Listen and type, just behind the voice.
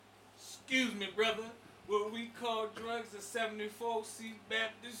Excuse me, brother. What we call drugs at 74 C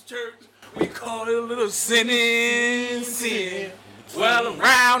Baptist Church, we call it a little sin. Well,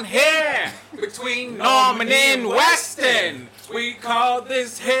 around here, between Norman and Weston, we call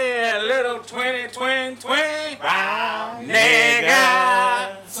this here little 20. Brown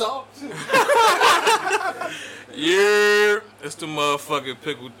nigga. Yeah, it's the motherfucking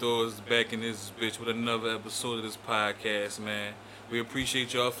Pickle Throws back in this bitch with another episode of this podcast, man. We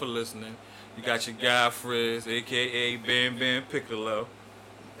appreciate y'all for listening. You got your guy Frizz, a.k.a. Bam Bam Piccolo.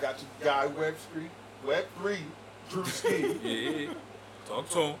 Got your guy Web3, Drew Ski. Yeah, talk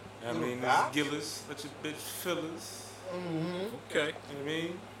to him. I mean, this is Gillis, let your bitch fillers. Mm-hmm. Okay. You know what I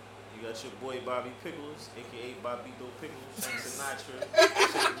mean? You got your boy Bobby Pickles, aka Bobito Pickles, Frank Sinatra,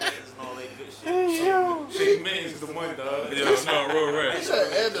 Shake Mans and all that good shit. Shake Mans is the one, dog. Yeah, no, real right. You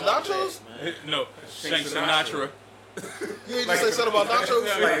said add the nachos? No, Shank Sinatra. You ain't just say something about nachos?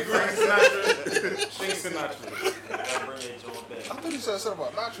 Like Frank Sinatra, Shake Sinatra. I bring that joint back. I thought you said something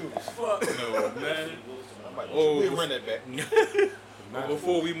about nachos. Fuck no, man. We'll run that back. But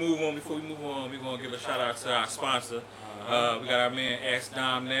before we move on, we're gonna give a shout out to our sponsor. We got our man Ask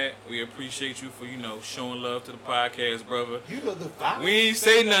Domnet. We appreciate you for showing love to the podcast, brother. You know the vibe. We ain't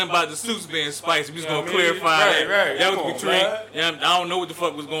say nothing about the suits being spicy. We just gonna clarify that. Right. That Come was on, between. man. Yeah, I don't know what the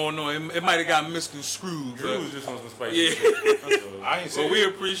fuck was going on. It might have got misconstrued. Drew But, was just on some spicy yeah. shit. That's all. I ain't but saying we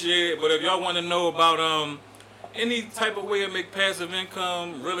appreciate it. But if y'all want to know about any type of way to make passive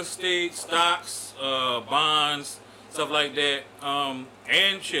income, real estate, stocks, bonds, stuff like that, and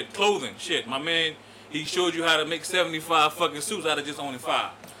shit, clothing, shit. My man, he showed you how to make 75 fucking suits out of just only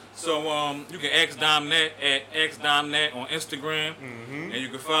 5. So you can ask Domnet at xdomnet on Instagram, and you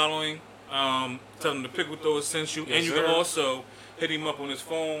can follow him. Tell him the Pickle Thrower sent you, Yes, and you sir. can also hit him up on his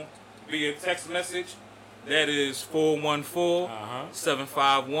phone via text message. That is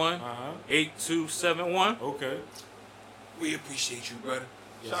 414-751-8271. Okay. We appreciate you, brother.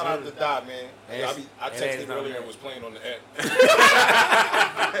 Yes, Shout out sir. to Dot, man. Yes. I texted Yes. earlier and was playing on the app.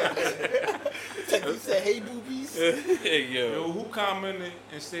 He said, "Hey, boobies." Hey, Yo, who commented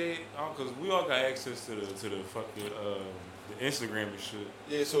and said, because we all got access to the fucking the Instagram and shit.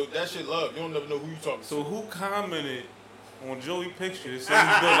 Yeah, so that shit love. You don't never know who you talking to. So who commented on Joey picture that said he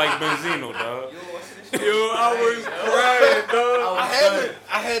built like Benzino, dog? Yo, I was crying, dog.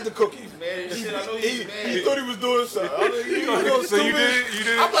 I had the cookies. Man, shit, I know He he's mad. thought he was doing something. I was like, he was doing So you stupid.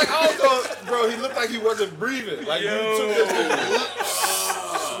 did? I'm like, bro, he looked like he wasn't breathing. Like, you took this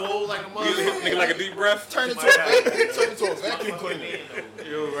Swole like a Nigga like a deep breath. turned into a vacuum cleaner.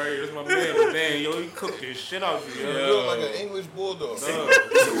 Yo, right, that's my man. But damn, yo, he cooked his shit out of you. You Yo. look like an English bulldog. Who said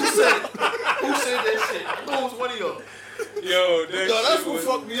that shit? Who was one of y'all? Yo, that Yo, that's shit what was...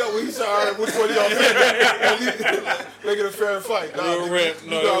 fucked me up when he said, all right, which one of y'all make it a fair fight. Nah, Real nigga, rap,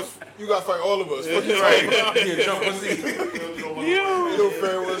 you got to fight all of us. Fuck you, Right. right. Yeah, jump pussy. Ain't no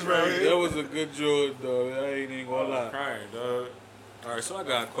fair ones around That here. was a good joke, though. I ain't even gonna lie. Crying, dog. All right, so I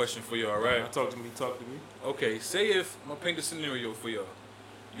got a question for y'all, right? Talk to me. Okay, say if I'm gonna paint the scenario for y'all.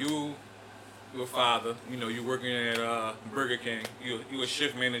 You a father, you working at Burger King. You a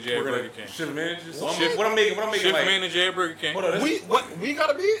shift manager at Burger King. Shift manager. So Shift- what I'm making Shift like, manager at Burger King. hold on, We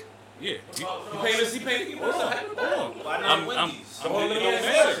gotta be it? Yeah. he paying Hold on. Why not I'm Wendy's? So let me it don't ask you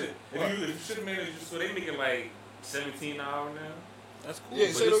a matter. question. If you shift manager, so they making like $17 an hour now? That's cool. Yeah,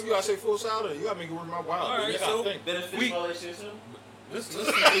 but say this- you gotta say full salary. You gotta make it worth my while. All right, You so- gotta think. Benefits, We- all that shit, too? Listen.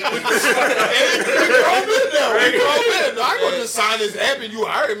 I ain't gonna just sign this app and you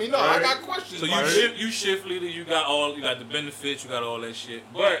hired me. No, I got questions. So my you shift leader, you got the benefits, you got all that shit,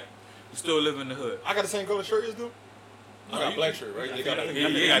 but you still live in the hood. I got the same color shirt as them? I got black shirt, right? They got Yeah, a,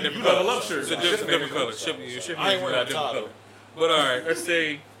 you got different You got a colors. love shirt. It's a different color. Shift I ain't you wearing got a different tie, color. But all right, let's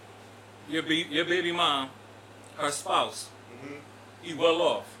say your baby mom, her spouse, he well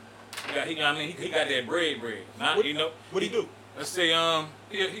off. He got that bread. Not What- you know. What'd he do? Let's say he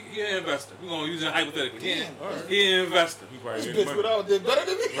an investor. We're gonna use it hypothetically. Damn. He an investor. He probably This getting bitch money. without did better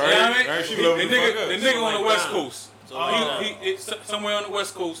than me. Right. You know what I mean? Right, she The loving the fuck up. nigga on the West Brown. Coast. So Somewhere on the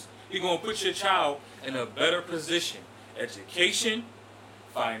West Coast, he gonna put your child in a better position, education,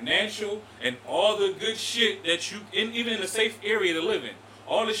 financial, and all the good shit that even in a safe area to live in,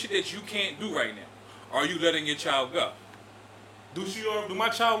 all the shit that you can't do right now. Are you letting your child go? Do my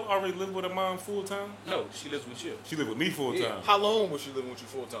child already live with her mom full time? No, she lives with you. She live with me full Yeah. time. How long was she living with you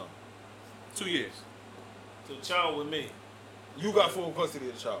full time? 2 years, So child with me. You got full custody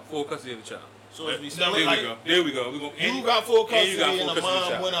of the child. full custody of the child. So if we Now, split like- There we go. We gonna, You got full and you custody got and, full the custody of the mom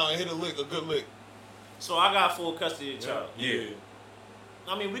child. went out and hit a good lick. So I got full custody of the child. Yeah.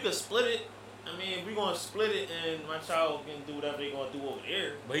 I mean, we could split it, I mean, we gonna split it and my child can do whatever they gonna do over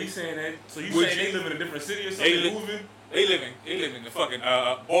there. But he's saying that. So you Would saying you- they live in a different city or They something? li- Moving? They live in the fucking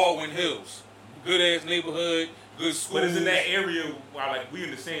Baldwin Hills. Good ass neighborhood, good schools. But it's in that area while like we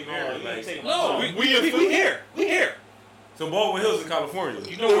in the same No, area. you Like, ain't taking my No, child. we here. We here. so Baldwin Hills in California.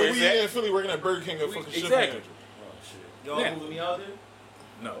 You know where we it's at? in Philly working at Burger King at fucking shift Exactly. manager. Oh shit. Y'all Yeah. moving me out there?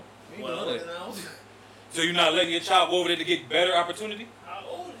 No. We ain't Well, doing that. now, So you're not letting your child go over there to get better opportunity? how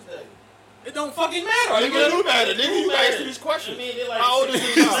old is that? It don't fucking matter. Nigga, do matter. It Nigga, do you matter. asking these questions. I mean, they like How old is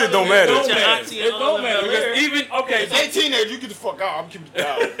six- your child? It don't matter. It don't Your matter. auntie It don't and matter uncle because there. even okay. If they teenage, you get the fuck out. I'm keeping it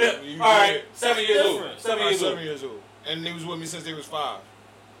down. You All right, good? 7 years old. Different. 7 I'm years 7 old. years old. And they was with me since they was 5.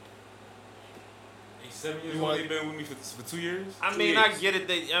 He's 7 years You old. want- They've been with me for 2 years. I mean, I get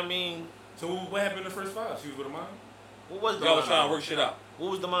it. I mean, So what happened in the first 5? She was with her mom. what was the Y'all was mom? trying to work shit out.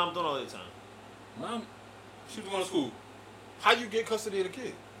 What was the mom doing all the time? Mom, she was going to school. How you get custody of the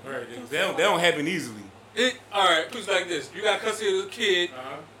kid? Right. They don't happen easily. All right, put it like this: you got custody of the kid.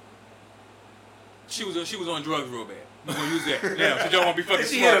 Uh-huh. She was on drugs real bad. You gonna use that? Yeah, she don't want to be fucking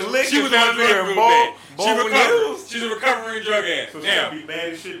She smart. had a lick She and was on found drugs her real ball- bad. She Baldwin recovered. Hills? She's a recovering drug addict. So she Damn. gotta be bad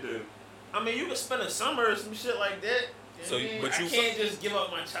as shit then. I mean, you could spend a summer or some shit like that. So, I mean, but I you- can't just give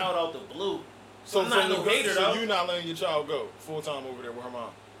up my child out the blue. So I'm not no hater, though. you not letting your child go full time over there with her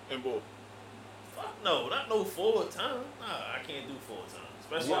mom and boy. Fuck no, not no full time. Nah, I can't do full time.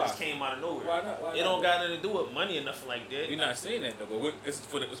 Especially Why? if it just came out of nowhere. Why not? Why It not? don't got nothing to do with money or nothing like that. You're not saying that though, but it's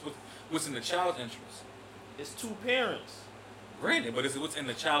what's in the child's interest. It's two parents. Granted, but it's what's in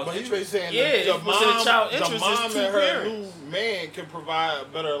the child's But he's interest. basically saying Yeah, the what's in the mom, child the interest is mom two and her parents. new man can provide a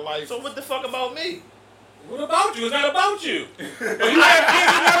better life. So what the fuck about me? What about you? It's not about you. When you have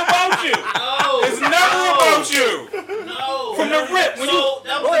kids, it's not about you. No, It's never about you. No. From the rip, when So you-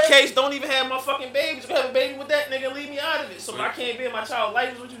 that was the case. Don't even have my fucking babies. Have a baby with that nigga and leave me out of it. So if I can't be in my child's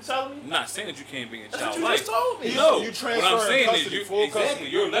life, is what you telling me? I'm not saying that you can't be in That's child what you life. just told me. You- No, you what transferring I'm saying custody, is full exactly custody.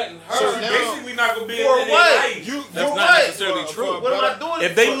 you're letting her. So She's now- basically not gonna be For in their what? life. That's For not what? necessarily true. What am I doing?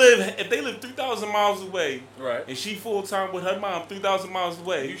 If it they for? live 3,000 miles away, Right. and she full time with her mom 3,000 miles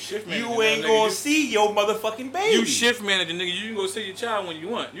away, You shift managing you ain't that nigga. gonna You- see your motherfucking baby. You shift manager, nigga. You can go see your child when you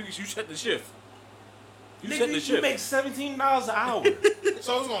want. You set the shift. You set the Nigga, you shift. make $17 an hour.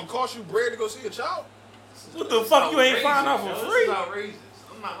 So it's gonna cost you bread to go see a child? What the fuck you ain't find out for This free? is outrageous.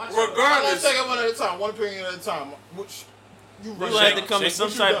 I'm not. My Regardless. Let's take it one at a time, one opinion at a time. Which you We run gonna have down. to come to What some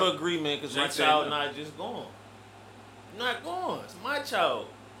you type done? of agreement because my Shake said child no. not just gone. Not gone. It's my child.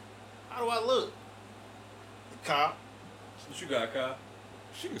 How do I look? Kyle. What you got, Kyle?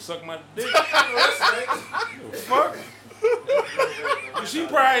 She can suck my dick. Fuck. She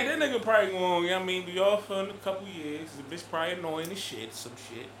probably, that nigga probably going, you know what I mean, be off for a couple years. The bitch probably annoying as shit, some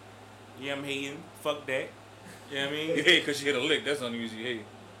shit. Yeah, I'm hating. Fuck that. You know what I You mean? hate because she hit a lick. That's unusual. Hate.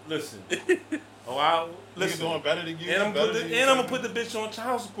 Listen. Oh, I Nigga listen. doing better than you. And I'm better gonna than you. put the bitch on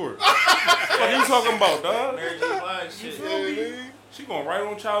child support. What you talking about, dog? Mary J. Blige You shit. feel me? She going right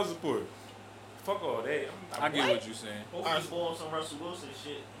on child support. Fuck all that. I get what you're saying. Hopefully, pull on some Russell Wilson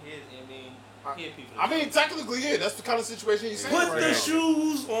shit. Here people. I mean, technically, yeah, that's the kind of situation you're saying Put right the now.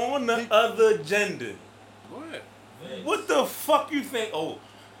 shoes on the other gender. What? What the fuck you think? Oh,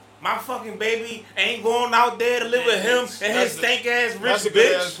 my fucking baby ain't going out there to live with him and his That's a- stank ass That's a rich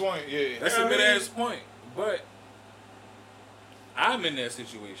good ass bitch. point, yeah. That's You a know what good I mean? ass point. But I'm in that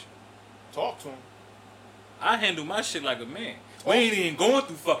situation. Talk to him. I handle my shit like a man. We ain't even going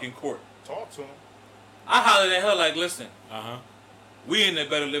through fucking court. Talk to him. I hollered at her like, listen, Uh-huh. we in a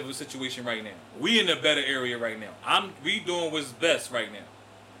better living situation right now. We in a better area right now. We doing what's best right now.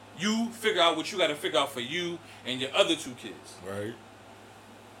 You figure out what you got to figure out for you and your other 2 kids. Right.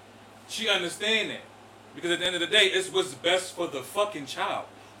 She understand that. Because at the end of the day, it's what's best for the fucking child.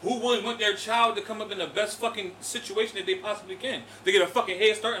 Who wouldn't want their child to come up in the best fucking situation that they possibly can? To get a fucking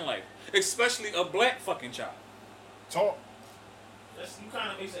head start in life. Especially a black fucking child. Talk. You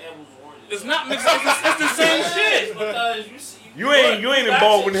kind of mix apples and oranges. It's not mixed up. It's the same shit. Because you see, You ain't in got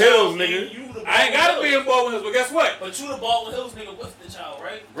Baldwin your Hills, child, nigga. and you the I ain't gotta Baldwin be Hills. in Baldwin Hills, but guess what? But you the Baldwin Hills nigga with the child,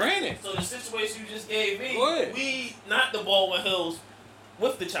 right? Granted. So the situation you just gave me, Go ahead. we not the Baldwin Hills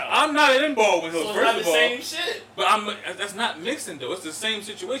with the child. I'm not in Baldwin Hills, so it's not first the of all. same shit. But that's not mixing though. It's the same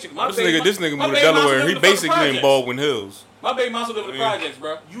situation. This nigga my moved to baby mama Delaware. live He in the fucking basically in projects. Baldwin Hills. My baby mama live in the Yeah. projects,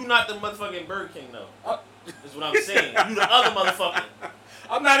 bro. You not the motherfucking Burger King though. Uh, Is what I'm saying. You the other motherfucker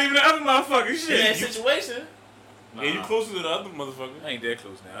I'm not even the other motherfucking in that shit. situation. Yeah, you closer to the other motherfucker. I ain't that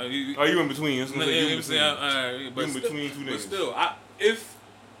close now. Are you in between? That's what I'm saying. You in between. But You in between two But niggas. still, if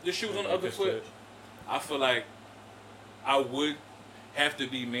the shoe was on the other foot, I feel like I would have to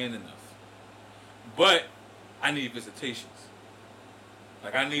be man enough. But I need visitations.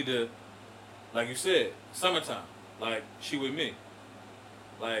 Like I need to Like you said, summertime. Like, she with me.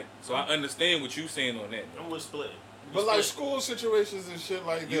 Like, so I understand what you saying on that. I'm with splitting. But like school situations and shit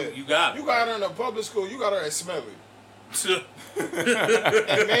like that. You got it. You got her in a public school. You got her at Smelly.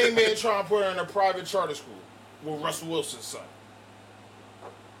 And main man trying to put her in a private charter school with Russell Wilson's son.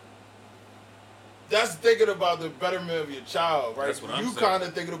 That's thinking about the betterment of your child, right? That's what I'm you saying. kind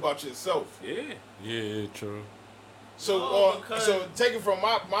of thinking about yourself. Yeah. Yeah, true. So, because- so taking from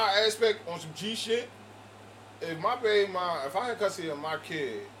my aspect on some G shit, if I had custody of my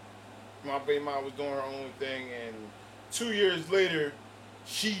kid, my baby mom was doing her own thing, and 2 years later,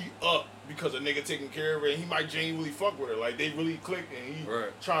 she up because a nigga taking care of her, and he might genuinely fuck with her, like they really click, and he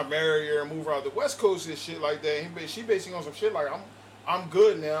trying to marry her and move her out the West Coast and shit like that. She basing on some shit like I'm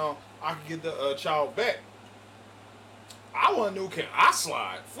good now. I can get the child back. I want to know, can I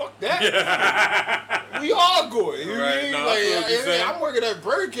slide? Fuck that. We all good. You Right, mean? no, I Like, feel what you're saying. I'm working at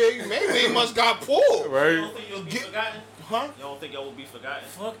Burger King. Maybe must got pulled. You Right? don't think you'll be forgotten? Huh? You don't think y'all will be forgotten?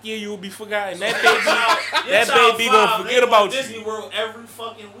 Fuck yeah, you will be forgotten. That Your that child baby five, gonna they forget go about to Disney you. World every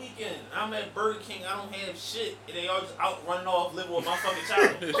fucking weekend. I'm at Burger King. I don't have shit. And they all just out running off living with my fucking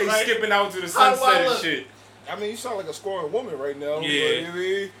child. They Like, skipping out to the How do I sunset and look? shit. I mean, you sound like a scoring woman right now. Yeah.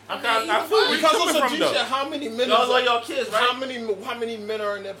 But, I mean, I feel where you because coming of some from G though. shit, how many men? Y'all love y'all kids, How right? many men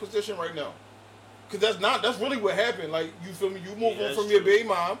are in that position right now? Because that's really what happened. Like, you feel me? You move Yeah, on that's from your true. baby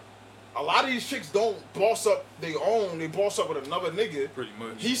mom. A lot of these chicks don't boss up they own. They boss up with another nigga. Pretty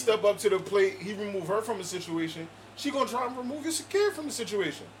much. He step up to the plate. He remove her from the situation. She gonna try and remove his kid from the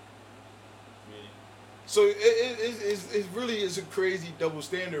situation. So it really is a crazy double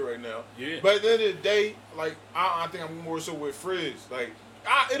standard right now. Yeah. But at the end of the day, like I think I'm more so with Frizz. Like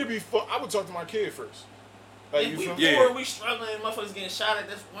it'll be fun. I would talk to my kid first. Like If you we feel poor, me? Yeah. we struggling, and motherfuckers getting shot at,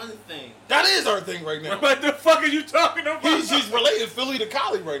 that's one thing. That is our thing right now. What the fuck are you talking about? He's related Philly to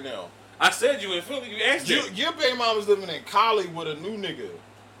Cali right now. I said you in Philly. You asked me. Your baby mom is living in Cali with a new nigga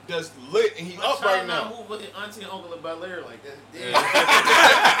that's lit and he My up child right not now. move with his auntie and uncle in Bel Air like that.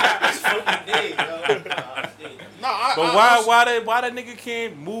 That's fucking dead, yo. Nah, it's dead. Nah, But why that nigga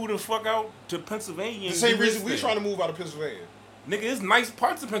can't move the fuck out to Pennsylvania? the and same do his reason we thing? trying to move out of Pennsylvania. Nigga, it's nice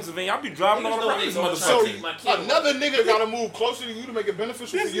parts of Pennsylvania. I'll be driving Niggas all know around they this gonna motherfucker. try So to take my kid. another nigga gotta move closer to you to make it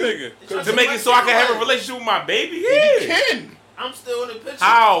beneficial This for you. nigga. To make it so I can have a relationship with my baby? Yeah. You can. I'm still in the picture.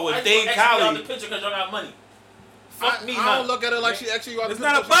 How? If I just they in gonna exit me out Cali? the picture because y'all got money. Fuck me, I huh? don't look at it like she actually. It's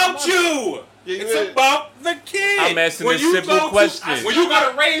not about you. Yeah, you It's is. about the kid. I'm asking When a you simple go to- question. When you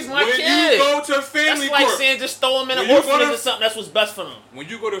gotta raise my when kid. you go to family That's like court, saying just throw them in an When you orphanage go to- or something. That's what's best for them. when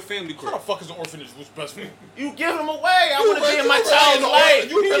you go to family How the court, fuck is an orphanage what's best for you? You give them away. I want to be in my child's life.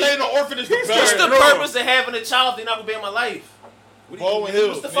 You relate an orphanage to What's best. the No. purpose of having a child if they're not gonna be in my life? Baldwin Hills.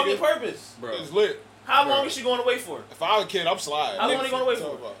 What's the fucking purpose? bro. It's lit. How long is she going away for? If I was a kid, I'm sliding. How long Nigga, they gonna wait talk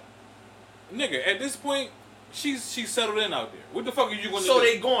for? about. Nigga, at this point, she's settled in out there. What the fuck are you going to So do?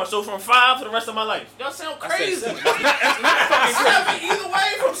 they gone. So from 5 to the rest of my life. Y'all sound I said crazy. seven. That's not fucking crazy. 7 either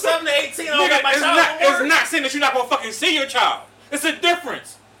way. From 7 to 18, I don't Nigga, got my it's child. not, no more. it's not saying that you're not going to fucking see your child. It's a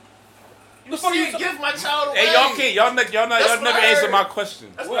difference. You see, give my child away. Hey, y'all can't. Y'all That's never what I answer heard. my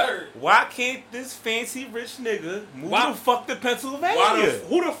question. That's what I heard. Why can't this fancy rich nigga move Why- the fuck to Pennsylvania?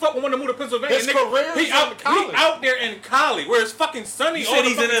 Who the fuck want to move to Pennsylvania? His Nigga, career he is out, in college. he out there in Cali where it's fucking sunny You all said the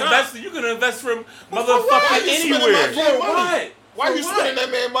he's an fucking time. investor. You can invest from why? motherfucking You spending anywhere. that money? What? Why For you what? spending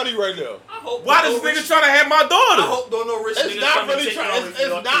that man money right now? I hope Why don't this know nigga rich- trying to have my I daughter? hope don't know rich It's niggas not come and really take trying. over It's for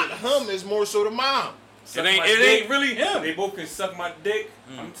your not kids. him. It's more so the mom. Suck It my ain't dick. really him. They both can suck my dick.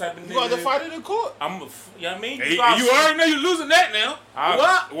 I'm the type of You got to nigga. fight it in court. I'm a, you know what I mean? Hey, gotta- you already know you're losing that now. I-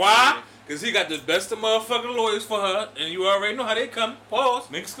 What? Why? Because he got the best of motherfucking lawyers for her, and you already know how they come. Pause.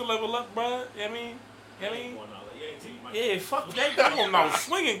 Niggas can level up, bro. You know what I mean? You know what I mean? You ain't taking my Yeah, fuck that. Come on now,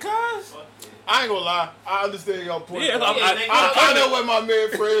 swinging, cuz. Fuck it. I ain't gonna lie. I understand y'all point. Yeah, I know what my man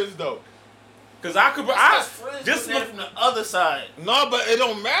Frizz though. Cause I could, That's friends just looking at it from the other side. No, but it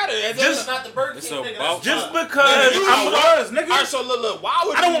don't matter. It That's doesn't- not the Burger It's King nigga. about- That's just mine. because You I'm was, nigga. All right, so look. Why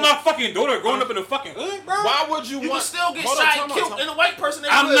would I don't you? want my fucking daughter growing up in the fucking hood, bro. Why would you You can want? still get Hold on, shot time and out, killed time in out. a white person.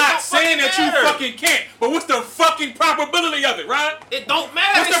 I'm neighborhood. It not don't saying that fucking you matter. fucking can't, but what's the fucking probability of it, right? It don't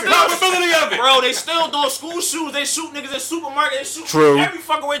matter. What's They the still- probability of it? Bro, they still doing school shootings. They shoot niggas in supermarkets. They shoot True. every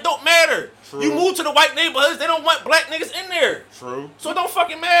fucking way. It don't matter. True. You move to the white neighborhoods, they don't want black niggas in there. True. So it don't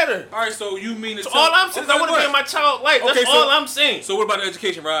fucking matter. All right, so you mean to So tell- all I'm saying is I Okay, want to be in my child's life. That's Okay, so- all I'm saying. So what about the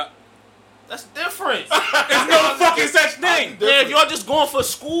education, Rob? That's different. There's no fucking such thing. Yeah, if y'all just going for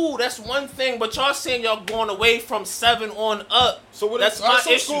school, that's one thing. But y'all saying y'all going away from 7 on up. So what? That's All right,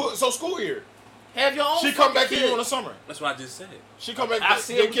 my so issue. school year. Have your own. She come back to kid. you in the summer. That's what I just said. She come back. I to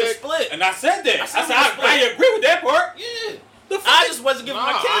see your it with the kid. split. And I said that. I said said I split. agree with that part. Yeah. I just wasn't giving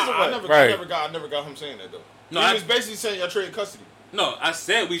my kids I away. never got him saying that though. No, He was basically saying y'all trade custody. No, I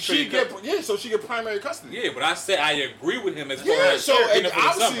said we So she get primary custody. Yeah, but I said I agree with him as far Yeah, as so getting it for the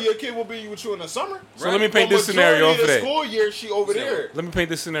obviously summer. your kid will be with you in the summer. So let me paint this But scenario majority for of the that. school year, she over Yeah. there. Let me paint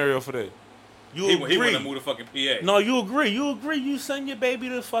this scenario for that. You He agree. want to move to fucking PA. No, you agree. You send your baby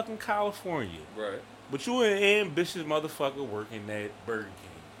to fucking California. Right. But you an ambitious motherfucker working at Burger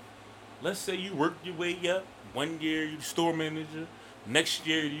King. Let's say you work your way up. 1 year you the store manager. Next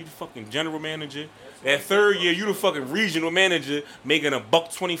year you the fucking general manager. That third year you the fucking regional manager making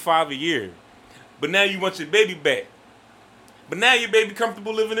 $125 a year. But now you want your baby back. But now your baby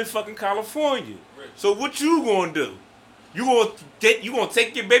comfortable living in fucking California. So what you gonna do? You gonna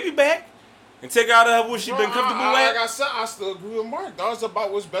take your baby back and take her out of what she been comfortable Like at? I said, I still agree with Mark. That's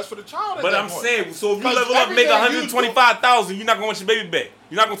about what's best for the child. At But that I'm point. saying, so if you 'Cause level up, make everything you do- $125,000, you're not gonna want your baby back.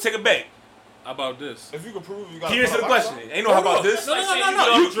 You're not gonna take it back. How about this? If you can prove you got. Here's the question. Ain't no how about this? No. You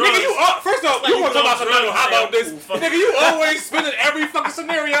Nigga, you first off, you want to talk about something? How about this? Fuck. Nigga, you always spinning every fucking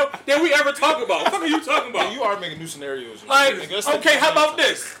scenario that we ever talk about. What the fuck are you talking about? You are making new scenarios. Like, Nigga, let's okay, take how the about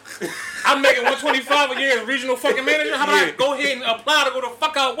this? I'm making 125 a year as regional fucking manager. How about I Yeah. go ahead and apply to go to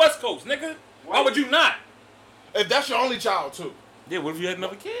fuck out West Coast, nigga? Why would you not? If that's your only child too. Yeah, what if you had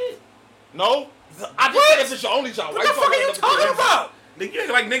another kid? No. I just said if it's your only child. What the fuck are you talking about? Nigga, you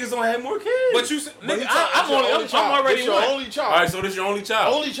act like niggas don't have more kids. But you said, But nigga, he talking about your only I'm child. already It's your one. only child. All right, so this your only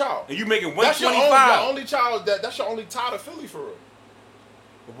child. Only child. And you making That's your 125. only child. That's your only tie to Philly for real.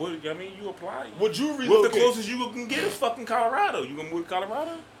 But what, I mean, you apply. Would you What relocate? the closest you can get is fucking Colorado? You gonna move to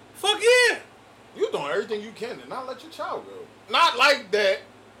Colorado? Fuck yeah. You doing everything you can to not let your child go. Not like that,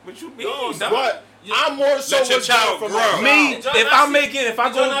 What you mean? No, dog? but I'm more so Let your what's child better for grow. my Me, child. Did y'all if not I'm see- making, if I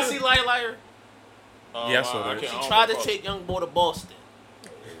Did y'all go not to- see Liar Liar? Yeah, I saw I that. can't- She I don't Tried to recall. take young boy to Boston.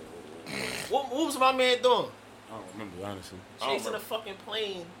 What was my man doing? I don't remember, honestly. Chasing remember. a fucking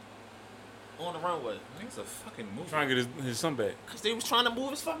plane on the runway. Nigga's a fucking movie. Trying to get his son back. Because they was trying to move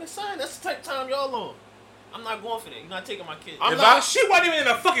his fucking son. That's the type of time y'all on. I'm not going for that. You're not taking my kid. I'm If not. She wasn't even in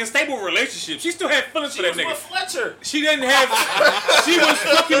a fucking stable relationship. She still had feelings She for was that with nigga. Fletcher. She didn't have. She was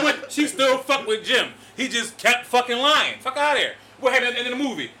fucking with. She still fucked with Jim. He just kept fucking lying. Fuck out of here. What happened in the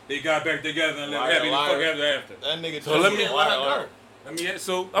movie? They got back together and lived Liar, happy the fuck liar. after. That nigga. So let me- Let her go. I mean,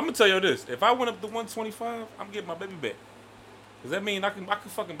 so I'm gonna tell you this: if I went up to 125, I'm getting my baby back. Cause that mean I can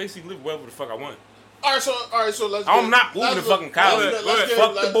fucking basically live wherever the fuck I want. All right, so let's. I'm get- not moving let's- to fucking college.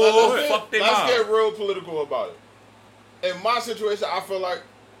 Fuck the boys, fuck they Let's mom. get real political about it. In my situation, I feel like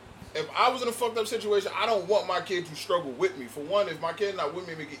if I was in a fucked up situation, I don't want my kid to struggle with me. For one, if my kid not with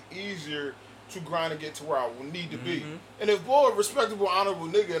me, it make it easier to grind and get to where I will need to be. And if boy, a respectable, honorable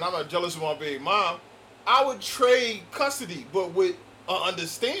nigga, and I'm not jealous of my baby mom, I would trade custody, but with an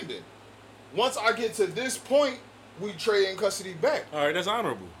understanding. Once I get to this point, we trade in custody back. All right, that's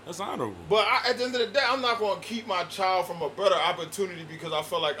honorable. That's honorable. But at the end of the day, I'm not going to keep my child from a better opportunity because I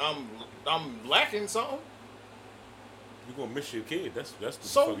feel like I'm lacking something. You gonna miss your kid. That's the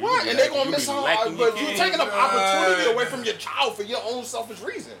So fuck. You what? be And they lacking- gonna you miss be out. lacking your But you kid. taking an opportunity away from your child for your own selfish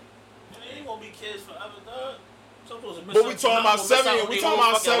reason. They ain't gonna be kids forever, dog. But we talking about 7 years. We talking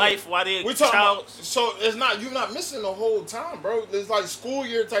about 7. Life while they We talking child. about. So it's not. You're not missing the whole time, bro. It's like school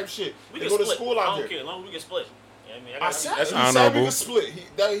year type shit. We They can go to split. school I out don't there. care. As long as we can split. You know what I mean? I got said, That's he said we honorable. could split.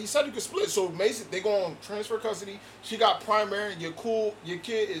 He said you could split. So Mason, they gonna transfer custody. She got primary. You're cool. Your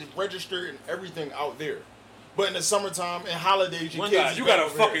kid is registered and everything out there. But in the summertime and holidays, your When kids. You got a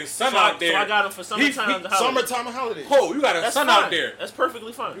fucking son out there. So I got him for summertime. and holidays. Summertime and holidays. Whoa, you got a That's son fine. out there. That's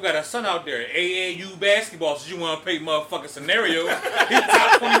perfectly fine. You got a son out there. AAU basketball, so you want to play motherfucking scenario. He's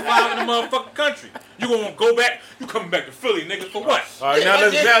top 25 in the motherfucking country. You gonna go back? You coming back to Philly, nigga? For what? All right,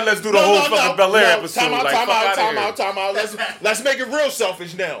 Yeah, now let's do the whole fucking Bel Air episode. Time out, like, time fuck out, outta time here. out, time out. Let's make it real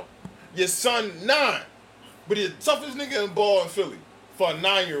selfish now. Your son 9, but he's the toughest nigga in ball in Philly for a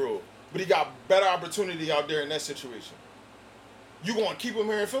 9-year-old. But he got better opportunity out there in that situation. You gonna keep him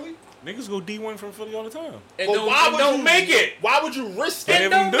here in Philly? Niggas go D1 from Philly all the time. And But don't you make it. Why would you risk And that?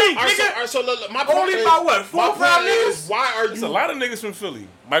 if them do, All right, nigga. so look, my point Only is, about what, 4 my or 5 point is, niggas? why are There's you? a lot of niggas from Philly.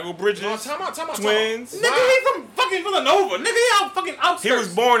 Michael Bridges, No, time out. twins. Nigga, he from fucking Villanova. Nigga, he out fucking outskirts. He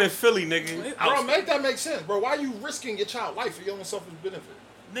was born in Philly, nigga. Bro, make that make sense, bro. Why are you risking your child life for your own selfish benefit?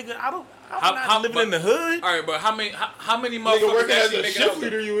 Nigga, I'm How- not living but- in the hood. All right, but how many Nigga motherfuckers working as actually a make it shift out there?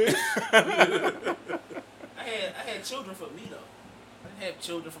 leader, you is. I had children for me though. I didn't have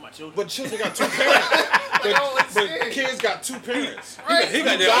children for my children. But children got 2 parents. but kids got 2 parents. Right. He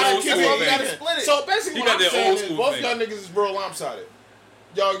got You that gotta old keep school it thing. together. Split it. So basically, He what got I'm that saying old is school both thing. y'all niggas is real lopsided.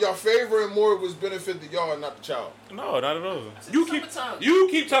 y'all favoring more was benefit to y'all and not the child. No, not at all. You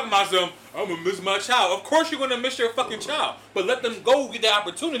keep talking about some. I'm gonna miss my child. Of course you're gonna miss your fucking child, but let them go get the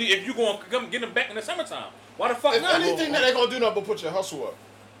opportunity if you gonna come get them back in the summertime. Why the fuck If not? anything, that ain't gonna do nothing but put your hustle up.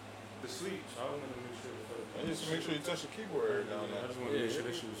 The sleep. So I want to make sure. Just make sure you touch the keyboard every now and I then. just want to make sure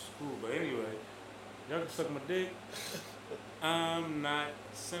that shit was cool. But anyway, y'all can suck my dick. I'm not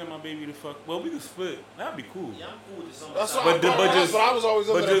sending my baby to fuck. Well, we can split. That'd be cool. Yeah, I'm cool with some. That's But what I was always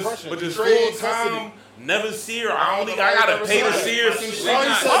under the impression. But just Trade full time, never see her. I No, gotta never pay to said see her. that. Some shit. No, you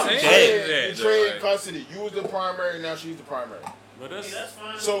not said saying you that, trade though, custody. You was the primary, now she's the primary. But That's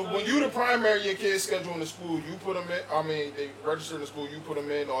fine. So when you the primary, your kids schedule in the school, you put them in. I mean, they register in the school, you put them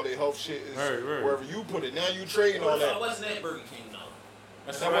in. All their health shit is Right. wherever you put it. Now you trading all What if I that. wasn't at Burger King though?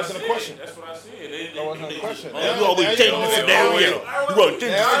 That wasn't a question. That's what I said. That wasn't a question. You always change the scenario. You always change the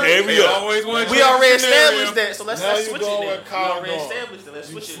They scenario. always want to We change already the scenario. established that, so let's Now you switch going it. with We Kyle already Dawn. established it. Let's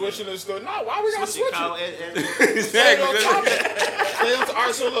You switch it. switching the story. No, why we gotta Switch switch it, Kyle. it? Stay on topic. Stay on. All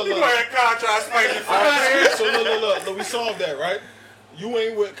right, so look. So look. We solved that, right? You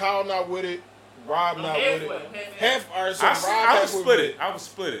ain't with Kyle, not with it. Rob not with it. Half. All right, so Rob I would half split with it. I would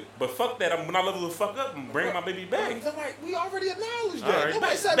split it. But fuck that. When I level the fuck up, I'm bringing my baby back. We already acknowledged All that. right,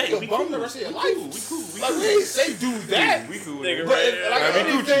 Nobody said babe, be a we bum cool. the rest of your We life. cool. Like we ain't say do that. We cool. Nigga, But right. like I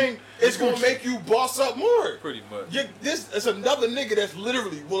mean, anything, it's gonna make you boss up more. Pretty much. It's another nigga that's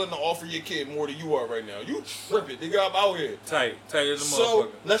literally willing to offer your kid more than you are right now. You tripping, nigga. I'm out here. Tight as a So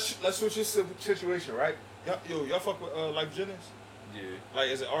motherfucker. let's switch this situation, right? Y'all fuck with Life Jennings? Yeah. Like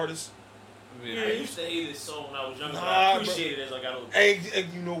as an artist? I used to hate this song when I was younger, but Nah, I appreciate it as I got older. Hey,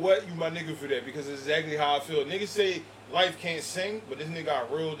 you know what? You my nigga for that because it's exactly how I feel. Niggas say Life can't sing, but this nigga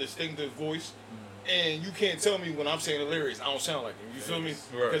got a real distinctive voice. And you can't tell me when I'm saying the lyrics, I don't sound like him. You feel me?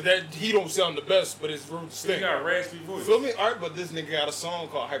 Right. Because he don't sound the best, but it's real You distinct. got a raspy You voice. feel me? All right, but this nigga got a song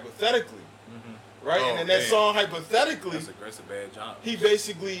called Hypothetically. Right? Oh, and in that damn. song, Hypothetically, That's aggressive bad job.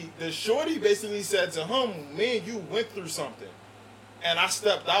 the shorty basically said to him, me and you went through something. And I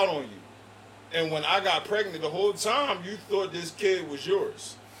stepped out on you. And when I got pregnant, the whole time you thought this kid was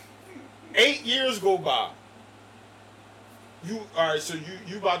yours. 8 years go by. All right, so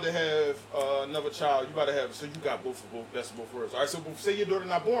you about to have another child. You about to have, so you got best of both worlds. All right, so say your daughter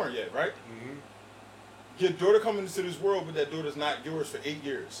not born yet, right? Mm-hmm. Your daughter coming into this world, but that daughter's not yours for 8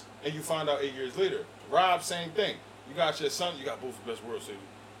 years. And you find out 8 years later. Rob, same thing. You got your son, you got both the best worlds. So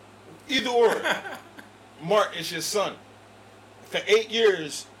either or. Mark, it's your son. For 8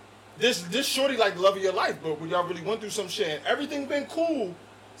 years, this shorty like the love of your life, but when y'all really went through some shit and everything been cool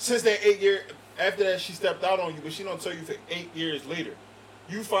since that 8 year. After that, she stepped out on you, but she don't tell you for 8 years later.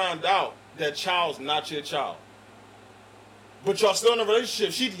 You find out that child's not your child. But y'all still in a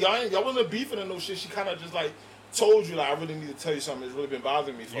relationship. Y'all wasn't beefing or no shit. She kind of just like told you, like, I really need to tell you something. It's really been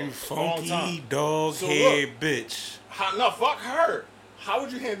bothering me for You a long time. funky dog So head look. bitch. No, fuck her. How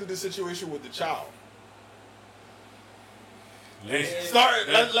would you handle the situation with the child? Let's start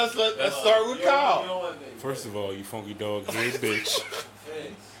with Kyle. First of all, you funky dog head bitch.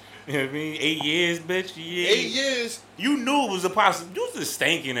 You know what I mean? 8 years, bitch. Yeah. 8 years. You knew it was a possibility. You was a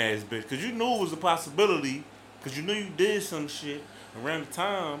stinking ass bitch, cause you knew it was a possibility, cause you knew you did some shit around the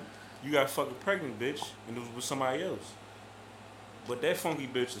time you got fucking pregnant, bitch, and it was with somebody else. But that funky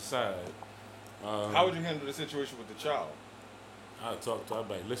bitch aside, How would you handle the situation with the child? I'd talk to her, I'd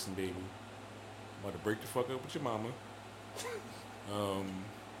be like, listen, baby, I'm about to break the fuck up with your mama.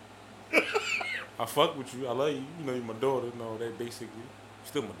 I fuck with you. I love you. You know, you're my daughter and all that, basically.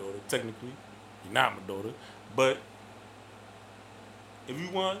 Still my daughter, technically. You're not my daughter. But if you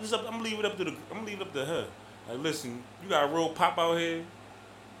want, I'm gonna leave it up to her. Like, listen, you got a real pop out here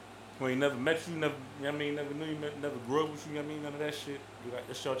who ain't never met you, never, you know what I mean, never knew you, never grew up with you, you know what I mean, none of that shit.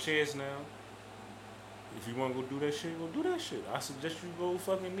 It's your chance now. If you want to go do that shit, go do that shit. I suggest you go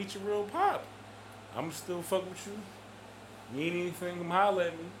fucking meet your real pop. I'm still fuck with you. You ain't anything, come holler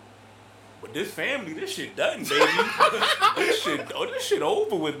at me. But this family, this shit done, baby. this shit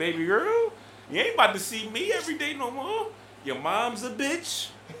over with, baby girl. You ain't about to see me every day no more. Your mom's a bitch.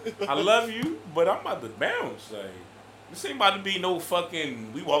 I love you, but I'm about to bounce. Like, this ain't about to be no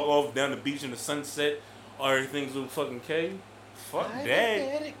fucking, we walk off down the beach in the sunset, or everything's with fucking K. Fuck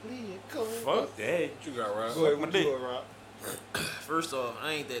that. Fuck that. What you got, Rob? Go ahead, my what dick. you doing, Rob? First off,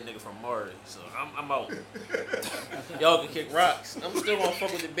 I ain't that nigga from Mari, so I'm out. Y'all can kick rocks. I'm still gonna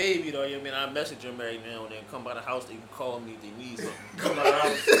fuck with the baby though. You know what I mean? I message them every now and then. Come by the house, they can call me if they need something. Come by the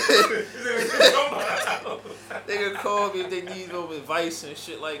house. They can call me if they need no advice and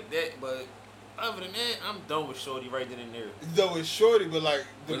shit like that. But other than that, I'm done with Shorty right then and there. Though it's shorty, but like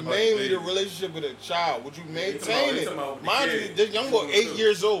What about mainly the the baby? relationship with a child. Would you talking maintain it? about with the Mind you, kid. this young boy 8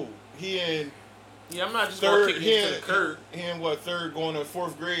 years old. He in Yeah, I'm not just gonna third. kick He it to in, the curb. he in what, third, going to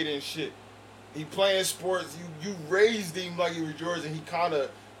 4th grade and shit. He playing sports. You raised him like he was yours, and he kind of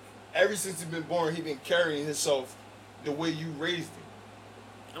ever since he been born, he been carrying himself the way you raised him.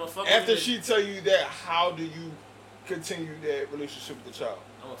 I'ma fuck After with she tell you that, how do you continue that relationship with the child?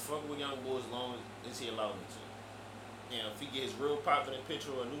 I'm gonna fuck with young boy as long as he allow me to. Now, if he gets real popular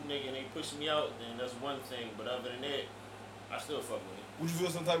picture or a new nigga and they push me out, then that's one thing. But other than that, I still fuck with him. Would you feel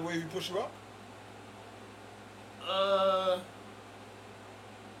some type of way if he push you out? A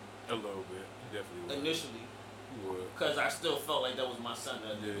little bit. You definitely would. Initially, You would. because I still felt like that was my son.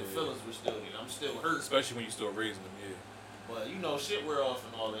 The Yeah. feelings were still there. I'm still hurt. Especially when you start raising them, yeah. But, you know, shit wear off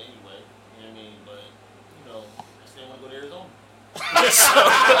and all that anyway. You know what I mean? But, you know, I still want to go to Arizona.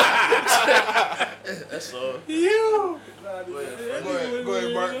 That's all. You. Go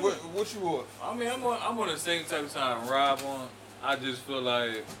ahead, Mark. What you want? I mean, I'm on the same type of time Rob on. I just feel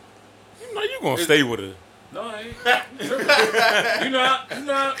like You know you gonna stay with her. no, I ain't.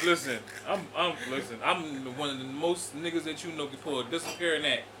 Listen, I'm one of the most niggas that you know can pull a disappearing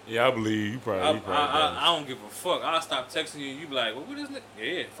act. Yeah, I believe you probably. I don't give a fuck. I'll stop texting you and you be like, well, what is it?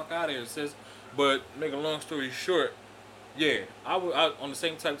 Yeah, fuck out of here, sis. But make a long story short, yeah, I on the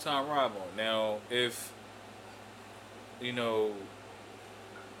same type of time Rob on. Now, if you know,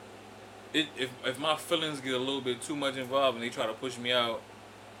 if my feelings get a little bit too much involved and they try to push me out,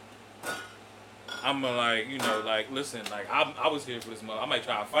 I'm gonna listen, like I was here for this mother. I might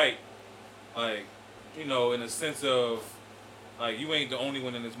try to fight, like, you know, in a sense of, like, you ain't the only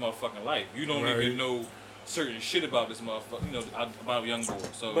one in this motherfucking life. You don't even know certain shit about this motherfucker, you know, about young boy.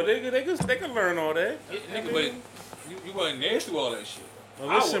 So, But they can learn all that. nigga, but you wasn't there through all that shit. Well,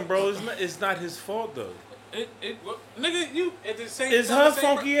 listen, bro, it's not his fault though. Nigga, you at the same. It's time, her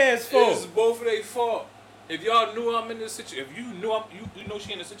funky ass fault. It's both of their fault. If y'all knew I'm in this situation, if you knew you know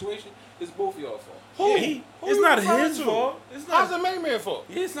she in a situation, it's both of y'all fault. Who? Yeah, Who it's you not referring his to? fault. It's How's not. the main man fault?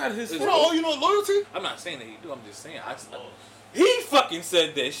 Yeah, it's not his It's fault. Oh, you know loyalty? I'm not saying that he do. I'm just saying. He fucking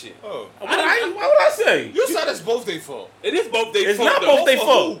said that shit. Oh. Why would I say? You said it's both their fault. It is both their It's fault. not though. both their for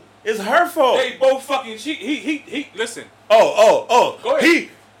fault. who? It's her fault. They both fucking. He. Listen. Oh. Go ahead.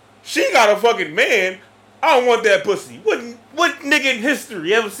 She got a fucking man. I don't want that pussy. What nigga in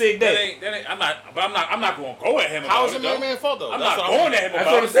history ever said That that? ain't. I'm not going to go at him. How is about the it, main though. man fault though? I'm That's not what going at him That's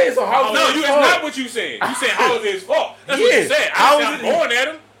about what I'm it. saying. So how No, is it it's his fault? not what you saying. You saying how is it his fault? That's what Yeah. you said. How I'm is not it- going at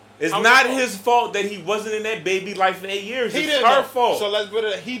him. It's How not is it his fault that he wasn't in that baby life for 8 years. He It's didn't her know. fault. So let's put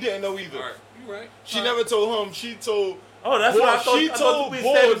it. He didn't know either. All right, you right. She never told him. She told. Oh, that's Boy, what I thought. she I thought told we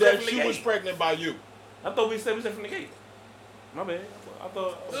Boy established that from she the was gate. pregnant by you. I thought we established that from the gate. My bad. I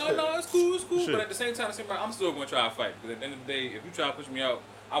thought. No, it's cool. Shit. But at the same time, I'm still going to try to fight. Because at the end of the day, if you try to push me out,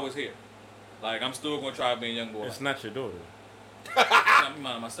 I was here. Like, I'm still going to try to be a young boy. It's not your daughter.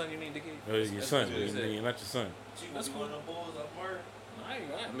 My son, you need to get. Oh, your son. That's what he said. You're not your son. She gonna be one of them bulls up Mark. I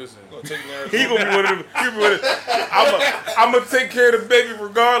ain't listen. Gonna take He gonna be one of them. I'm gonna take care of the baby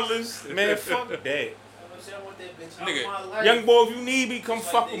regardless. Man, fuck that. I want that bitch Nigga, out my life. Young boy, if you need me, come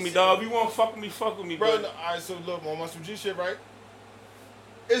Just fuck like with they me, said. dog. If you want to fuck with me, fuck with me, Bro, bro. no, alright, so look, on some G shit, right?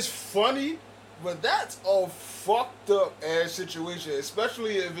 It's funny, but that's a fucked up ass situation,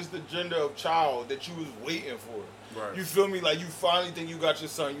 especially if it's the gender of child that you was waiting for. Right. You feel me? Like, you finally think you got your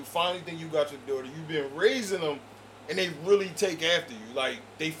son, you finally think you got your daughter, you've been raising them, and they really take after you. Like,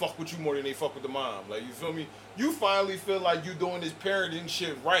 they fuck with you more than they fuck with the mom. Like, you feel me? You finally feel like you doing this parenting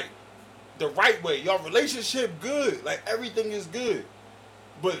shit right. The right way. Your relationship good. Like, everything is good.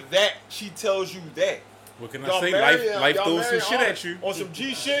 But that, she tells you that. What can I Y'all say? married, Life y'all throws some married shit on- at you. On some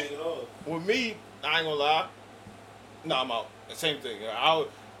G shit, with me, I ain't gonna lie. Nah, I'm out. Same thing. I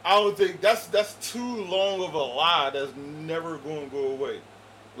don't think that's too long of a lie that's never gonna go away.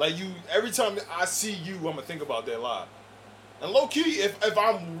 Like, you, every time I see you, I'm gonna think about that lie. And low key, if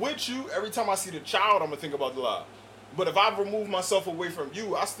I'm with you, every time I see the child, I'm gonna think about the lie. But if I remove myself away from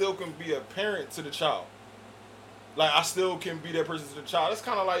you, I still can be a parent to the child. Like, I still can be that person to the child. It's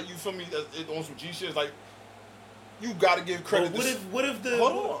kind of like, you feel me, on some G shit. It's like, you gotta give credit. But to what if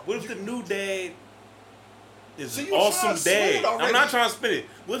Hold on. the new dad is See, an you trying awesome to spin it dad? already. I'm not trying to spin it.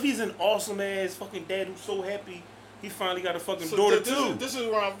 What if he's an awesome ass fucking dad who's so happy he finally got a fucking So daughter this too? This is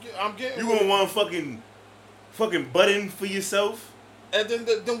where I'm getting. You gonna want fucking button for yourself? And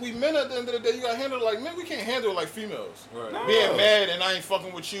then we men at the end of the day, you gotta handle it like men. We can't handle it like females. Right. No. Being mad and I ain't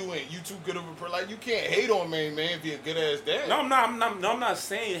fucking with you and you too good of a person. Like, you can't hate on man if you're a good ass dad. No, I'm not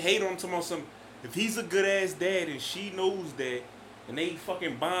saying hate on him. Some if he's a good ass dad and she knows that, and they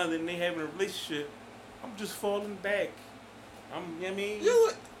fucking bonding and they having a relationship, I'm just falling back. You know what I mean?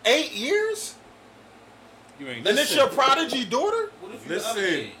 You 8 years? You ain't And it's your prodigy daughter? What if you the other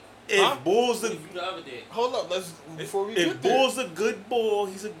Listen, dad? if Huh? Bull's What a if you the other dad? Hold up, before we if get there. Bull's a good boy,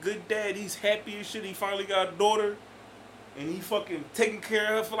 he's a good dad. He's happy as shit. He finally got a daughter, and he fucking taking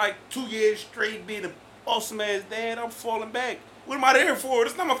care of her for like 2 years straight, being an awesome ass dad. I'm falling back. What am I there for?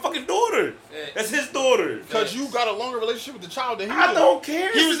 That's not my fucking daughter. Facts. That's his daughter. Because you got a longer relationship with the child than he I did. don't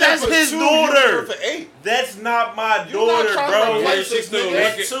care. He was there That's for his 2, you was there daughter. for 8. That's not my You not daughter, trying to bro. replace What if she this still nigga. look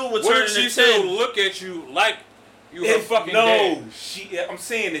That at two would what turn if she into still 10. look at you like you her If, fucking no, dad? I'm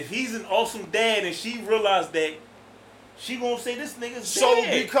saying if he's an awesome dad and she realized that, she gonna say this nigga's So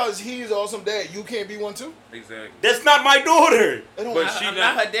dad. because he's awesome dad, you can't be one too? Exactly. That's not my daughter. It don't But matter. she I'm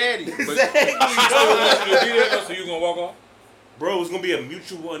not- not her daddy. Exactly. So you gonna walk off? Bro, it's gonna be a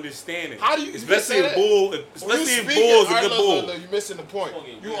mutual understanding. How do you especially say if that? Bull, When especially you if speaking- Bull's a alright, good look, bull. look, you're missing the point.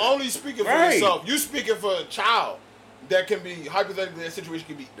 Fucking You weird. only speaking for Right. yourself. You speaking for a child. That can be, hypothetically, that situation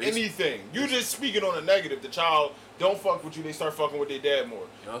can be They- anything. You just speaking on a negative. The child don't fuck with you, they start fucking with their dad more.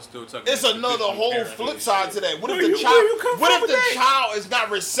 Y'all still talking. It's about another traditional whole parenting flip and side shit. to that. What Where if the you- child? where you come What from if with the that? child is not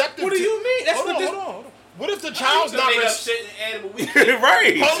receptive? What do to, you mean? That's hold what on, this. hold on, hold on. What if the How child's you not gonna make up receptive? shit and add a weekend?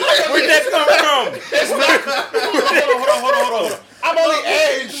 Right. Hold on, Where'd that come from? It's not. Hold on. I'm only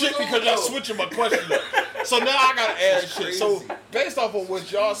adding shit because y'all switching my question up. So now I gotta add shit. So based off of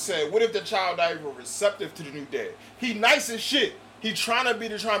what y'all said, what if the child not even receptive to the new dad? He nice as shit. He trying to be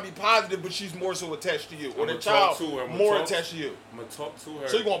positive, but she's more so attached to you, or the I'ma child talk to her, I'ma more talk- attached to you. I'm gonna talk to her.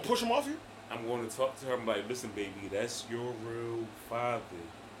 So you gonna push him off you? I'm going to talk to her. I'm like, listen, baby, that's your real father.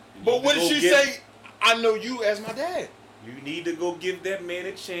 You But need what to if go she give- say, "I know you as my dad"? You need to go give that man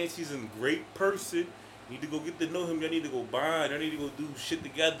a chance. He's a great person. You need to go get to know him. Y'all need to go bond. Y'all need to go do shit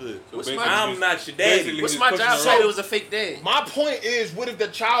together. So What's basically my- I'm just- not your basically daddy. What's just my pushing job? her Said off. it was a fake dad. My point is, what if the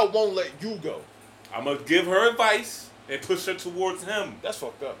child won't let you go? I'm gonna give her advice and push her towards him. That's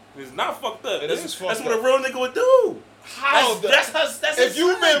fucked up. It's not fucked up. It That's, is fucked that's what a up. real nigga would do. How? That's if his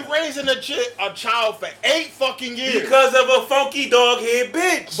you've son. been raising a child for 8 fucking years, Because of a funky dog head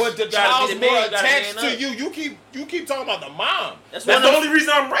bitch. but the Gotta be child's the more man, gotta attached man to up. you. You keep talking about the mom. That's that's one the of only reason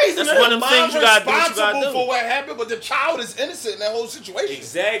I'm raising That's her. one of them Mom's things you gotta do. What you responsible gotta do. for what happened, but the child is innocent in that whole situation.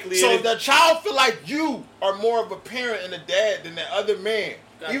 Exactly. So And the child feel like you are more of a parent and a dad than that other man.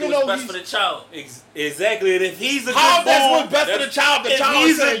 Gotta Even do what's though best he's for the child. exactly. And if he's a how good that's bull, what's best for the child. The if child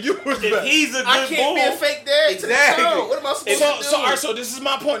he's is saying a, you was if best. he's a good I can't bull, be a fake dad to the Exactly. child. What am I supposed So, to do? so, all right, so this is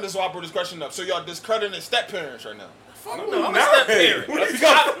my point. This is why I brought this question up. So y'all discrediting step parents right now. Fuck No, no, I'm a not. step parent. What are you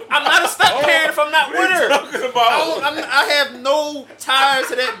talking I'm not a step parent if I'm not What with are you her. talking about? I have no ties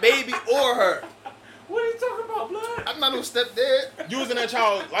to that baby or her. What are you talking about, blood? I'm not no stepdad. You was in that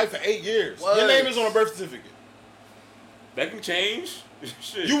child's life for 8 years. Was. Your name is on a birth certificate. That can change.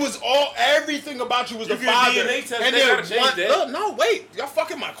 Shit. You was everything about you was You the get father. DNA test, and they then gotta change that. look, no, wait, y'all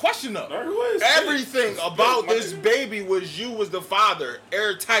fucking my question up. Alright, who is Everything shit? about My this nigga. baby was you was the father,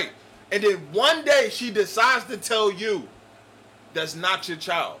 airtight. And then one day she decides to tell you that's not your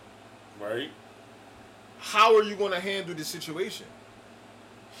child. Right. How are you going to handle the situation?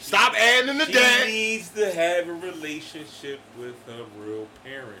 Stop adding the She dad. needs to have a relationship with her real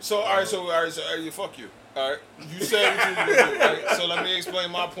parents. So all right, fuck you. All right, you said what you was gonna do. Right? So let me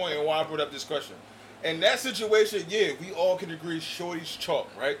explain my point and why I brought up this question. In that situation, yeah, we all can agree shorty's chalk,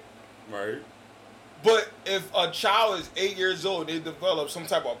 right? Right. But if a child is 8 years old, they develop some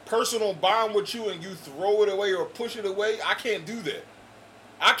type of personal bond with you, and you throw it away or push it away, I can't do that.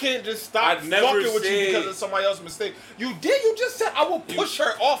 I can't just stop I never fucking with you said- because of somebody else's mistake. You did. You just said I will push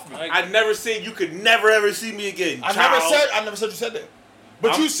her off me. I never said you could never ever see me again. I child. never said you said that.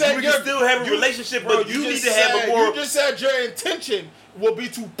 But you said we you're- can still have a you- relationship, bro, but you need just to have said- a more. You just said your intention will be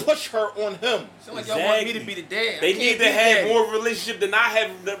to push her on him. Sound like y'all want me to be the dad. They need to have more relationship than I have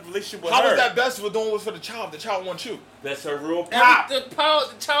a relationship with How her. is that best for doing what's for the child? The child wants you. That's her real pop. The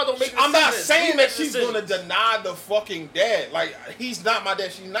child don't make I'm not decisions. saying You that make she's decisions. going to deny the fucking dad. Like, he's not my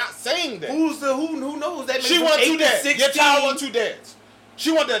dad. She's not saying that. Who knows that? She man want from 2 8 to dads. Your 16. child want 2 dads.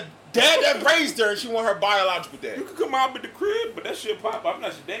 She want the dad that raised her, and she want her biological dad. You can come out with the crib, but that's your pop. I'm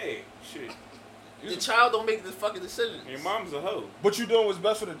not your dad. Shit. The child don't make the fucking decisions. Your mom's a hoe. But you doing what's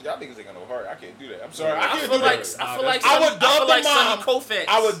best for the... Y'all niggas ain't got no heart. I can't do that. I'm sorry. I I can't feel do like that. I feel like I would Sonny- dub I feel the like Sonny mom. Koufax.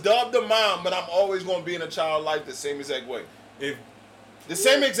 I would dub the mom, but I'm always going to be in a child life the same exact way. If The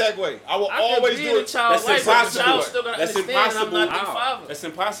same exact way. I will I can always be do in a it. child's That's life, but the impossible. child still gotta That's understand that I'm impossible. not their father. That's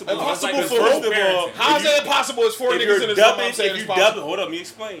impossible. Impossible Because for first who? of all, How is if you- that impossible? It's 4 if niggas you're in this room. I'm dubbing, saying if it's you possible. dubbing, hold up, let me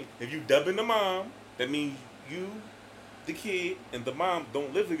explain. If you dubbing the mom, that means you, the kid, and the mom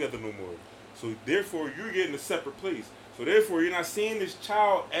don't live together no more. So therefore, you're getting a separate place. So So therefore, you're not seeing this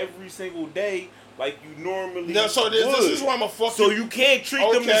child every single day like you normally No, so this would. is why I'm a fuck So you. you can't treat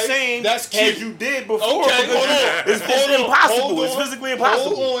them the Okay, same that's cute. as you did before. Okay, because hold on. It's Hold on, impossible. hold It's on, physically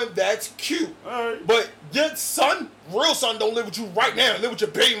impossible. Hold on, that's cute. Alright. But your son, real son, don't live with you right now. Live with your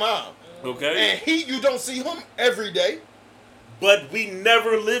baby mom. Okay. And you don't see him every day. But we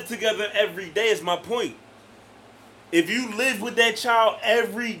never live together every day, is my point. If you live with that child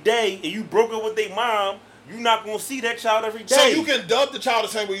every day and you broke up with their mom, you're not going to see that child every day. So you can dub the child the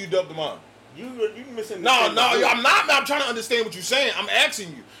same way you dub the mom. You missing No, I'm not. I'm trying to understand what you're saying. I'm asking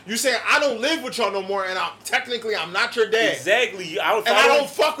you. You're saying I don't live with y'all no more, and I'm not your dad. Exactly. And I don't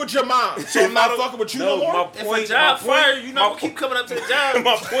fuck with your mom, so I'm not fucking with you no more. If a job fire, you not gonna keep coming up to the job.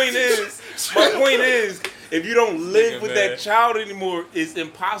 My point is, if you don't live with that child anymore, it's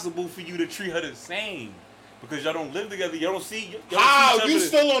impossible for you to treat her the same because y'all don't live together. Y'all don't see. How you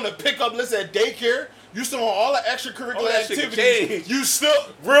still on the pickup list at daycare? You still on all the extracurricular All that shit can activities? change. You still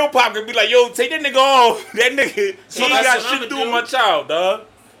Real pop can be like, yo, take that nigga off. That nigga, he ain't that's got what shit I'ma to do do. with my child, dog.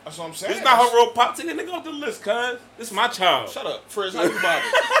 That's what I'm saying. It's not her real pop. Take that nigga off the list, cuz. This is my child. Shut up, Frizz. How you about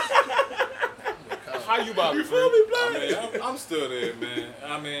it? How you about You it, feel Frizz? me, I blood? mean, I'm still there, man.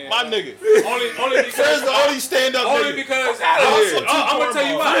 I mean, My nigga. only because Frizz the only stand-up only nigga. because outta here. I'm gonna tell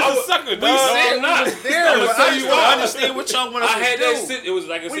you why. Frizz I a was- sucker, we dog. said I'm not. not there, I'ma but tell I you just why. don't understand what y'all want us I to had do. that. It was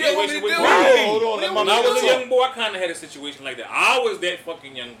like a What do y'all want situation me with to do? Right. Hold on, let my When I was a nigga young talk. boy, I kind of had a situation like that. I was that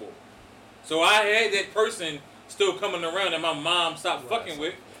fucking young boy. So I had that person still coming around that my mom stopped fucking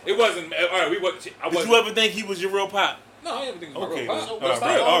with. It wasn't, all right, I Did wasn't. you ever think he was your real pop? No, I didn't think it was Okay, my real then. pop. what's All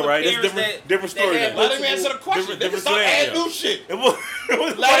right, all all the right. That's parents different story that then. Let him answer the question. Different Nigga, stop adding scenario. new shit. It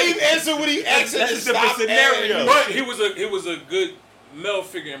was Let him answer what he asked and That's a different stop scenario. adding new But shit. he was a good male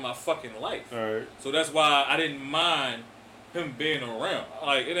figure in my fucking life. All right. So that's why I didn't mind him being around.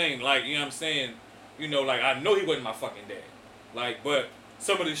 Like, it ain't like, you know what I'm saying? You know, like, I know he wasn't my fucking dad. Like, but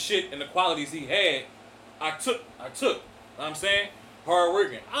some of the shit and the qualities he had, I took. You know what I'm saying? Hard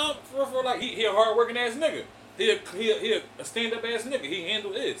working. I'm for like, he a hard working ass nigga. He a stand up ass nigga. He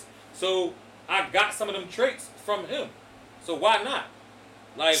handled his. So I got some of them traits from him. So why not?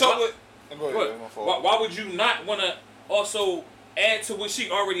 Like, So, why, go ahead, what? my fault. Why would you not want to also add to what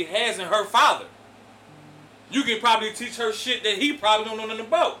she already has in her father? You can probably teach her shit that he probably don't know nothing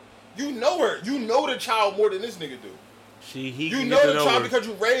about. You know her. You know the child more than this nigga do. He You can know get to the know child her. because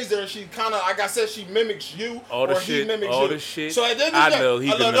you raised her and she kind of, like I said, she mimics you All the or shit, he mimics all you. the shit. So at the end I of the day, know he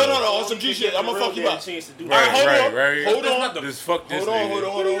can no, know. on some G shit, I'm going to fuck you up. Chance to do All right, hold on. right. Hold That's on. not the- Just fuck this Hold on, nigga. hold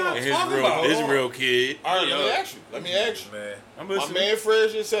on, hold on. And his Talking real, about? his Hold on. real kid. All right, Yeah. let me ask you. Man. I'm My listening. man Fred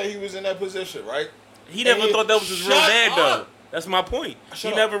just said he was in that position, right? He never Hey, thought that was his real shut dad, up. though. That's my point. Shut He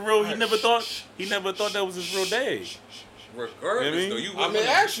up. never Alright, thought shh, he never thought that was his real dad. Regardless, You know though, what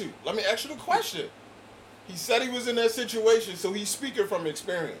you Let me ask you the question. He said he was in that situation, so he's speaking from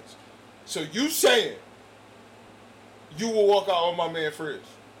experience. So you saying you will walk out on my man Frizz,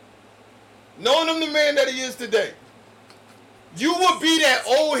 knowing him the man that he is today, you would be that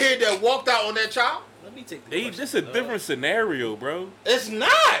old head that walked out on that child? Let me take the Hey, question, this a dog. different scenario, bro. It's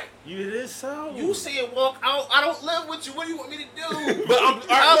not. It is so. You said walk out. I don't live with you. What do you want me to do? But I'm,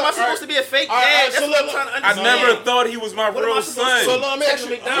 How am I supposed to be a fake All right, dad? all right, That's so what I'm look, trying to I understand. never thought he was my What am I real supposed son. to So let me ask you.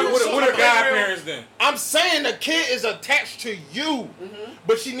 McDonald's. What are godparents then? I'm saying the kid is attached to you,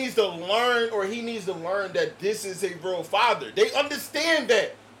 but she needs to learn, or he needs to learn that this is a real father. They understand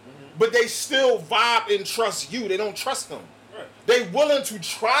that, but they still vibe and trust you. They don't trust him. Right. They willing to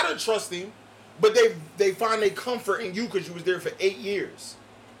try to trust him, but they find their comfort in you because you was there for 8 years.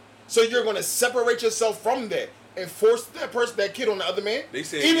 So you're going to separate yourself from that and force that kid on the other man. They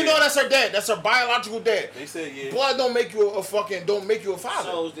said even yeah. though that's her dad, that's her biological dad. They said yeah. Blood don't make you a father.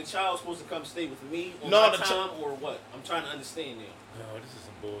 So is the child supposed to come stay with me on No, my the time or what? I'm trying to understand now. No, this is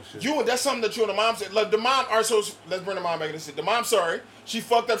some bullshit. That's something that you and the mom said. Like the mom, all right, so let's bring the mom back in this shit. The mom, sorry, she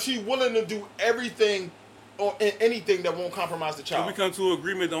fucked up. She willing to do everything or anything that won't compromise the Can child. we come to an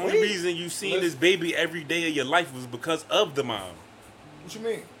agreement? The only Wait. reason you seen Listen. this baby every day of your life was because of the mom. What you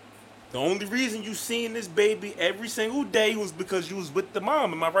mean? The only reason you seen this baby every single day was because you was with the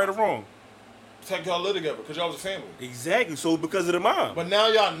mom. Am I right or wrong? Take y'all live together because y'all was a family. Exactly. So because of the mom. But now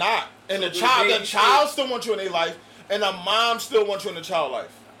y'all not, and So the do child the baby still wants you in their life, and the mom still wants you in the child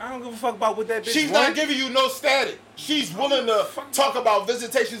life. I don't give a fuck about what that bitch She's want. not giving you no static. She's willing to talk about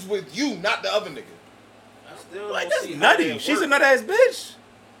visitations with you, not the other nigga. I still Like, don't that's see how nutty. that She's a work. nut ass bitch.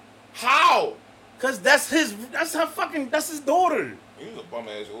 How? Cause that's his daughter. He was a bum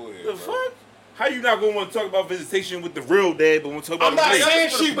ass old head. The fuck? How you not gonna want to talk about visitation with the real dad, but want to talk about I'm not the saying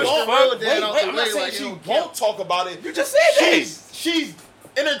Push she the won't. real dad out the I'm not way saying like she he don't won't count. talk about it. You just said that. She's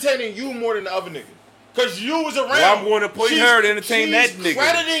entertaining you more than the other nigga. Cause you was around. Well, I'm going to put her to entertain that nigga. She's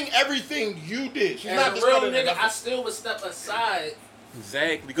crediting everything you did. She's not As a real discrediting nigga, nothing. I still would step aside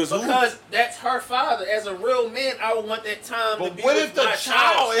Exactly. Because that's her father. As a real man, I would want that time to But be what with if the my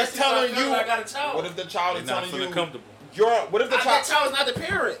child is especially if I telling you? I got a child. What if the child They're is not telling feeling you? comfortable. What if the That child? child's not the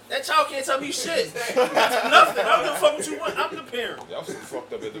parent. That child can't tell me shit. That's nothing. I don't give a fuck what you want. I'm the parent. Y'all some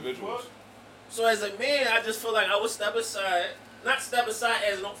fucked up individuals. So as a man, I just feel like I would step aside. Not step aside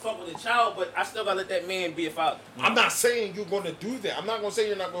as don't fuck with the child, but I still gotta let that man be a father. I'm not saying you're going to do that. I'm not going to say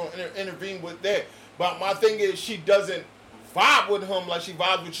you're not going to intervene with that. But my thing is, she doesn't vibe with him like she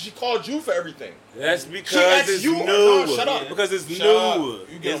vibes with you. She called you for everything. that's She because asked it's you- new. no, shut up. Because it's Shut up. new.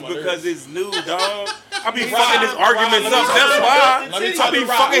 You get It's on my because nerves. it's new, dog. I be Rob, fucking his arguments Rob, up. let me That's talk why. Let me I talk be to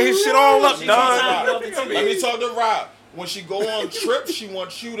Rob. fucking his shit all up, Let me dog. talk to Rob. Let me talk to Rob. When she go on trips, she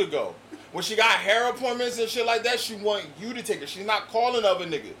wants you to go. When she got hair appointments and shit like that, she want you to take her. She's not calling other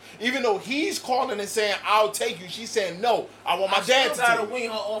niggas. Even though he's calling and saying, I'll take you, she's saying, no, I want my dad to still gotta take you. wing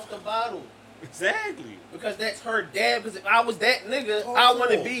her off the bottle. Exactly. Because that's her dad. Because if I was that nigga, Oh. I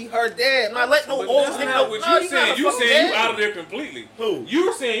want to be her dad. I'm not letting no But old that's nigga not know. what No, you saying. You not a saying you fucking out of dad. there completely. Who?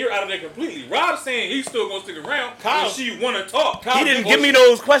 You saying you're out of there completely. Rob's saying he's still gonna stick around Kyle. if she wanna talk. Kyle. He didn't give me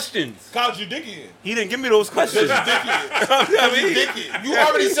those questions. Called you dicky in. He didn't give me those questions. Because you dicky in. I mean, Dicky. You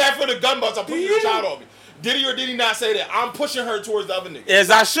already sat for the gun bust. I'm putting your child on me. Did he or did he not say that? I'm pushing her towards the other nigga.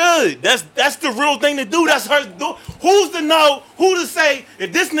 as I should. That's the real thing to do. That's her. Who's to know? Who to say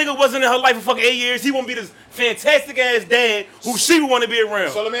if this nigga wasn't in her life for fucking 8 years, he won't be this fantastic ass dad who she would want to be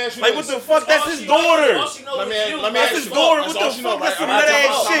around. So let me ask you Like this. what the fuck? That's All his she knows- daughter. all she knows Let is me you. ask That's you his this. daughter. That's What all the she know, fuck? right? That's some All right, nut time ass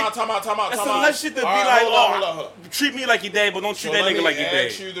out, shit. time out. That's some nut shit to be like, Hold up. treat me like your dad, but don't treat that nigga like your Let me dad.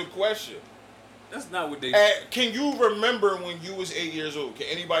 ask you the question. That's not what they. Can you remember when you was 8 years old? Can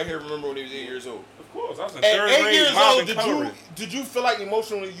anybody here remember when he was 8 years old? Of course, I was in At third 8 grade. years mild old, intolerant. did you feel like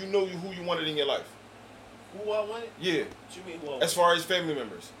emotionally you know who you wanted in your life? Who I wanted? Yeah, What you mean who I wanted? as far as family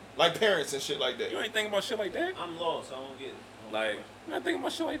members, like parents and shit like that. You ain't thinking about shit like that? I'm lost. I don't get it. Like, You ain't thinking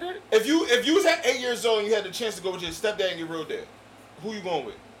about shit like that? If you was at 8 years old and you had the chance to go with your stepdad and your real dad, who you going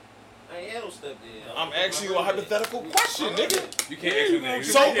with? I ain't had no stepdad. I'm asking you a hypothetical question, nigga. you can't ask him that.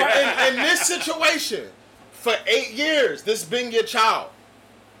 So in this situation, for 8 years, this been your child.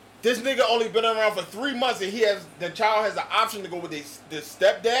 This nigga only been around for 3 months, and the child has the option to go with the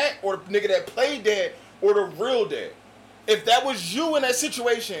stepdad or the nigga that played dad or the real dad. If that was you in that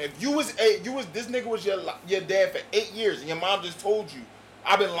situation, if you was this nigga was your dad for 8 years, and your mom just told you,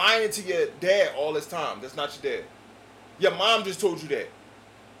 I've been lying to your dad all this time. That's not your dad. Your mom just told you that.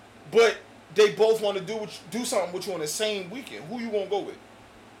 But they both want to do something with you on the same weekend. Who you gonna go with?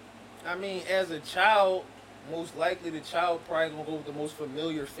 I mean, as a child, most likely the child probably gonna go with the most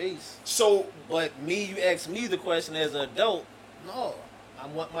familiar face. So But you ask me the question as an adult. No, I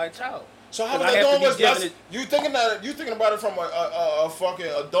want my child. So how 'Cause was I that have to doing be what's given best? it- You thinking about it from a fucking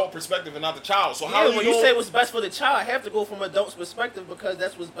adult perspective and not the child. So how Yeah, are when you you doing say what's best for the child, I have to go from adult's perspective because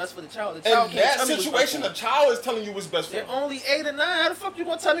that's what's best for the child. The child in can't that tell me what's best situation? for The me. child is telling you what's best for They're you. only 8 or 9. How the fuck you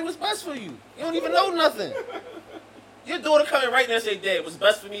gonna tell me what's best for you? You don't even know nothing. Your daughter coming right now and say, Dad, what's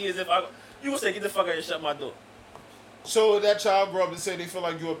best for me is if you would say, get the fuck out and shut my door. So if that child grow up and say they feel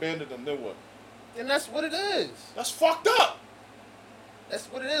like you abandoned them, then what? And that's what it is. That's fucked up. That's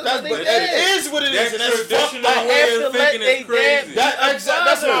what it is. That's They but dead. it is what it is, That and that's fucked traditional up. have way to of let thinking they is crazy. dad- That's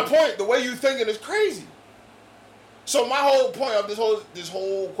my father. point. The way you thinking is crazy. So my whole point of this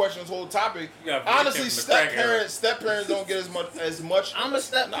whole question, this whole topic, You gotta break honestly, him from the crack era. step parents don't get as much. I'm a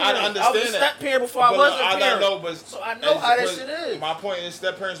step No, parent. I I was a understand that. step parent before I But, was a I parent. know, but So I know how that but shit is. My point is,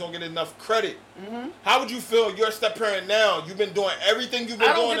 step parents don't get enough credit. Mm-hmm. How would you feel? You're a step parent now. You've been doing everything you've been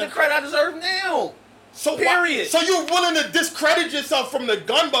I don't doing. get the credit I deserve now. So period. So you're willing to discredit yourself from the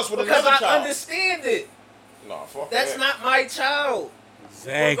gun bust with Because another I child? understand it. Nah, fuck That's that. not my child.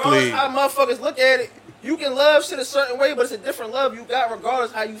 Exactly. Regardless how motherfuckers look at it, you can love shit a certain way, but it's a different love you got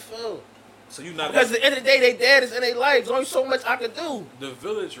regardless how you feel. So you not Because at the end of the day, they dad is in their life. There's only so much I could do. the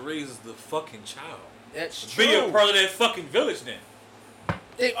village raises the fucking child. That's true. Be a part of that fucking village then.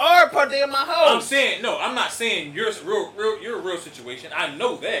 They are part of my house. I'm saying no. I'm not saying your real situation. I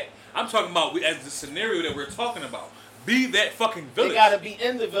know that. I'm talking about as the scenario that we're talking about. Be that fucking They village. gotta be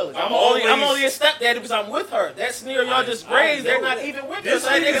in the village. I'm always- only a stepdaddy because I'm with her. That scenario y'all just raised, they're not even with This us.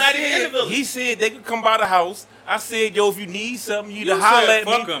 They're not even in the nigga village. he said they could come by the house. I said, yo, if you need something, you You to holler said at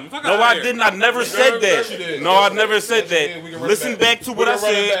fuck me. 'em. Fuck No, outta I here. didn't. I never Yes, said yes, you that. did. No, Yes, I never yes, said yes, you did. We that. can run it Listen back. back to We what I can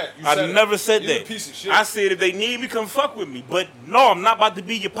run it said. back. You I said it. never said You're a that. piece of shit. I said if they need me, come fuck with me. But no, I'm not about to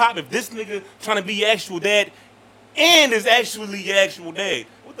be your pop. If this nigga trying to be your actual dad and is actually your actual dad,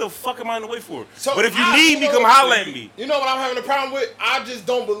 what the fuck am I in the way for? So But if you I- need me, you come know- holler at me. You know what I'm having a problem with? I just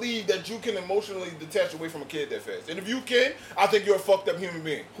don't believe that you can emotionally detach away from a kid that fast. And if you can, I think you're a fucked up human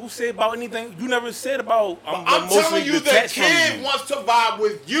being. Who said about anything? You never said about I'm emotionally telling you, the detached from kid you. wants to vibe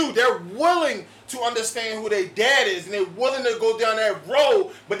with you. They're willing to understand who their dad is, and they're willing to go down that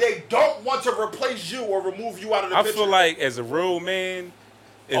road, but they don't want to replace you or remove you out of the I picture. feel like as a real man,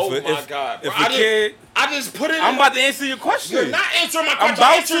 if oh a, my if, God, if bro. a kid, I just put it. I'm about to answer your question. You're not answering my I'm question.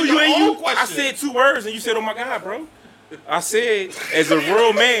 about to. answering You your and own you. question. I said 2 words and you said, "Oh my God, bro." I said, as a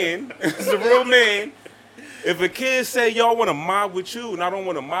real man, if a kid say y'all want to mob with you and I don't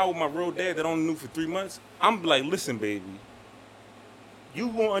want to mob with my real dad that only knew for 3 months, I'm like, listen, baby, you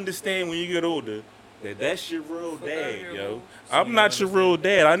won't understand when you get older that that's your real dad, yo. I'm not your real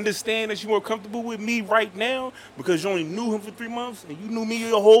dad. I understand that you're more comfortable with me right now because you only knew him for 3 months and you knew me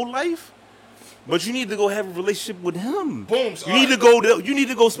your whole life. But you need to go have a relationship with him. Boom. You need to go. You need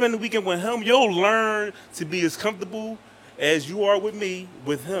to go spend the weekend with him. You'll learn to be as comfortable as you are with me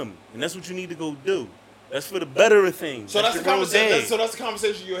with him, and that's what you need to go do. That's for the better of things. So that's the your real conversation. dad. So that's the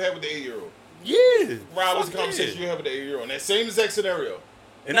conversation you had with the 8-year-old. Yeah. Rob, what's fuck the conversation yeah. you had with the 8-year-old? In that same exact scenario.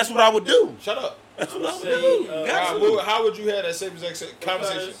 And that's what I would do. Shut up. That's what I would Say, do. uh, Got to. How would you have that same exact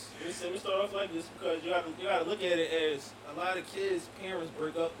conversation? Let me start off like this because you gotta look at it as a lot of kids' parents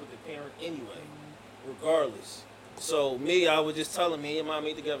break up with the parent anyway, regardless. So me, I was just telling me and your mom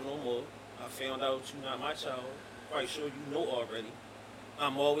ain't together no more. I found out you're not my child. Quite sure you know already.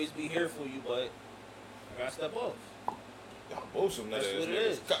 I'm always be here for you, but I gotta step off. Y'all both some That's nut-ass what it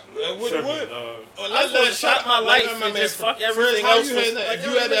niggas. is. Let's supposed to stop my life and just fuck everything how else you for- had that, like, if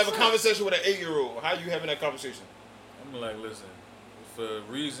you that had to have a makes sense. conversation with an 8-year-old, how you having that conversation? I'm like, listen, for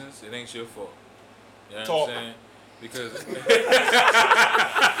reasons, it ain't your fault. You know Talk. what I'm saying? Because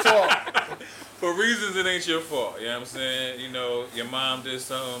Talk. for reasons, it ain't your fault. You know what I'm saying? You know, your mom did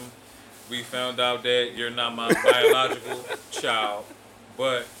something. We found out that you're not my biological child,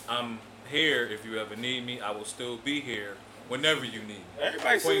 but I'm here if you ever need me. I will still be here whenever you need me.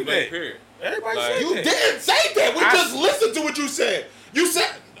 Everybody Point said blank, that. period. Everybody Like, said You that. didn't say that. We just listened to what you said. You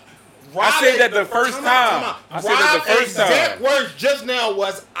said. I said that the first time. I said that the first exact time. words just now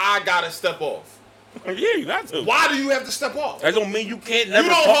was, I gotta step off. Yeah, you got to. Why do you have to step off? That don't mean you can't You never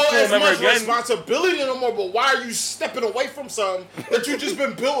don't talk hold to as him ever much again. responsibility no more, but why are you stepping away from something that you just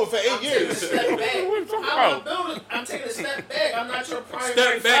been building for 8 years? Step back. What are you talking I'm about? building. I'm taking a step back. I'm not your primary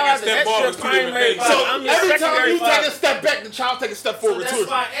Step back and father. step That's forward your is two different primary things. father. So I'm your every time secondary you father. take a step back, the child take a step So forward that's towards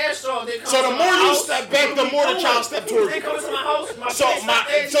you. why I asked y'all. They come So to the my more you house, step back, what the we more the doing? child step towards They you. come to my house. My So kids my- step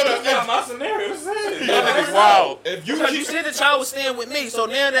there, so you the- do that. My scenario is it. That's wild. If you Because you keep, said the child was staying with me, so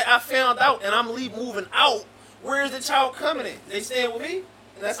now that I found out and I'm moving out, where is the child coming in? They staying with me? And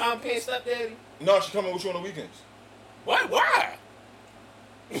that's how I'm paying stepdaddy? no, she coming with you on the weekends. What? Why?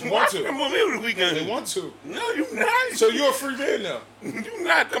 She want Come to. on me on the weekend. They want to. No, you not. So you're a free man now. You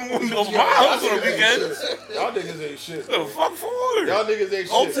not coming on my house on the weekend. Y'all niggas ain't shit. The fuck for? Y'all niggas ain't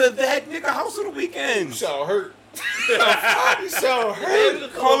Go shit. to that nigga house on the You weekend. sound hurt. You sound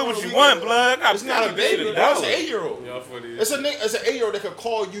hurt. Call it what you want, blood. I got It's not a baby. $50. That's an 8-year-old. Y'all for these. It's an 8-year-old that could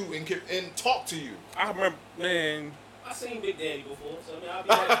call you and talk to you. I remember, man. I seen Big Daddy before, so I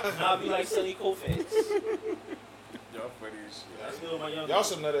mean, I'll be like Sonny Koufax. Y'all for these. I still my young Y'all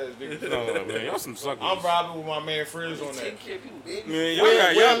some nut ass niggas. No, man, y'all some suckers. I'm robbing with my man Frizz on that. Take care of people, baby. Man, y'all We'll,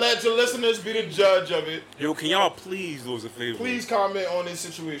 got we'll y'all. let your listeners be the judge of it. Yo, can y'all please do us a favor? Please comment on this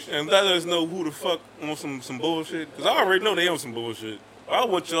situation. And let us know who the fuck on some bullshit. Cause I already know they on some bullshit. I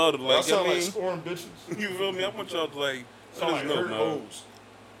want y'all to Y'all like, sound I like mean, scoring bitches. you feel me? I want y'all to like, Sound let like us know, hurt man. hoes.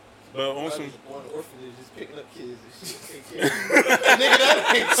 But on I some, just born an orphanage, just picking up kids and shit. Take care. Nigga,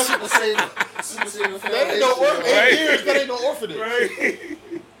 that ain't Super Saver that ain't no Foundation. 8 Right. years. That ain't no orphanage. right?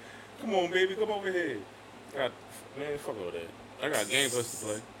 Come on, baby, come over here. God, man, fuck all that. I got Game Plus to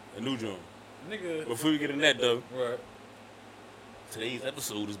play, a new joint. Nigga. Before we get in that though, Right. today's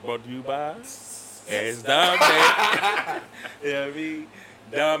episode is brought to you by As Dom Man. You know what I mean?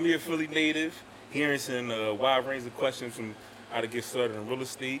 Dom, he a Philly native. He answering a wide range of questions from how to get started in real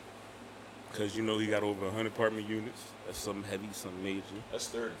estate. Because you know he got over 100 apartment units. That's something heavy, something major. That's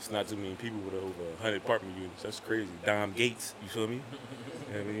 30. It's not too many people with over 100 apartment units. That's crazy. Dom Gates, you feel me?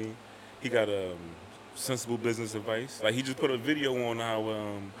 You know what I mean? He got sensible business advice. Like he just put a video on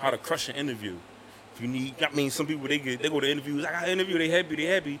how to crush an interview. If you need, I mean, some people they go to interviews. I got an interview. They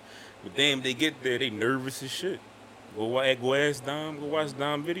happy. But damn, they get there, they nervous as shit. Go ask Dom. Go watch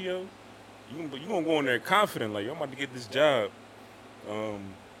Dom video. You gonna go in there confident, like I'm about to get this job.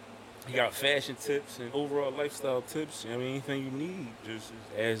 He got fashion tips and overall lifestyle tips. I mean, anything you need, just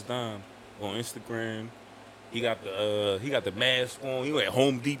ask Dom on Instagram. He got the mask on. He went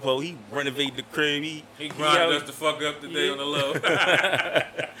Home Depot. He renovated the crib. He He grinded out- us the fuck up today on the low.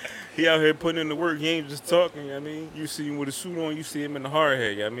 He out here putting in the work. He ain't just talking. I mean, you see him with a suit on. You see him in the hard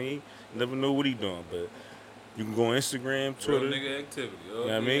hat. I mean, never know what he doing. But you can go on Instagram, Real Twitter. nigga activity. You know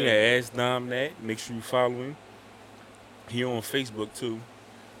what I mean? Ask Dom that. Make sure you follow him. He on Facebook too.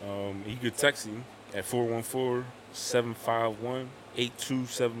 You could text him at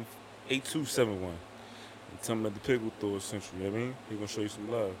 414-751-8271. And tell him that the Pickle Thrower sent you. You know what I mean? He gonna show you some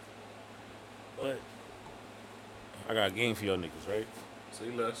love. But I got a game for y'all niggas, right?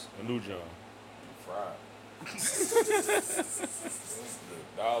 See less. A new job. Fried.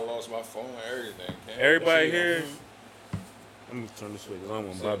 Dog lost my phone and everything. Can't Everybody shit. here. Let me turn this way because I don't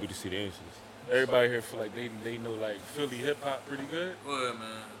want Bobby to see the answers. Everybody here feel like they know like Philly hip hop pretty good. What, man?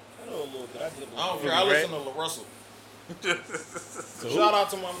 I know a little bit. I did a I don't little care. I Right? listen to La Russell. So Shout out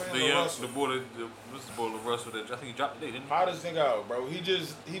to my man The La young, Russell. the boy, this is the boy Russell that I think he dropped today, didn't he? How this nigga out, bro? He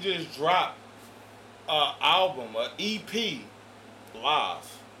just dropped an album, an EP,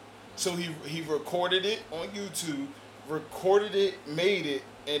 live. So he recorded it on YouTube, recorded it, made it,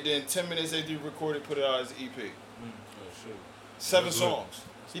 and then 10 minutes after he recorded, put it out as an EP. Oh shit. 7 That's songs.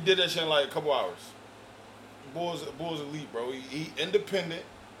 He did that shit in like a couple hours. Bull's elite, bro. He independent,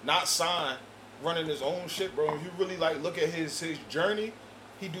 not signed, running his own shit, bro. If you really like look at his journey,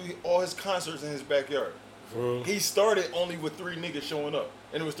 he do all his concerts in his backyard. For real? He started only with 3 niggas showing up,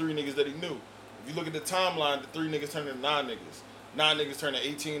 and it was 3 niggas that he knew. If you look at the timeline, the 3 niggas turned into 9 niggas. 9 niggas turned to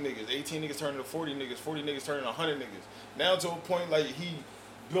 18 niggas. 18 niggas turned into 40 niggas. 40 niggas turned into 100 niggas. Now to a point like he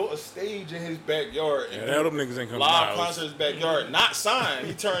built a stage in his backyard and Yeah, them niggas ain't coming live out. concerts in his backyard. Not signed.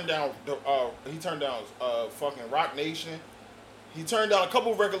 He turned down fucking Rock Nation. He turned down a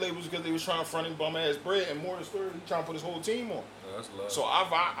couple record labels because they was trying to front him bum ass bread, and more to the story, he trying to put his whole team on. Oh, that's love. So I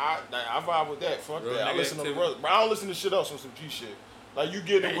vibe with that. Fuck Real that. I nigga listen to activity. but I don't listen to shit else on some G shit. Like you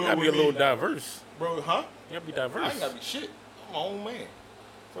get Man, it you with gotta be a me, little diverse. bro, huh? You gotta be I diverse. ain't gotta be shit. I'm my own man.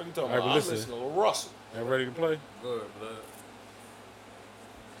 What you talking All right, about? but I listen. listen to Lil Russell. Y'all ready to play? Good, blood.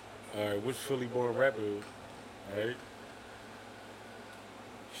 All right, which Philly-born rapper? All right.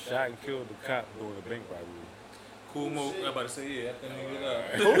 Shot and killed the cop during a bank robbery. Cool Mo. I'm about to say, yeah, I couldn't even get out.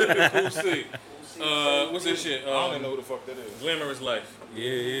 Cool C. What's that shit? I don't even know who the fuck that is. Glamorous Life.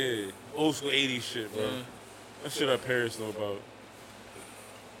 Yeah. Old school 80s shit, bro. Yeah. That shit our parents know about.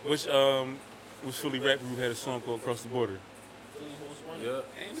 Which Philly rap group had a song called Across the Border? Yeah.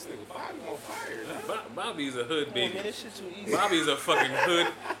 Damn, this nigga Bobby on fire. Bobby's a hood Come on, baby. man, this shit too easy. Bobby's a fucking hood.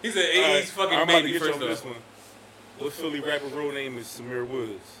 He's an 80s fucking I'm about to baby, get you first on this off. one. What Philly rapper real name is Samir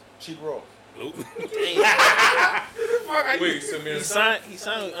Woods? Cheap Raw. Nope. Wait, Samir. He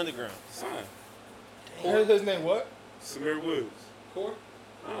signed with Underground. Son. His name what? Samir Woods. Court?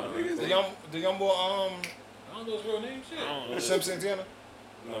 Oh, niggas The ain't- young boy I don't know his real name. Shit. I don't know. Sim Santana.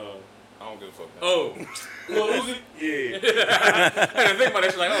 No. I don't give a fuck. Oh. Lil Uzi? Yeah. I didn't think about that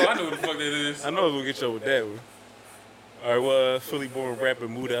shit like, oh, I know who the fuck that is. I know I was gonna get you with that one. All right, well, Philly-born rapper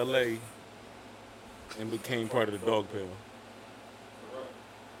moved to LA and became part of the Dog Pound.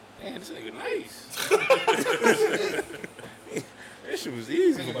 Man, this nigga nice. That shit was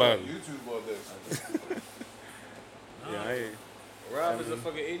easy for Bobby. YouTube all this. Yeah, I ain't. Rob is a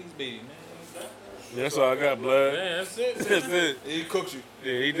fucking 80s baby, man. Yeah, that's all I got, blood. Man, that's it. That's it. He cooked you.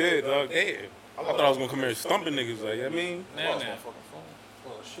 Yeah, he did, dog. Damn. I thought I was gonna come here and stumping niggas, like, you know what I mean? I Now, lost my now. fucking phone.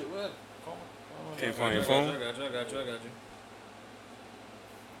 Oh, shit, what? Can't find your I phone? got you.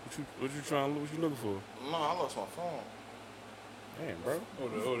 What you trying to look? What you looking for? No, I lost my phone. Damn, bro.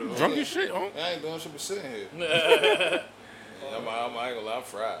 Hold on. Drunk as shit, huh? I ain't doing shit but sitting here. Yeah, I ain't gonna lie, I'm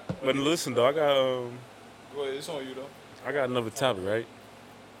fried. But listen, dog, Go ahead, it's on you though. I got another topic, right?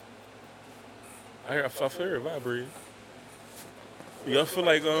 I feel it vibrating. Y'all feel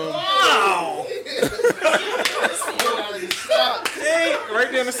like Hey,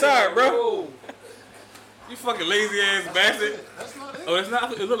 right there on the side, bro. You fucking lazy ass bastard. That's not it. Oh, it's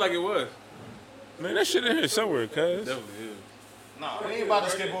not. It looked like it was. man, that shit in here somewhere, cuz. Definitely is. Nah, we ain't about to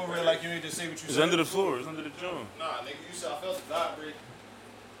skip over it like you need to say what you It's said. under the floor. It's under the drum. Nah, nigga, you said I felt the vibrate.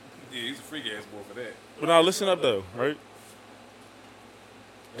 Yeah, he's a freak ass boy for that. But now listen up though, right?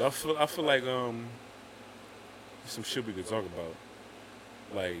 I feel like some shit we could talk about.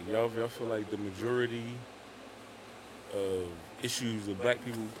 Like y'all feel like the majority of issues that black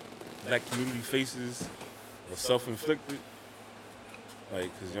community faces are self-inflicted. Like,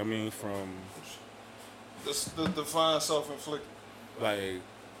 cause I mean, from The define self-inflicted. like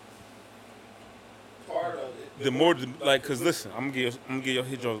Part of it. the more like, cause listen, I'm gonna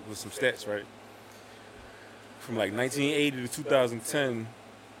hit y'all with some stats, right? From like 1980 to 2010,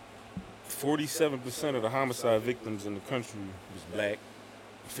 47% of the homicide victims in the country was black.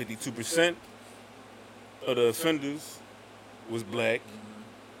 52% of the offenders was black.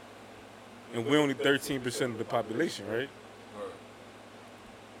 And we're only 13% of the population, right?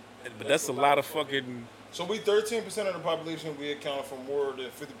 But that's a lot of fucking... So we 13% of the population, we account for more than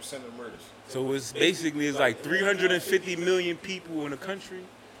 50% of the murders. So it's basically, it's like 350 million people in the country.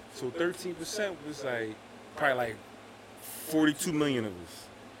 So 13% was like, probably like 42 million of us.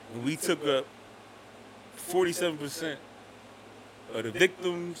 And we took up 47% of the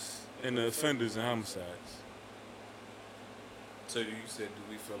victims and the offenders and homicides. So you said, do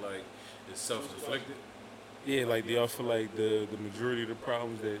we feel like it's self-inflicted? Yeah, like they all feel like the majority of the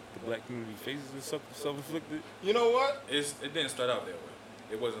problems that the black community faces is self-inflicted. You know what? It didn't start out that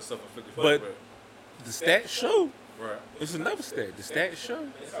way. It wasn't self-inflicted. But the stats show. Right. It's another stat. The stats show.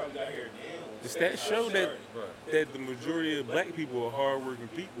 That's how we got here now. The stats show that Right. that the majority of black people are hardworking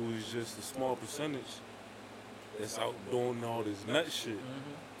people. Is just a small percentage that's out doing all this nut shit,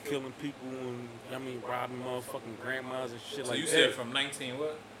 killing people and robbing motherfucking grandmas and shit So like you that. said from 19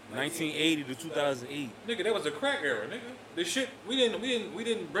 what? 1980 to 2008. Nigga, that was a crack era, nigga. The shit we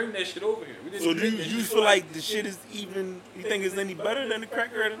didn't bring that shit over here. We didn't So do drink you, that you shit. feel like the shit is even? You think it's any better than the crack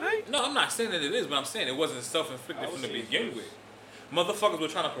era today? No, I'm not saying that it is, but I'm saying it wasn't self-inflicted from the beginning with. Motherfuckers were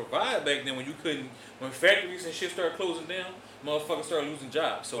trying to provide back then when you couldn't, when factories and shit started closing down, motherfuckers started losing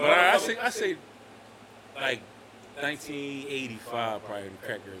jobs. So But I say like 1985 probably the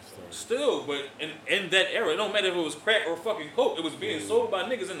crack era started. still, but in that era, it don't matter if it was crack or fucking coke, it was being sold by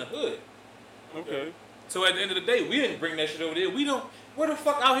niggas in the hood. Okay. So at the end of the day, we didn't bring that shit over there. We don't. Where the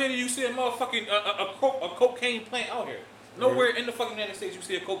fuck out here do you see a motherfucking a cocaine plant out here? Nowhere in the fucking United States you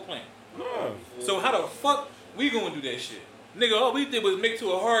see a coke plant. No. So how the fuck we gonna do that shit? Nigga, all we did was make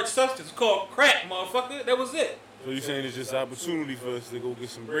to a hard substance called crack, motherfucker. That was it. So you saying it's just opportunity for us to go get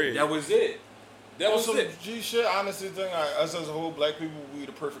some bread? That was it. That was some it. G shit, honestly, think us as a whole, black people, we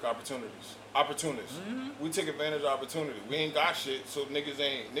the perfect opportunists. Opportunists. We take advantage of opportunity. We ain't got shit, so niggas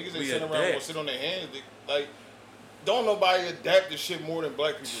ain't We sitting around adapt. gonna sit on their hands. Like, don't nobody adapt to shit more than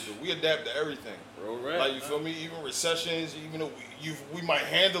black people do. We adapt to everything. Bro, right. Like, you feel me? Even recessions, even though we might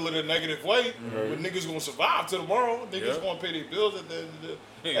handle it a negative way, but niggas gonna survive till tomorrow. Niggas Yeah. gonna pay their bills at the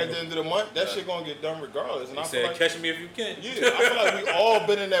end of the month. That shit gonna get done regardless. And He I feel said, like, catch me if you can. yeah, I feel like we all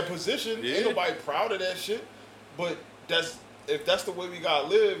been in that position. Yeah. Ain't nobody proud of that shit. But if that's the way we gotta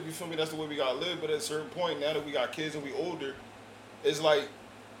live, you feel me? That's the way we gotta live. But at a certain point, now that we got kids and we older, it's like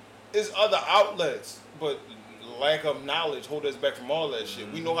it's other outlets, but lack of knowledge hold us back from all that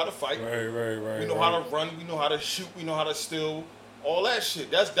shit. We know how to fight. Right. We know how to run. We know how to shoot. We know how to steal. All that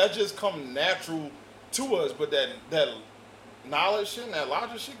shit. That just come natural to us. But that knowledge shit and that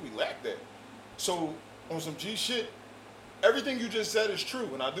logic shit, we lack that. So on some G shit, everything you just said is true,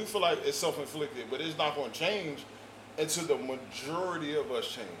 and I do feel like it's self-inflicted, but it's not going to change until the majority of us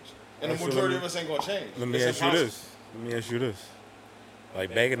change, and the So majority of us ain't going to change. Let me It's ask you impossible. this. Let me ask you this. Like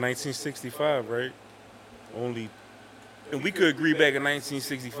back in 1965, right? And we could agree back in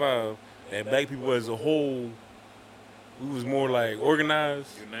 1965 that black people as a whole, we was more like organized.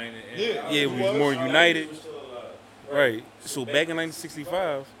 United. Yeah. Yeah, we was more united. Right. So back in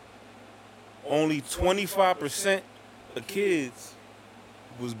 1965, only 25% of kids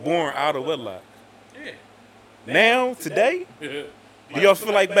was born out of wedlock. Yeah. Now, today, do y'all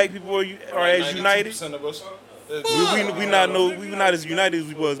feel like black people are as united? 92% of us. We not as united as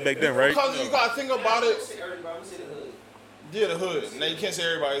we was back then, right? Because you gotta think about it. Everybody would say the hood. Yeah, the hood. Now you can't say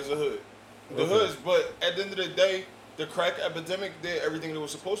everybody's the hood. The hoods, but at the end of the day, the crack epidemic did everything it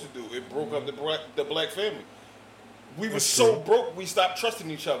was supposed to do. It broke up the black family. We was so broke, we stopped trusting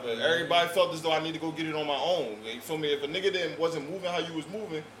each other. Everybody felt as though I need to go get it on my own. You feel me? If a nigga wasn't moving how you was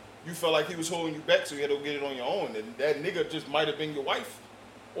moving, you felt like he was holding you back, so you had to go get it on your own. And that nigga just might have been your wife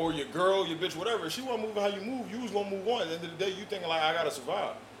or your girl, your bitch, whatever. If she wasn't moving how you move, you was gonna move on. At the end of the day, you thinking like, I gotta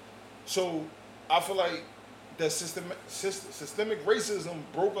survive. So I feel like that systemic racism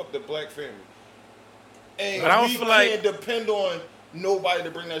broke up the black family. And But I don't we feel can't like- depend on nobody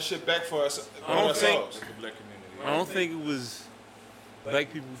to bring that shit back for us. I don't think- ourselves. The black community. I don't think it was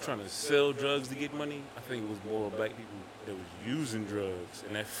black people trying to sell drugs to get money. I think it was more black people that was using drugs,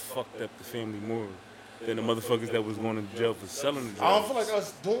 and that fucked up the family more than the motherfuckers that was going to jail for selling the I don't drugs. feel like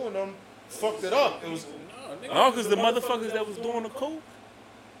us doing them fucked it up. It was No, because the motherfuckers that was doing the coke,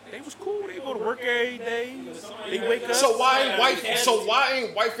 they was cool. They go to work every day. They wake up. so why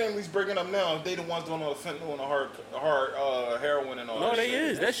ain't white families breaking up now? If they the ones doing all the fentanyl and the hard heroin and all No, that they shit.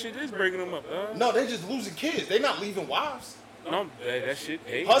 is. That shit is breaking them up, dog. No, they just losing kids. They not leaving wives. No, that shit.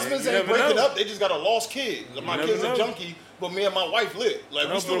 Hey, Husbands you ain't never breaking know. up. They just got a lost kid. My never kid's know. a junkie, but me and my wife lit. Like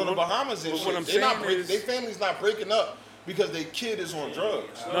No, we still but in the what- Bahamas and but what I'm shit. They not saying break, is- their family's not breaking up because their kid is on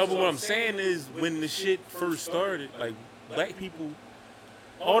drugs. No, but what I'm saying is when the shit first started, like black people,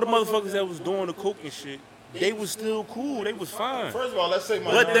 all the motherfuckers that was doing the coke and shit, they was still cool. They was fine. First of all, let's say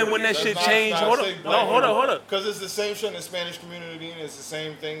But then when that shit changed, hold up. Because it's the same shit in the Spanish community and it's the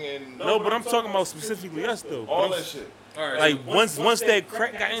same thing in No, but I'm talking about specifically us though. all But I'm- that shit. All right. Like once that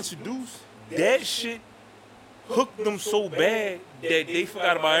crack got introduced, that shit hooked them so bad that they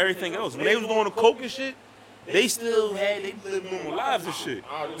forgot about everything else. When they was doing the coke and shit, they still had they lived normal lives and shit.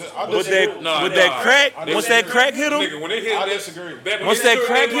 I With disagree. that crack, once that crack hit them, Nigga, when they hit I that, disagree. back when Once they that threw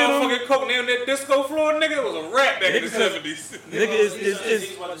crack hit 'em- motherfucking coke down that disco floor, nigga, it was a rap back in the Nigga, 70s. nigga is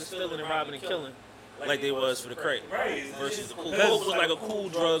These wasn't stealing and robbing and killing like they was for the crack. Versus the cool. Coke was like a cool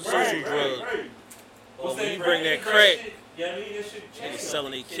drug, social drug. But when you bring that crack, niggas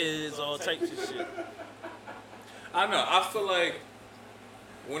selling their kids, all types of shit. I know. I feel like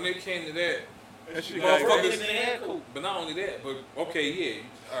when it came to that, that shit Motherfuckers- got Niggas had coke. but not only that, but okay, yeah,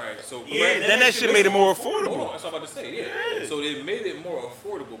 all right. So yeah. Then that shit made it more Hold on, affordable. that's what I'm about to say. Yeah. So they made it more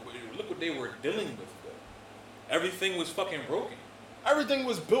affordable, but look what they were dealing with. Though. Everything was fucking broken. Everything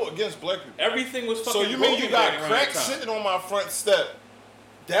was built against black people. Everything was fucking So you broken. mean you got back around crack that time. sitting on my front step?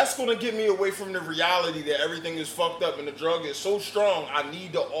 That's gonna get me away from the reality that everything is fucked up and the drug is so strong. I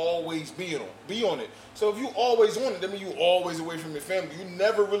need to always be on it. So if you always on it, that means you always away from your family. You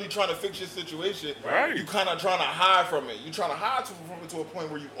never really trying to fix your situation. Right. You kind of trying to hide from it. You trying to hide from it to a point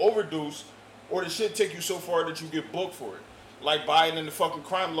where you overdose, or the shit take you so far that you get booked for it. Like Biden in the fucking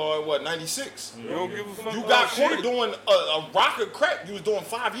crime law in what, 96? You don't give a fuck. You about got caught shit. doing a rock of crack. You was doing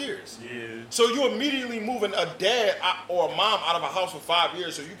 5 years. Yeah. So you immediately moving a dad or a mom out of a house for 5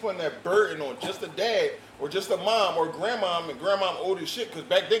 years. So you putting that burden on just a dad or just a mom or grandmom, and grandmom old as shit. Because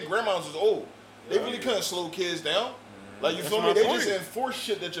back then grandmoms was old. They really couldn't slow kids down. Like you That's feel my me? They point. just enforce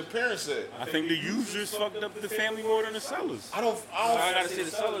shit that your parents said. I think the users fucked up the family more than the sellers. I don't. I gotta say the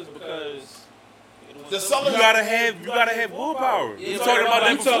sellers because The sellers. You gotta have willpower. Yeah, You but talking about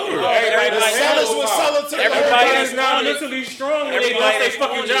that everybody- before. Everybody The like sellers that. was selling to Everybody the is now mentally strong when they Everybody lost their that's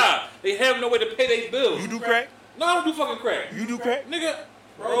fucking on it. job. They have no way to pay their bills. You do crack? No, I don't do fucking crack. You do crack? Nigga,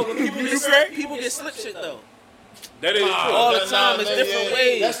 bro, You do crack? People get slip shit though. that is true. all the time, it's different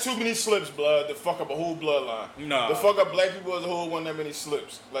ways. That's too many slips, blood, to fuck up a whole bloodline. Nah. To fuck up black people as a whole, wasn't that many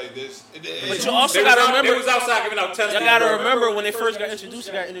slips. Like this. But you also They gotta was remember. was outside giving out tests. Y'all gotta remember when they first got introduced,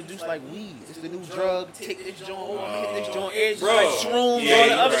 it got introduced like weed. It's the new drug. Take this joint on, hit this joint, edge, Bro. like shrooms, Yeah, all the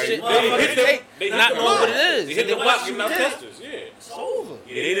you other right. shit. They Motherfuckers hit the- take, they hit not the knowing what it block. is. They hit the And block once giving you out did, testers. Yeah. it's over.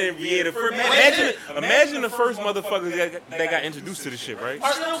 Yeah, they didn't. Yeah, the first. Imagine the first motherfuckers that got introduced to this shit, right?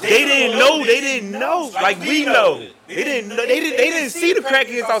 They didn't know. They didn't know. Like we know. They didn't know. They didn't see the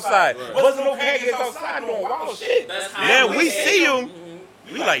crackheads outside. Wasn't no crackheads outside doing wild shit. Now we see them.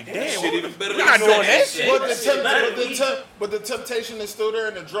 We like, damn, Shit even better we than not doing sex. that shit. But the temptation is still there,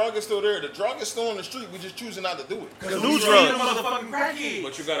 and the drug is still there. The drug is still on the street. We just choosing not to do it. New drugs. Motherfucking crackheads.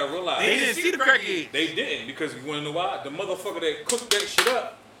 But you gotta realize They didn't see the crackheads. They didn't, because you wanna know why? The motherfucker that cooked that shit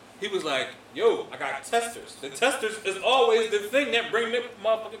up, he was like, yo, I got testers. The testers is always the thing that bring them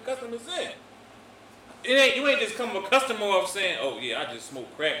motherfucking customers in. You ain't just come a customer off saying, oh yeah, I just smoke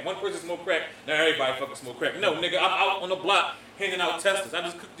crack. One person smoke crack, now everybody fucking smoke crack. No, nigga, I'm out on the block handing out testers. I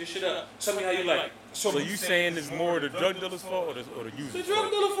just cooked this shit up. Tell me how you like it. So you saying it's more the drug dealer's fault or the It's the user's drug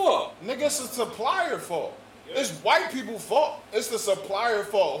fault? dealer fault. Nigga, it's a supplier fault. It's white people fault. It's the supplier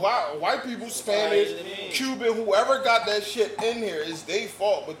fault. White people, Spanish, Cuban, whoever got that shit in here, it's their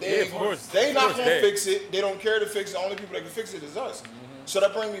fault. But they, Yeah, of course. they Of not course gonna that. fix it. They don't care to fix it. The only people that can fix it is us. So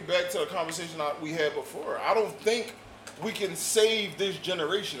that brings me back to the conversation that we had before. I don't think we can save this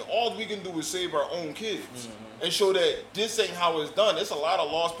generation. All we can do is save our own kids and show that this ain't how it's done. There's a lot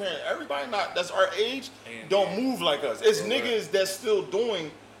of lost parents. Everybody that's our age don't move like us. It's niggas that's still doing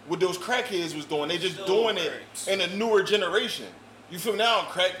what those crackheads was doing. They just doing it in a newer generation. You feel me? Now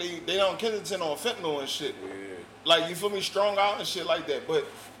crack, they on Kensington on fentanyl and shit. Like, you feel me? Strong out and shit like that. But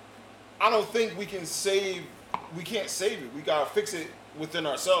I don't think we can't save it. We gotta fix it within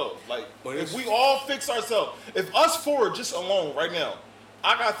ourselves. Like, But if it's- we all fix ourselves, if us four just alone right now,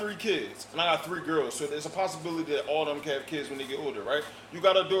 I got 3 kids and I got 3 girls, so there's a possibility that all of them can have kids when they get older, right? You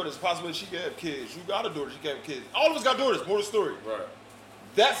got a daughter, there's a possibility she can have kids. You got a daughter, she can have kids. All of us got daughters, more the story. Right.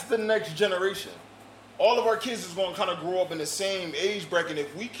 That's the next generation. All of our kids is going to kind of grow up in the same age bracket.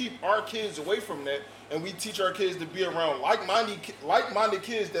 If we keep our kids away from that and we teach our kids to be around like-minded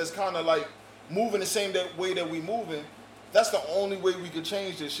kids that's kind of like moving the same way that we moving, that's the only way we can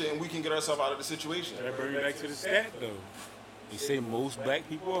change this shit and we can get ourselves out of the situation. That brings me back to the stat though. They say most black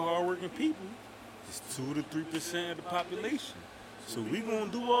people are hardworking people. It's 2 to 3% of the population. So we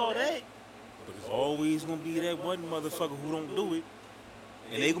gonna do all that, but it's always gonna be that one motherfucker who don't do it,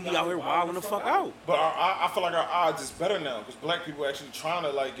 and they gonna be out here wilding the fuck out. But I feel like our odds is better now because black people actually trying to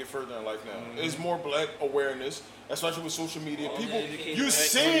like get further in life now. There's more black awareness, especially with social media. People, you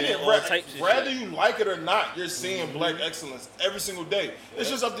seeing it, whether you like it or not. You're seeing black excellence every single day. It's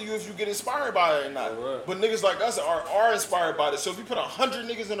just up to you if you get inspired by it or not. But niggas like us are inspired by it. So if you put 100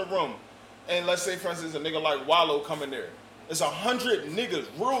 niggas in a room, and let's say for instance a nigga like Wallow come in there, it's 100 niggas,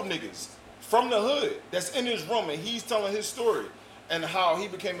 real niggas from the hood that's in his room, and he's telling his story. And how he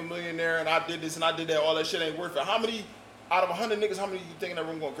became a millionaire, and I did this and I did that, all that shit ain't worth it. How many, out of 100 niggas, how many you think in that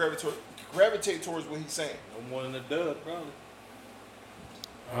room gonna gravitate towards what he's saying? No more than a dub, probably.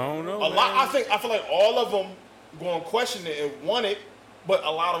 I don't know. A lot. I feel like all of them gonna question it and want it, but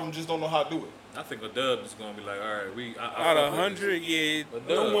a lot of them just don't know how to do it. I think a dub is gonna be like, all right, out of 100, yeah,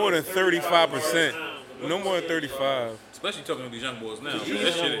 no more than 35%. No more than 35. Especially talking to these young boys now. These That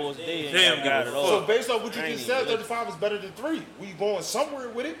young shit boys, they ain't damn got good. it all. So based on what you I ain't just said, even 35 is better than 3. We going somewhere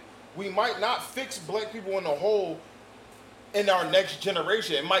with it. We might not fix black people in the whole in our next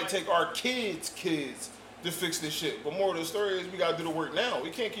generation. It might take our kids to fix this shit. But more of the story is we gotta do the work now.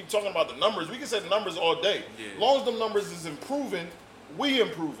 We can't keep talking about the numbers. We can say the numbers all day. Yeah. As long as them numbers is improving, we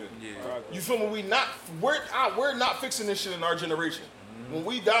improving. Yeah. You feel me? We're not fixing this shit in our generation. When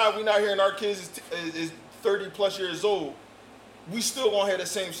we die, we not hearing our kids is 30 plus years old. We still gonna have the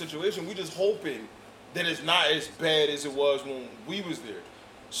same situation. We just hoping that it's not as bad as it was when we was there.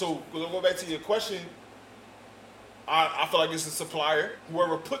 So go back to your question. I feel like it's a supplier,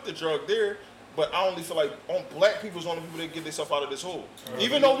 whoever put the drug there, but I only feel like black people's only people that get themselves out of this hole.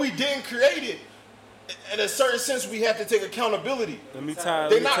 Even though we didn't create it, in a certain sense, we have to take accountability.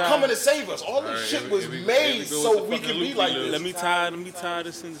 They're not coming to save us. All this shit was made so we can be like this. Let me tie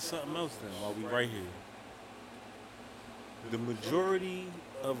this into something else then while we right here. The majority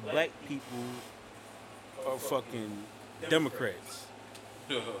of black people are fucking Democrats.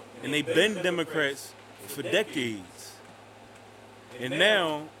 And they've been Democrats for decades. And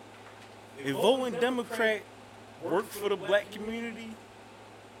now, if voting Democrat worked for the black community,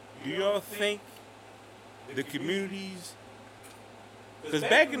 do y'all think the communities, because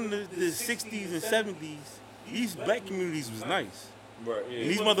back in the 60s and 70s, these black communities was nice. Right, yeah. And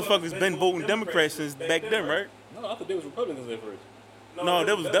these motherfuckers been voting Democrats since back then, right? No, I thought they was Republicans at first. No,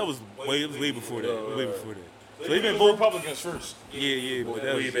 that was way before that. Way before that. So they've been Vote voting. Republicans first. Yeah, but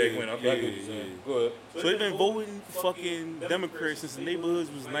that Way was back when. I got what you're yeah. saying. Go ahead. So they've been voting fucking Democrats since the neighborhoods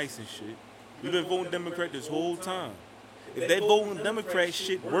was nice and shit. We've been voting Democrat this whole time. If that voting Democrat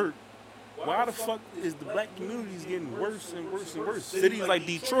shit worked, why the fuck is the black communities getting worse and worse and worse? Cities like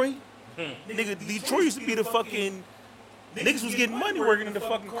Detroit, nigga, Detroit used to be the fucking niggas was getting money working in the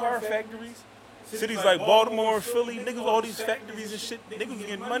fucking car factories. Cities like Baltimore and Philly, niggas, all these factories and shit, niggas was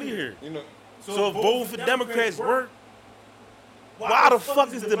getting money here. You know, So if voting for Democrats work, why the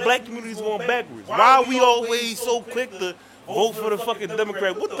fuck is the black communities going backwards? Why are we always so quick to vote for the fucking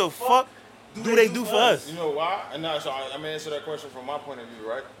Democrat? What the fuck do they do for us? you know why? And now, so I'm gonna answer that question from my point of view,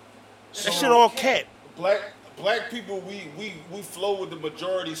 right? That shit all cat. Black people, we flow with the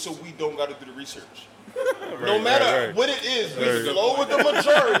majority, so we don't got to do the research. No matter what it is, we flow with the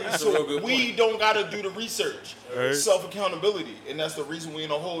majority, so we don't got to do the research. Right. Self accountability, and that's the reason we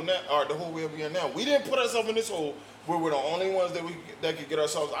in a hole now, or the hole we are in now. We didn't put ourselves in this hole where we're the only ones that could get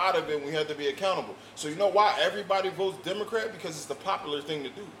ourselves out of it. And we have to be accountable. So you know why everybody votes Democrat? Because it's the popular thing to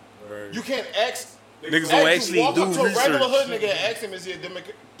do. Right. You can't ask. Niggas don't actually walk do up to a regular hood research. nigga and ask him is he a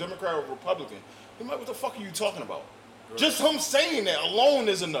Democrat or Republican. He might, what the fuck are you talking about? Just him saying that alone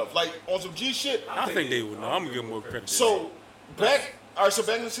is enough. Like on some G shit. I think they would know. I'm gonna give them more credit. So back in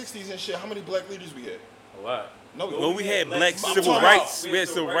the '60s and shit, how many black leaders we had? A lot. No, well, we had black I'm civil talking rights. about- We had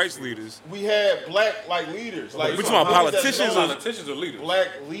civil rights leaders. We had black leaders. Like We talking about politicians or Politicians or leaders? black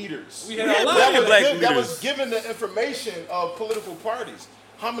leaders. We had a lot that of was black that was leaders. given the information of political parties.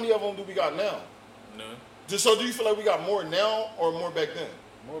 How many of them do we got now? None. So do you feel like we got more now or more back then?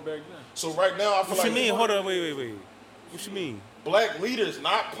 More back then. So right now I feel What like you mean? Hold on, wait. What you mean? black leaders,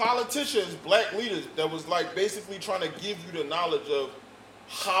 not politicians, black leaders that was like basically trying to give you the knowledge of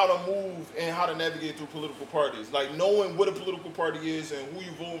how to move and how to navigate through political parties. Like knowing what a political party is and who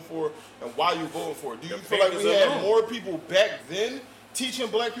you voting for and why you voting for it. Do you feel like we had more people back then teaching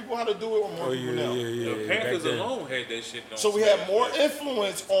black people how to do it or more people now? The Panthers back then. alone had that shit. So we had more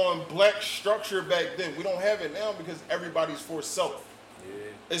influence on black structure back then. We don't have it now because everybody's for self.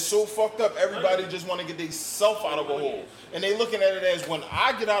 It's so fucked up. Everybody just want to get their self out of a hole. And they looking at it as when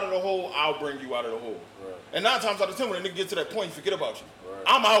I get out of the hole, I'll bring you out of the hole. Right. And 9 times out of 10, when a nigga get to that point, he forget about you. Right.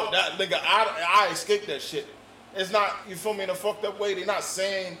 I'm out. That nigga, I escaped that shit. It's not, you feel me, in a fucked up way. They're not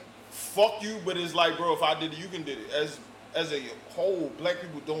saying fuck you, but it's like, bro, if I did it, you can do it. As a whole, black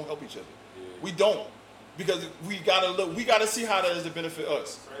people don't help each other. Yeah. We don't. Because we gotta see how that is to benefit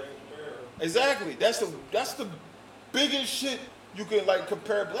us. Exactly. That's the biggest shit you can like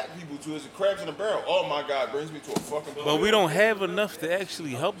compare black people to is the crabs in a barrel. Oh my God, brings me to a fucking. But we don't have enough to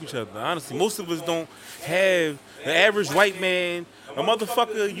actually help each other. Honestly, most of us don't have the average white man, a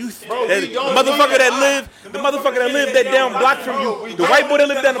motherfucker the motherfucker that live that down block from you, the white boy that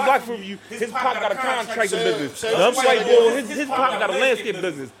live down the block from you. His pop got a contracting business. The other white boy, his pop got a landscape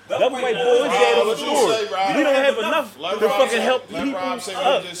business. The other white boy, his dad on the store. We don't have enough to fucking help people up. You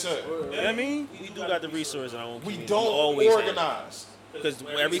know what I mean? We do got the resources. We don't organize. Because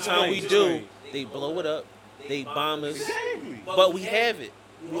every time we do, they blow it up, they bomb us. But we have it.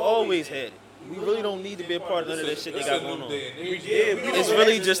 We always had it. We really don't need to be a part of none of that shit they got going on. It's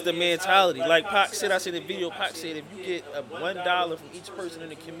really just the mentality. Like Pac said, I said in the video, Pac said if you get $1 from each person in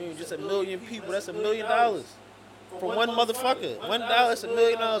the community, just 1 million people, that's $1 million. For one motherfucker. $1 is $1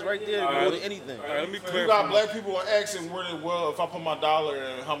 million right there more than anything. You got black people asking if I put my dollar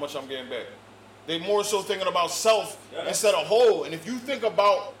in, how much I'm getting back. They more so thinking about self instead of whole. And if you think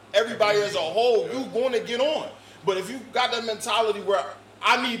about everybody as a whole, you going to get on. But if you got that mentality where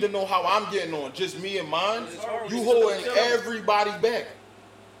I need to know how I'm getting on, just me and mine, you holding everybody back.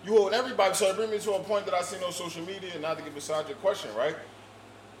 You holding everybody. So it brings me to a point that I seen on social media, and not to get beside your question, right?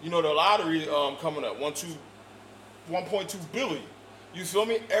 You know, the lottery coming up, 1.2 billion. You feel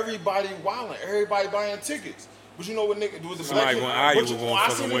me? Everybody wilding, everybody buying tickets. But you know what, nigga? Was the black I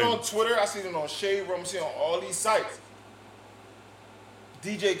seen it on Twitter. I seen it on Shade Room. I seen it on all these sites.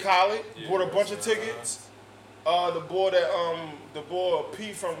 DJ Khaled bought a bunch of tickets. The boy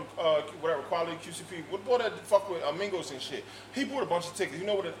P from whatever Quality QCP. What boy that fuck with Amigos and shit? He bought a bunch of tickets. You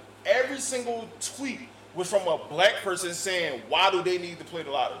know what? Every single tweet was from a black person saying, "Why do they need to play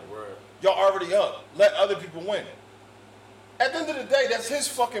the lottery? Y'all already up. Let other people win." At the end of the day, that's his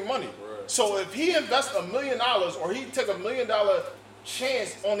fucking money. So if he invests $1 million or he take $1 million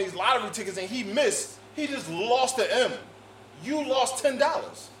chance on these lottery tickets and he missed, he just lost the M. You lost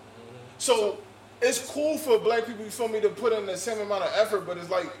 $10. So it's cool for black people, you feel me, to put in the same amount of effort, but it's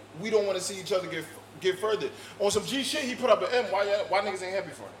like we don't want to see each other get further. On some G shit, he put up an M. Why niggas ain't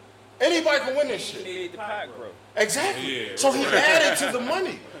happy for him? Anybody can win this shit. He made the pack, bro. Exactly. Yeah. So he added to the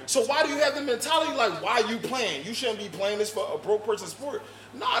money. So why do you have the mentality like, why you playing? You shouldn't be playing this for a broke person sport.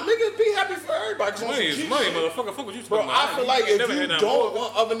 Nah, niggas be happy for everybody. Money is money, motherfucker. Fuck what you Bro, I feel like if you don't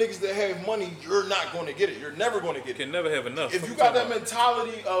want other niggas to have money, you're not going to get it. You're never going to get it. You can never have enough. If you got that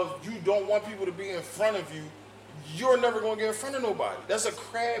mentality of you don't want people to be in front of you, you're never going to get in front of nobody. That's a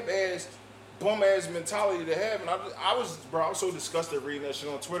crab-ass, bum-ass mentality to have. And I was so disgusted reading that shit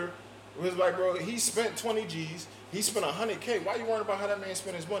on Twitter. It was like, bro, he spent 20 G's. He spent 100K. Why you worrying about how that man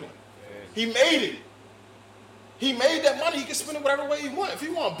spent his money? He made it. He made that money. He can spend it whatever way he want. If he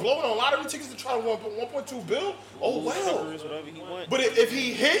want to blow it on lottery tickets to try to win 1.2 bill, oh well. But if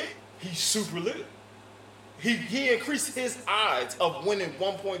he hit, he's super lit. He increased his odds of winning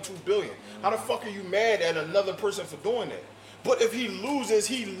 1.2 billion. How the fuck are you mad at another person for doing that? But if he loses,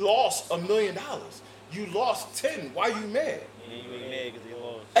 he lost $1 million. You lost 10. Why you mad? You ain't mad because he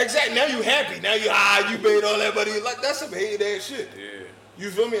lost. Exactly. Now you happy. Now you made all that money. Like that's some hate ass shit. Yeah.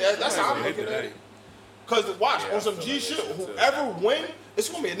 You feel me? That's how I'm looking at it. Cause watch on some G shit, whoever win, it's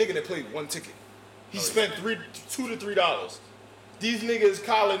gonna be a nigga that played one ticket. He spent $2 to $3. These niggas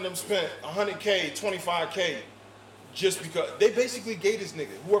calling them spent 100K, 25K, just because they basically gave this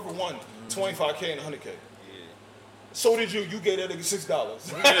nigga whoever won 25K and 100K. So did you? You gave that nigga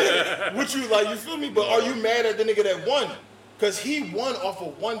 $6. What you like? You feel me? But are you mad at the nigga that won? Cause he won off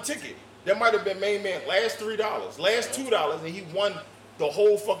of one ticket. That might have been Main Man last $3, last $2, and he won the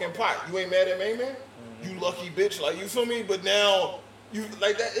whole fucking pot. You ain't mad at Main Man? You lucky bitch, like you feel me? But now you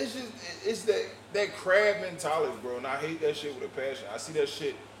like that. It's that crab mentality, bro. And I hate that shit with a passion. I see that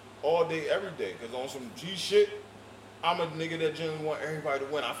shit all day, every day. Cause on some G shit, I'm a nigga that genuinely want everybody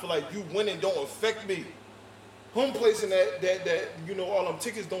to win. I feel like you winning don't affect me. Home placing that you know all them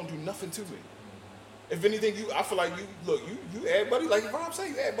tickets don't do nothing to me. If anything, I feel like you add money, like Rob said,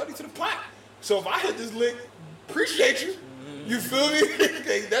 you add money to the pot. So if I hit this lick, appreciate you. You feel me?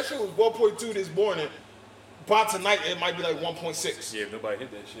 That shit was 1.2 this morning. By tonight, it might be like 1.6. Yeah, if nobody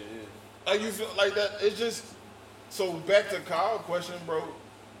hit that shit, yeah. Like you feel like that? It's just so back to Kyle's question, bro.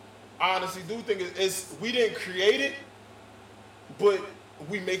 I honestly do think it's we didn't create it, but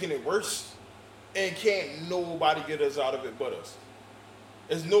we making it worse, and can't nobody get us out of it but us.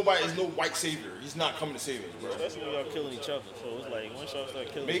 There's no white savior. He's not coming to save us, bro. Especially when y'all killing each other. So it's like once y'all start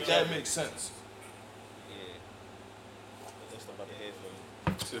killing Make each that other, make sense. yeah, that's not about to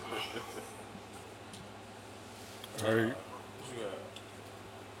happen. All right.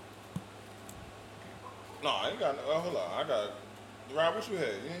 No, I ain't got. Hold on, I got. Rob, what you had?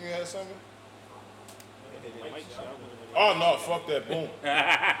 You had something? Oh no, fuck that. Boom.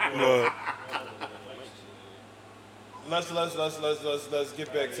 Let's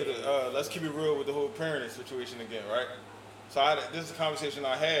get back to the. Let's keep it real with the whole parenting situation again, right? So this is a conversation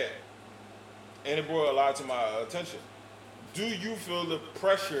I had, and it brought a lot to my attention. Do you feel the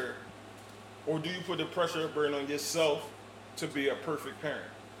pressure, or do you put the pressure burden on yourself to be a perfect parent?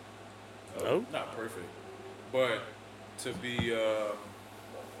 No. Not perfect, but to be in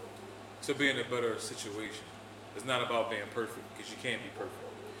a better situation. It's not about being perfect because you can't be perfect.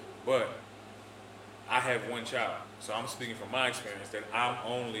 But I have one child, so I'm speaking from my experience that I'm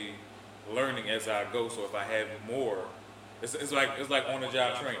only learning as I go. So if I have more, it's like on the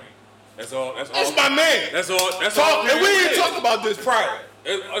job training. That's all. That's my man. That's all. And we didn't talk about this prior.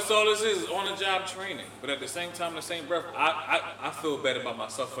 That's all this is, on the job training. But at the same time, in the same breath, I feel bad about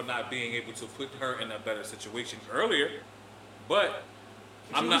myself for not being able to put her in a better situation earlier. But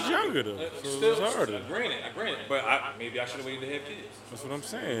I'm not younger though, so still, it's harder. Granted. But maybe I should have waited to have kids. That's what I'm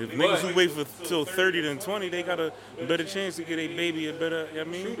saying. If But- niggas who wait for till 30 than 20, they got a better chance to get a baby a better. You know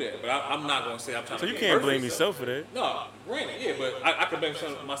what I True mean, that, but I'm not gonna say I'm trying so to you be can't blame perfect. yourself for that. No, granted, yeah, but I can blame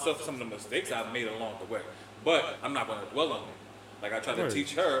myself for some of the mistakes I've made along the way. But I'm not gonna dwell on it. Like I try to Right.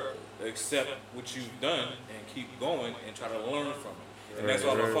 teach her to accept what you've done and keep going and try to learn from it. And that's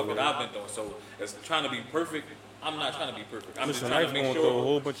all the Right, fuck right. that I've been doing. So as trying to be perfect, I'm not trying to be perfect. I'm Listen, just trying life's to make gonna throw a sure.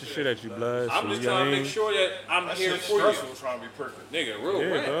 whole bunch of shit at you, blood. I'm so, just you know trying what to I make mean? sure that I'm That here shit's for you, stressful trying to be perfect. nigga. Real Yeah,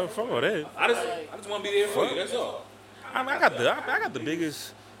 rap. dog, fuck all that. I just want to be there for you. That's all. I got the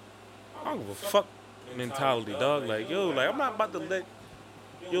biggest I don't give a fuck mentality, dog. Like, yo, like I'm not about to let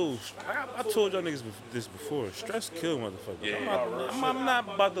I told y'all niggas this before. Stress kill motherfuckers. Yeah. I'm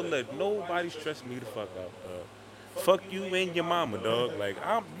not about to let nobody stress me the fuck out, dog. Fuck you and your mama, dog. Like,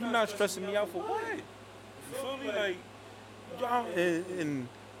 you not stressing me out for what? You feel me? Like, y'all, and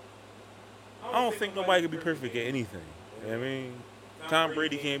I don't think nobody can be perfect at anything. You know what I mean? Tom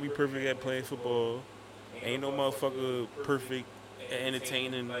Brady can't be perfect at playing football. Ain't no motherfucker perfect at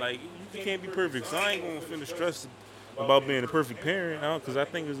entertaining. Like, you can't be perfect. So I ain't gonna feel the stress about being a perfect parent, because I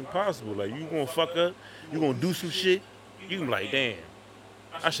think it's impossible. Like, you gonna fuck up, you gonna do some shit, you can be like, damn,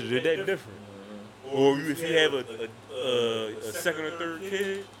 I should have did that different. Or if you have a second or third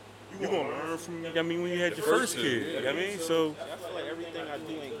kid, you gonna learn from, when you had your first kid. You know what I mean? So, I feel like everything I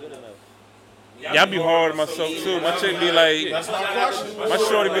do ain't good enough. yeah, I be hard on myself too. My chick be like, That's my question. my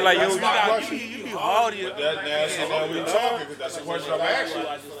shorty be like, yo, That's you my got, question. you be hard. That's what we talking. That's the question I'm asking.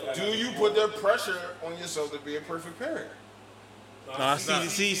 Do you put that pressure on yourself to be a perfect parent? No, I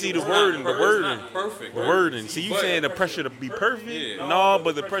see the It's wording, not the wording. not perfect. The wording. See, you But- saying the pressure to be perfect? Yeah. No,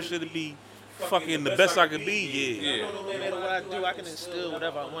 but the pressure to be fucking the best I could be, yeah. Yeah. No matter what I do, I can instill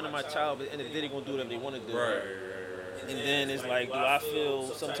whatever I want in my child, but at the end of the day, they're gonna do whatever they want to do. Right. And then it's like, do I feel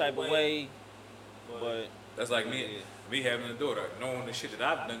some type of way? But That's like me having a daughter, knowing the shit that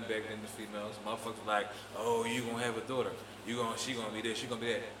I've done back then to females. Motherfuckers like, oh, you gonna have a daughter. She gonna be this, she gonna be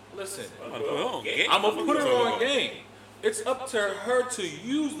that. Listen, I'm gonna put her on game. It's up to her to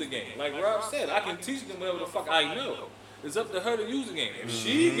use the game. Like Rob said, I can teach them whatever the fuck I know. It's up to her to use the game. If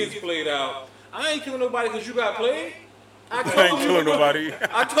she gets played out, I ain't killing nobody because you got played. I I ain't told you killing nobody.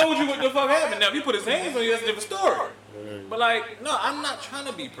 I told you what the fuck happened. Now, if he put his hands on you, that's a different story. But like, no, I'm not trying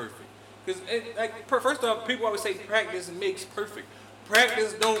to be perfect. Because first off, people always say practice makes perfect.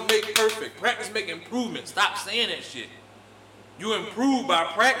 Practice don't make perfect. Practice make improvement. Stop saying that shit. You improve by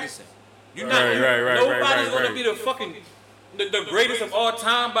practicing. You're not. Nobody's gonna be the fucking the greatest of all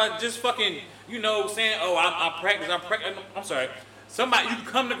time by just fucking saying, oh, I practice. I'm sorry. Somebody, you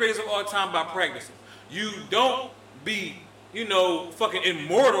become the greatest of all time by practicing. You don't be fucking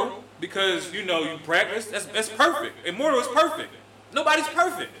immortal because you practice. That's perfect. Immortal is perfect. Nobody's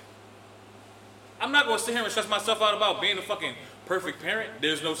perfect. I'm not gonna sit here and stress myself out about being a fucking perfect parent.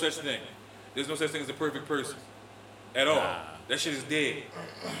 There's no such thing. There's no such thing as a perfect person at all. That shit is dead.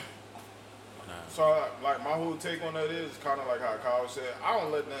 So, like, my whole take on that is kind of like how Kyle said. I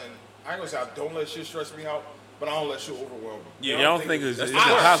ain't gonna say I don't let shit stress me out, but I don't let shit overwhelm me. Yeah, I don't think it's that's-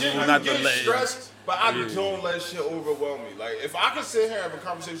 impossible not to get let stressed, but I don't let shit overwhelm me. Like, if I can sit here and have a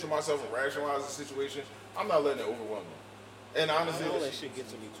conversation with myself and rationalize the situation, I'm not letting it overwhelm me. And honestly, all that shit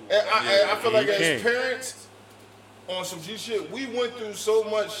gets to me too. and I feel like you as can't. parents, on some G shit, we went through so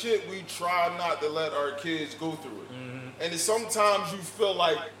much shit, we try not to let our kids go through it. And then sometimes you feel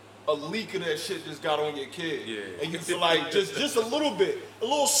like a leak of that shit just got on your kid. Yeah. And you feel like just a little bit, a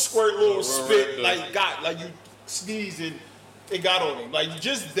little squirt, a little spit, like you sneezed and it got on him. Like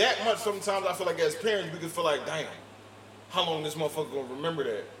just that much sometimes I feel like as parents we can feel like, damn, how long this motherfucker gonna remember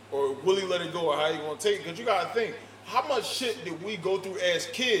that? Or will he let it go or how you gonna take it? Because you gotta think, how much shit did we go through as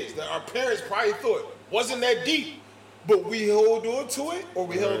kids that our parents probably thought wasn't that deep, but we held on to it or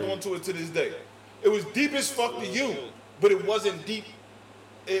we held on to it to this day. It was deep as fuck to you, but it wasn't deep.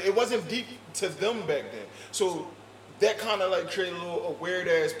 It wasn't deep to them back then. So that kind of like created a weird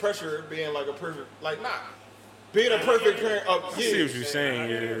ass pressure being like a perfect, like not being a perfect parent. I see what you're saying.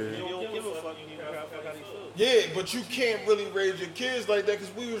 Yeah. You don't give a fuck. You don't fuck how you feel. Yeah, but you can't really raise your kids like that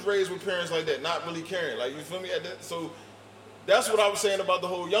because we was raised with parents like that, not really caring. Like, you feel me? So that's what I was saying about the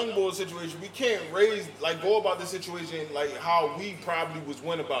whole young boy situation. We can't go about the situation like how we probably was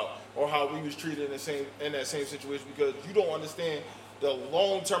went about or how we was treated in that same situation because you don't understand the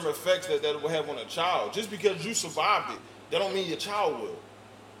long-term effects that will have on a child. Just because you survived it, that don't mean your child will.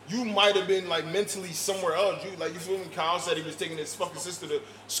 You might have been like mentally somewhere else. You feel me? Kyle said he was taking his fucking sister to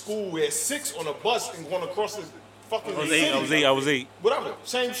school at 6 on a bus and going across the fucking city. I was 8. Whatever,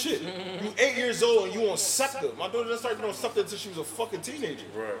 same shit. You 8 years old and you on SEPTA. My daughter just started on SEPTA until she was a fucking teenager.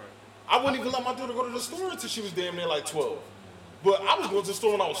 Right. I wouldn't even let my daughter go to the store until she was damn near like 12. But I was going to the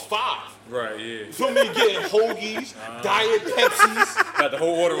store when I was 5. Right, yeah. You feel me? Getting hoagies, Diet Pepsis. Got the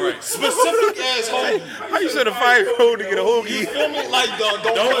whole order right. Specific ass hoagies. How you send a 5-year-old to get a You hoagie? feel me? Like,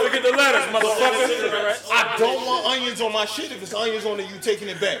 Don't forget the letters, motherfucker. I don't want onions on my shit. If it's onions on it, you taking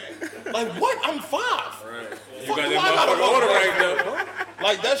it back. Like, what? I'm 5. Right. You Fuck got do that I gotta motherfucker walk order back? right though.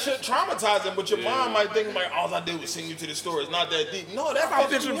 Like, that shit traumatizing, but your mom might think, like, all I did was send you to the store. It's not that deep. No, that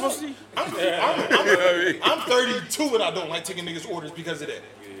fucking bitching pussy. I'm 32 and I don't like taking niggas' orders because of that.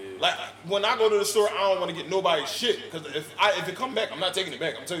 Like, when I go to the store, I don't want to get nobody's shit. Because if it come back, I'm not taking it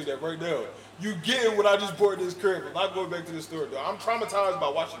back. I'm telling you that right now. You getting what I just bought in this crib. I'm not going back to the store, though. I'm traumatized by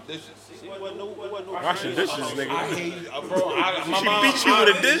washing dishes. Washing dishes, I nigga. hate it, bro. My She mom, beat you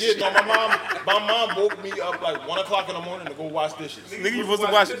with a dish? Yeah, no, my mom woke me up like 1 o'clock in the morning to go wash dishes. Nigga, you supposed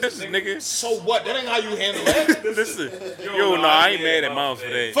to wash the dishes, nigga. So what? That ain't how you handle that. Listen, yo, no, I ain't mad at mom for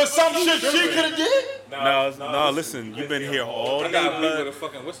that. For some shit she could have did, No, listen, you've been here all I day, gotta leave with a blood.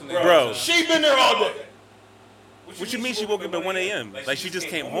 fucking what's the name? Bro, she been there all day. what you mean she woke up at 1 a.m.? Like she just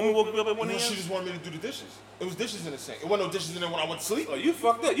came home and woke up at 1 No, a.m.? she just wanted me to do the dishes. It was dishes in the sink. It wasn't no dishes in there when I went to sleep. Oh, you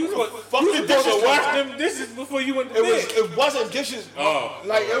fucked up. You Fuck you the supposed dishes. to wash them dishes before you went to bed. It wasn't dishes. Oh.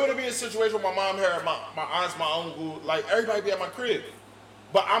 Like, it would have been a situation where my mom had my aunts, my uncle, like, everybody be at my crib.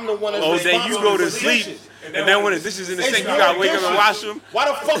 But I'm the one that's Oh, then you go to responsible for the sleep, dishes. and then when the dishes in the sink, you It's gotta no wake up and dishes. wash them. Why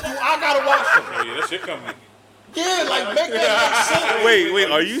the fuck do I gotta wash them? Oh yeah, that shit coming. Yeah, like, make that make sense. Wait,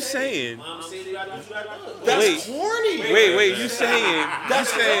 are you saying? Mom say they gotta do what you gotta do. That's corny. Wait, you saying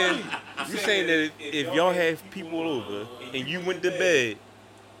corny. that if y'all have people over and you went to bed,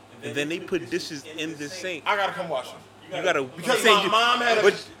 and then they put dishes in the sink, I gotta come wash them. you gotta Because say my mom had a,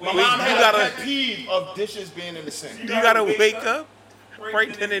 but my wait, mom you had gotta- a pet peeve of dishes being in the sink. you gotta wake up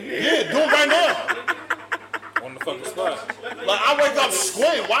right then and there. Yeah, do it right now. On the fucking spot. Like, I wake up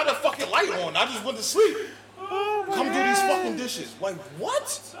squinting. Why the fucking light on? I just went to sleep. Come do these fucking dishes. Like,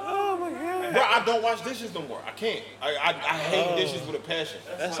 what? Oh my god. Bro, I don't wash dishes no more. I can't. I hate dishes with a passion.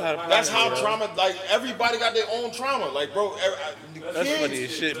 That's How trauma, like, everybody got their own trauma. Like, bro, That's kids funny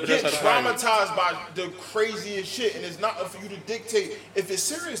as shit, but get that's how the traumatized by the craziest shit, and it's not up for you to dictate if it's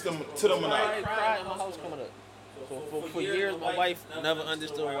serious to them or not. I cried in my house coming up. So for years, my wife never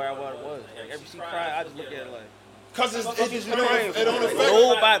understood where I was. Like, every she cried, I just look at it like. Because it don't affect.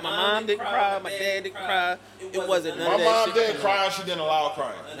 Nobody, my mom didn't cry, my dad didn't cry. It wasn't none My of that mom shit. didn't cry, she didn't allow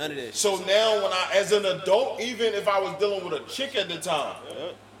crying. None of that. So now when as an adult, even if I was dealing with a chick at the time,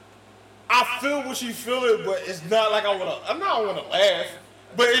 I feel what she feeling, but it's not like I wanna laugh.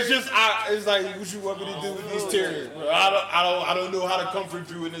 But it's just it's like what you want me to do with these tears, bro. I don't know how to comfort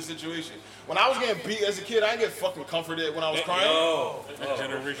you in this situation. When I was getting beat as a kid, I didn't get fucking comforted when I was crying.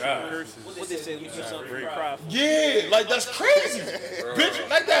 Generational curses. What they say, you do something, you cry for. Yeah, like that's crazy. Bitch,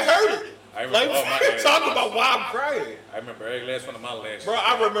 like that hurt. I remember Like talk about why I'm crying. I remember every last one of my last. Bro,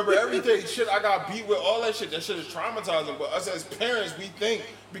 I remember everything. Shit, I got beat with all that shit. That shit is traumatizing. But us as parents, we think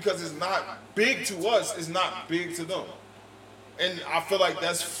because it's not big to us, it's not big to them. And I feel like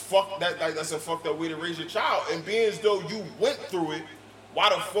that's a fucked up way to raise your child. And being as though you went through it, why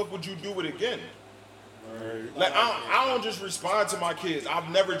the fuck would you do it again? Like I don't just respond to my kids. I've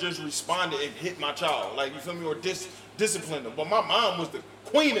never just responded and hit my child. Like, you feel me, or discipline them. But my mom was the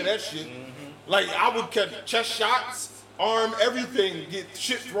queen of that shit. Like, I would catch chest shots, arm, everything, get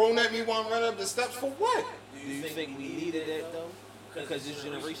shit thrown at me while I'm running up the steps for what? Do you think we needed that though? Because this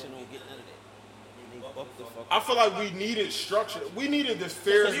generation don't get none of that. They fuck the fuck. I feel like we needed structure. We needed this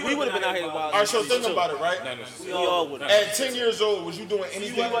fair. We would have been out here wild. All right, so think about it, right? We all would. At 10 years old, was you doing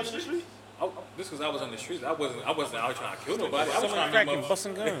anything? This because I was on the streets. I wasn't out trying to kill nobody. I was Someone trying to cracking, make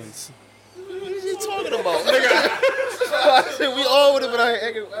busting guns. What are you talking about, nigga? We all would have been out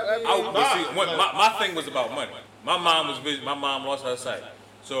here acting. my thing was about money. My mom was busy. My mom lost her sight,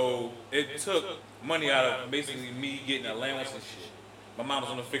 so it took money out of basically me getting allowance and shit. My mom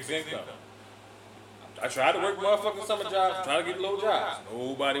was on a fixed income. I tried to work motherfucking summer jobs, tried to get low jobs.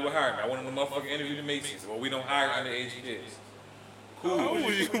 Nobody would hire me. I went on a motherfucking interview to Macy's. Well, we don't hire underage kids. Cool.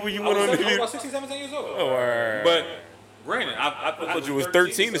 When you I went on was the about 16, 17 years old. Oh, alright. But granted, I thought you was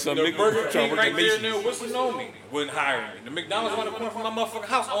 13 or something. The Nigga, Burger trying King to work right at there in Macy's. there whistling on me wouldn't hire me. The McDonald's on the corner from my motherfucking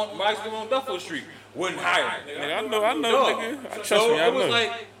house on where I used to live on Duffield Street wouldn't hire me. Nigga, I know, Dog. nigga. Trust So me, I it was know.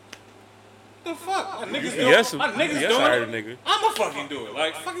 like, the fuck? My niggas Yes, doing, my niggas yes, I heard doing a it. nigga. I'ma fucking do it.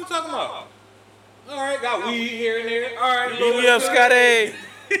 Like, fuck you talking about? All right, got weed here and there. All right, Beat me up, Scotty.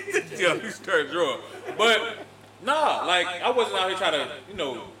 Yo, he started drawing. But nah, like I wasn't out here trying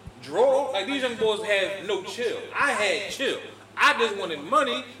to, draw. Like these young boys had no chill. I had chill. I just wanted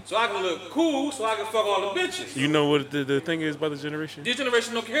money so I can look cool, so I can fuck all the bitches. You know what the thing is about the generation? This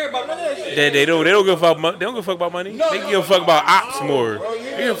generation don't care about none of that shit. They don't give a fuck about they don't give a fuck about money. They give a fuck about ops more.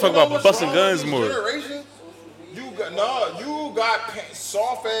 They give a fuck about busting guns more. Generation, you got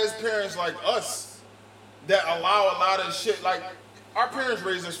soft ass parents like us that allow a lot of shit. Like our parents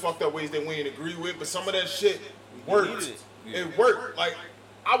raised us fucked up ways that we didn't agree with, but some of that shit worked. It worked. Like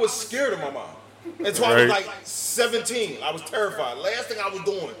I was scared of my mom until I was like 17. I was terrified. Last thing I was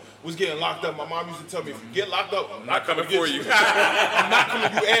doing was getting locked up. My mom used to tell me, if you get locked up, I'm Not coming for you. I'm not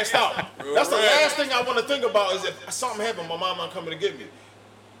coming. You asked out. That's the last thing I want to think about is if something happened, my mom not coming to get me.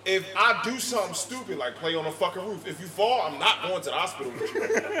 If I do something stupid like play on a fucking roof, if you fall, I'm not going to the hospital with you.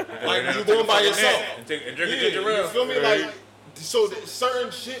 Like you're going by yourself. And drink a ginger You ale. feel me? Like so, certain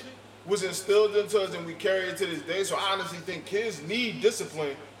shit was instilled into us, and we carry it to this day. So I honestly think kids need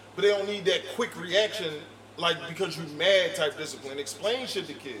discipline, but they don't need that quick reaction, like because you mad type discipline. Explain shit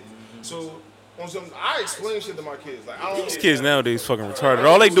to kids. So on some, I explain shit to my kids. Like I don't. These kids nowadays fucking retarded.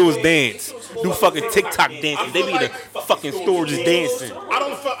 All they do is dance, do fucking TikTok dances. They be in the fucking store just dancing.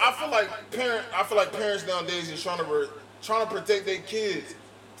 I feel like parents nowadays is trying to protect their kids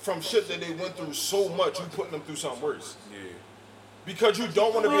from shit that they went through so much. You putting them through something worse. Yeah. Because you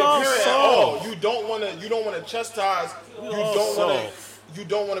don't want to be a parent at all. You don't want to chastise. You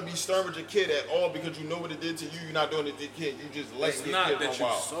don't want to be stern with your kid at all because you know what it did to you. You're not doing it to your kid. You just let It's your not kid that run you're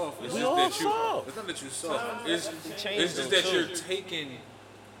wild. soft. It's We just all that soft. it's not that you're soft. It's just that you're taking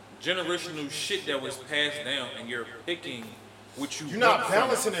generational shit that was passed down and you're picking what you You're not want from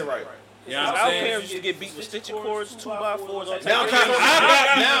balancing it right. You know what Our I'm saying? parents used to get beat with stitching cords, 2x4s, all types Now of kids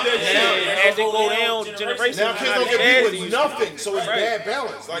shit. As they go down, generations. Now kids don't get beat with nothing, so it's bad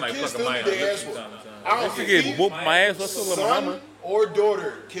balance. Like Might kids fuck a still man need their up ass whooped. time to time. I don't If you get whooped my ass, what's up with my mama? son or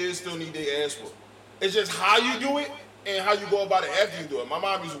daughter, kids still need their ass whooped. It's just how you do it and how you go about it after you do it. My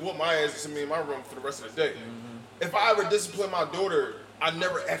mom used to whoop my ass to me in my room for the rest of the day. If I ever discipline my daughter, I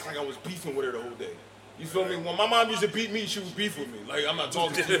never act like I was beefing with her the whole day. You feel me? When my mom used to beat me, she was beef with me. Like, I'm not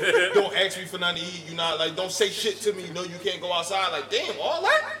talking to you. Don't ask me for nothing to eat. You not like, don't say shit to me. You know you can't go outside. Like, damn, all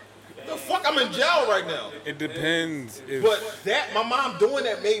that? The fuck, I'm in jail right now. It depends. If But my mom doing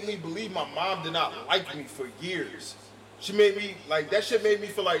that made me believe my mom did not like me for years. She made me, like, that shit made me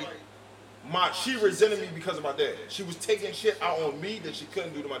feel like she resented me because of my dad. She was taking shit out on me that she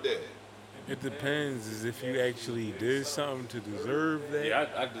couldn't do to my dad. it depends is if you actually did something to deserve that, Yeah,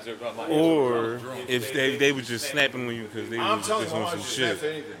 I deserve all my or if they was just snapping on you because they I'm was telling just you, my on mom some used to snap for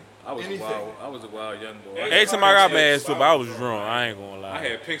shit. anything. I was Anything. I was a wild young boy. Every time I got my ass whooped, I was drunk. I ain't gonna lie. I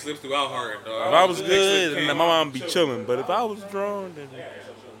had pink slips throughout her. If I was good, then my mom be chilling. But if I was drunk, then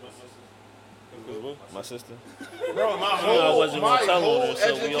My sister. Bro, my I wasn't gonna tell whole her,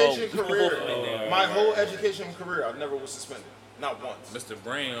 so we all- education career, my whole education career, I never was suspended. Not once. Mr.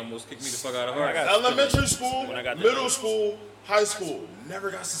 Brain almost kicked me the fuck out of her. Elementary school, When I got the middle notes. school, high school,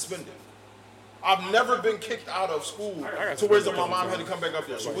 never got suspended. I've never been kicked out of school to where my mom had to come back up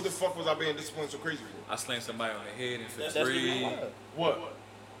there. So what the fuck was I being disciplined so crazy for? I slammed somebody on the head in fifth That's the way you grade. was. What?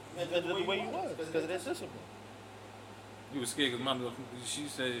 That's the way you was. Because of that discipline. You was scared because mom, she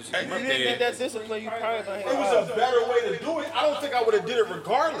said she Hey, came You up didn't get there. that discipline, you probably not It was a better way to do it. I don't think I would have did it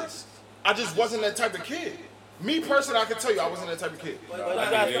regardless. I just wasn't that type of kid. Me personally, I can tell you I wasn't that type of kid. But you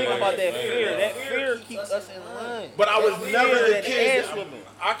gotta think about that fear. That fear keeps us in line. But I was That never fear, the that kid. ass whooping.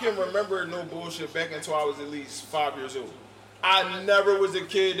 I can remember no bullshit back until I was at least 5 years old. I never was a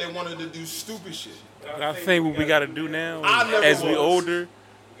kid that wanted to do stupid shit. But I think what we gotta do now, I never as we was. older,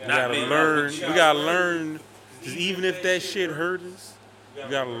 we gotta me. learn. We gotta learn. 'Cause even if that shit hurt us, we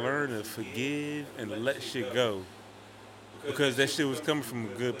gotta learn to forgive and let shit go. Because that shit was coming from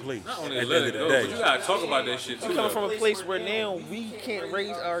a good place. Not only At the let end it of the go, but you day. gotta talk about that shit too. We coming though. from a place where now we can't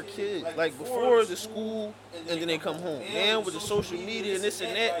raise our kids. Like before the school and then they come home. Now with the social media and this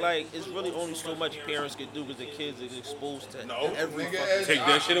and that, like it's really only so much parents can do because the kids are exposed to No, every nigga, fucking. Take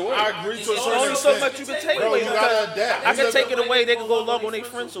that shit away. I agree to a It's certain only so extent. much you can take Bro, away you because gotta adapt. I can take it away. They can go log on their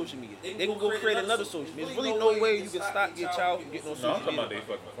friend's social media. They can go create another social media. There's really no way you can stop your child from getting on No, I'm social talking about media.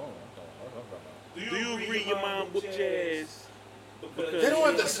 their fucking phone. Do you agree your mom whooped your ass? They don't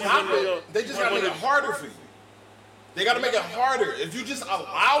have to stop it. They just gotta make it harder for you. They gotta make it harder. If you just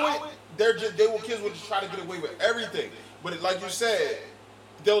allow it, kids will just try to get away with everything. But like you said,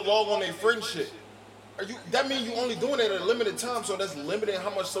 they'll log on their friend shit. That means you only doing it at a limited time, so that's limiting how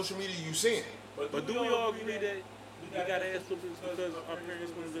much social media you seeing. But do we all agree that we gotta ask whoopings because our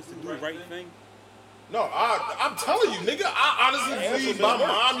parents wanted us to do the right thing? No, I'm telling you, nigga, I honestly believe my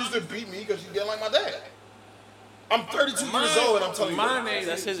mom used to beat me because she didn't like my dad. I'm 32 years old and I'm telling you Mine that. ain't.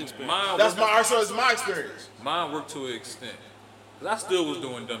 That's his experience. Mine That's worked- it's my experience. Mine worked to an extent. 'Cause I still was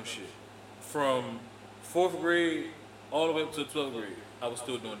doing dumb shit. From 4th grade all the way up to 12th grade, I was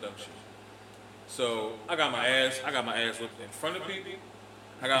still doing dumb shit. So I got my ass whipped in front of people.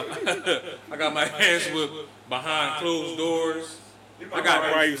 I got my ass whipped behind closed doors. I got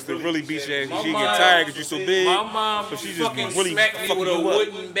I used to really beat your ass. My She mom- get tired because you so big. My mom So she just fucking really smacked me fucking with a you up.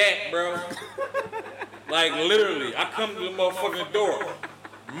 wooden bat, bro. Like literally, I come to the motherfucking door.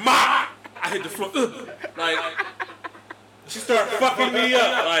 Ma! I hit the floor. Like she started fucking me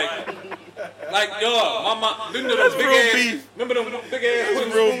up. Like y'all, my mom. Remember those big real ass? beef. Remember them big ass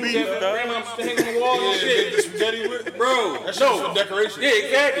wooden real spoons beef, that dog. grandma used to hang on the wall and Yeah, shit? get the spaghetti with. Bro, That shit was no. for decoration. Yeah,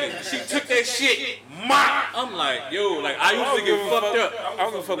 exactly. She took that shit. Ma! I'm like, yo, like I used to get fucked up. I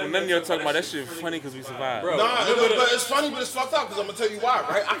don't give a fuck when none of y'all talking about that shit funny because we survived. Bro, Nah, remember the- but it's funny, but it's fucked up because I'm gonna tell you why,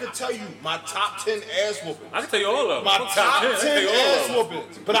 right? I can tell you my top 10 ass whoopings. I can tell you all of them. My top 10, I can 10 tell you all ass of them.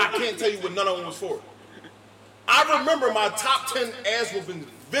 whoopings, but I can't tell you what none of them was for. I remember my top 10 ass whoopings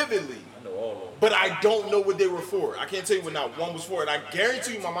vividly, I know all of them. but I don't know what they were for. I can't tell you what not one was for, and I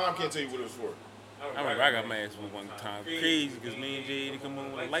guarantee you my mom can't tell you what it was for. I remember I got my ass with one time. Crazy because me and Jay come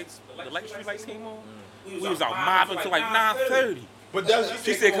on when the street lights came on. We was out mobbing till like 9:30. But that's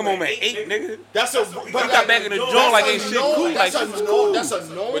She said come home at 8, nigga. that's a. But got back in the joint like ain't shit cool, That's like a shit was known. cool. That's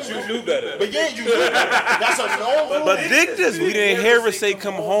a known. But you knew better. But yeah, you knew that. That's a known. But dig this, we didn't hear her say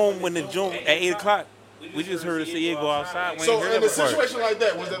come home when the joint at 8 o'clock. We just heard her say yeah, go outside. We ain't So hear in a that part. situation like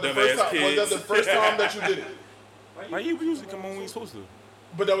that, was that the Dumbass first time? Was that kids. the first time that you did it? Like you usually come home when you supposed to.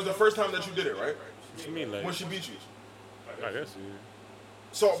 But that was the first time that you did it, right? What you mean like? When she beat you. I guess yeah.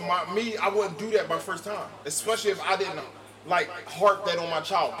 So I wouldn't do that my first time, especially if I didn't like harp that on my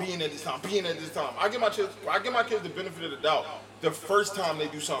child being at this time. I give my kids the benefit of the doubt the first time they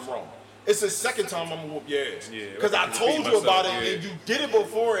do something wrong. It's the second time I'm gonna whoop your ass. Yeah, Because I repeat told you about it myself, yeah. and you did it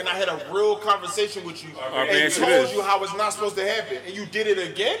before and I had a real conversation with you man, and see told this. you how it's not supposed to happen and you did it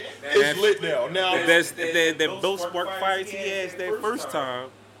again. It's lit now. That those spark fires he asked that first time.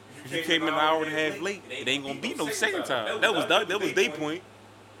 You came in an hour and a half late. It ain't gonna be no second time. That was their point.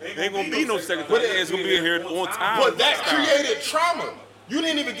 It ain't gonna be no second time. It's gonna be in here on time. But that next time. created trauma. You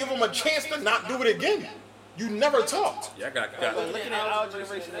didn't even give them a chance to not do it again. You never talked. Yeah, I got But looking at our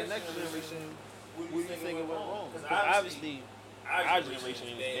generation and next generation, what do you think it went wrong? Because obviously, our generation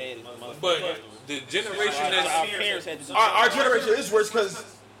ain't as bad as motherfuckers. But the generation Our that's parents had to do Our generation is worse because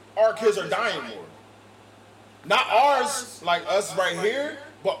our kids are dying more. Not ours, like us right here,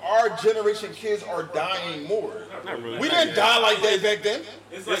 but our generation kids are dying more. Not really. We didn't die like that back then.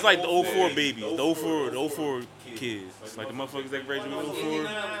 It's like the 04 babies, the 04 kids. It's like the motherfuckers that graduated in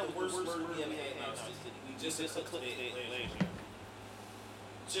 04. Just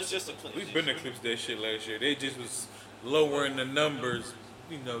a clip. we've been to clips that shit last year. They just was lowering the numbers,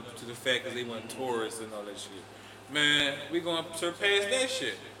 you know, to the fact that they weren't tourists and all that shit. Man, we gonna surpass that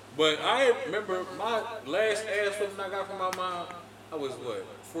shit. But I remember my last ass whooping I got from my mom. I was what,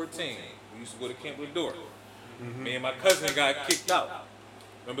 14. We used to go to Camp Lador. Me and my cousin got kicked out.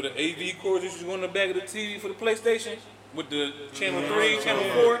 Remember the AV cords used to go in the back of the TV for the PlayStation? With the channel 3, channel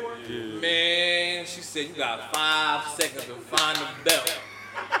 4? Man, she said you got 5 seconds to find the belt.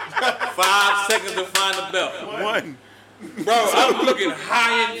 5 seconds to find the belt. One. Bro, I'm looking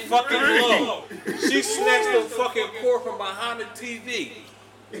high and fucking low. She snatched the fucking cord from behind the TV.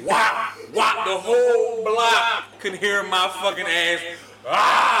 Whop, whop, the whole block can hear my fucking ass.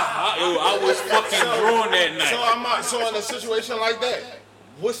 Ah, I was fucking drawn that night. So in a situation like that,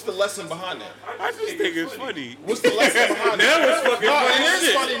 what's the lesson behind that? I just think it's funny. What's the lesson behind that? Now it's fucking No, funny it is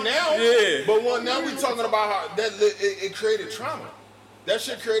shit. funny now. Yeah. But now we talking about how that it created trauma. That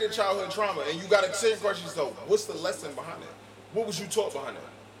shit created childhood trauma, and you got to sit and question yourself, what's the lesson behind that? What was you taught behind that?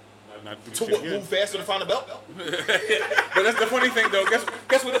 Not to do To shit what, again. move faster to find a belt? But that's the funny thing though.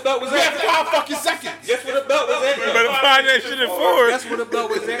 Guess what the belt was We had at? 5 fucking seconds. Guess what the belt was at? You better find that shit in Ford. Guess what the belt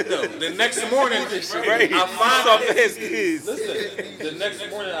was at though? The next morning, Right. I find Soft ass kids. Listen, the next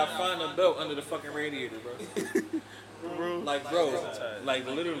morning I find a belt under the fucking radiator, bro. Like, bro, like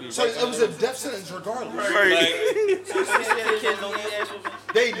literally. So it was a death sentence regardless. Right. Like, Kids don't need ass whooping.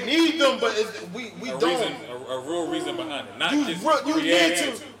 They need them, but we don't. a real reason behind it, not You just need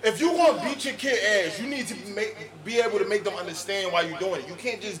reaction. to, if you want to beat your kid ass, you need to be able to make them understand why you're doing it. You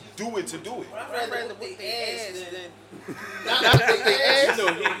can't just do it to do it. I'd rather whip their ass than not whip their ass.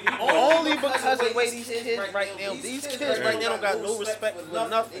 Only because of the way these kids right now, these kids right now don't got no respect for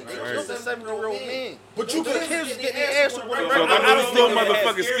nothing. They killed a 7-year-old man. But you The could. kids was getting their ass whooped. So if I know this little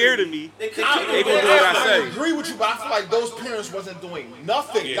motherfucker scared of me, they gonna do what I I say. agree with you, but I feel like those parents wasn't doing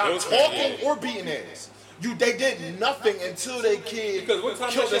nothing, Yeah, not those talking parents, or beating ass. They did nothing until their kid Because what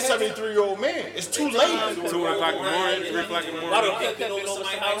time killed a that shit happened? 73-year-old man. It's too late. 2 o'clock in the morning, 3 o'clock in the morning.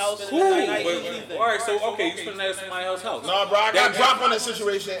 Who? But, all right, so okay, you spending that at somebody else's house. Nah, bro, I got dropped on that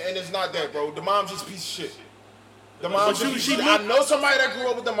situation, and it's not that, bro. The mom's just a piece of shit. The mom, I know somebody that grew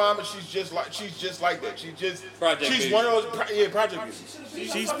up with the mom, and she's just like that. Project She's baby. one of those, project babies.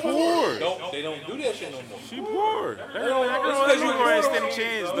 She's poor. They don't do that shit no more. She poor. That girl Because ain't gonna stand a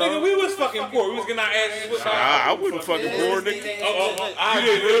chance, Nigga, though. we was fucking poor. We was getting our asses whipped. I wouldn't fucking poor, nigga. I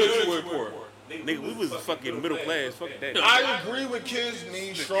didn't realize you were poor. Nigga, we was fucking middle class. Fuck that. I agree with kids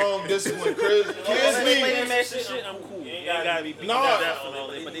need strong discipline. Kids need. Shit, I'm cool. You ain't gotta be beating No. that death and all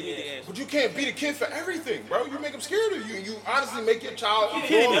that, but they need the ass. But you can't beat a kid for everything, bro. You make them scared of you. You honestly make your child. You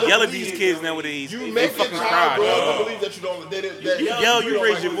can't even yell at these kids nowadays. You They make your fucking child cry, grow up dog. to believe that you don't. You yell, you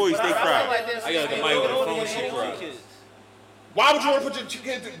raise your voice, they cry. I got the mic on the phone, she cried. Why would you want to put your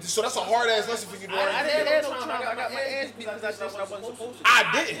kid through? So that's a hard ass lesson for you to learn. I didn't have no trauma. I got my ass beat because I did what I wasn't supposed to.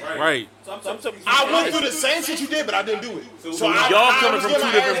 I didn't. Right. I went through the same shit you did, but I didn't do it. So y'all coming was from getting two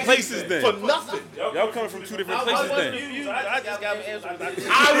my different ass places beat then. for nothing. Y'all coming from 2 different places then. I just got my ass beat.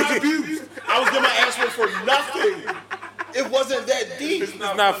 I was abused. I was getting my ass whipped for nothing. It wasn't that deep. It's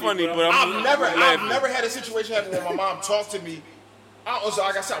not funny, but I'm I've never had a situation happen where my mom talked to me. So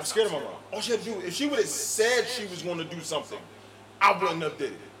like I said, I was scared of my mom. All she had to do, if she would have said she was going to do something, I wouldn't have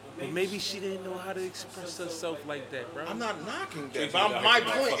did it. But maybe she didn't know how to express herself like that, bro. I'm not knocking that. But my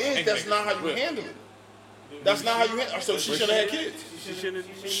point is, that's not how you handle it. That's not how you handle it. So she shouldn't have had kids. She shouldn't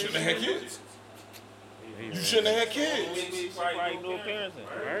Shouldn't have had kids. You shouldn't have had kids. Probably no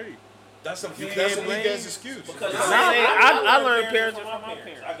parenting. Right. That's a weak ass excuse. I learned parenting from my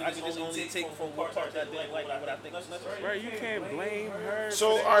parents. I can just only take from what part that I didn't like what I think is necessary. Right, you can't blame her.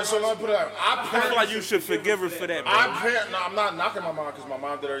 So all right, so let me put it out. I feel like you should forgive her for that, bro. No, I'm not knocking my mom because my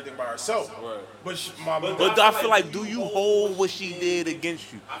mom did everything by herself. But But I feel like, do you hold what she did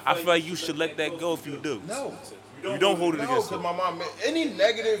against you? I feel like you should let that go if you do. no. You don't hold it No, against because her. my mom, any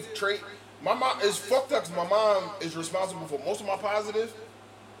negative trait, my mom is fucked up because my mom is responsible for most of my positive,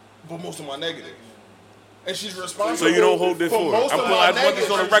 but most of my negative. And she's responsible. So you don't hold it for her. most I of put- my I want this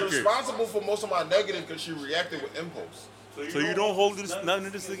negative. on the She's record. responsible for most of my negative because she reacted with impulse. So you don't hold none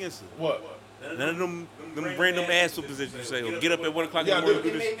of this against her. What? None of them random ass positions you say, or get up at 1 o'clock Yeah, in I the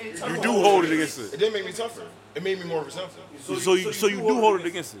morning do. and do this. You do hold it against her. It didn't make me tougher. It made me more resentful. So you do hold it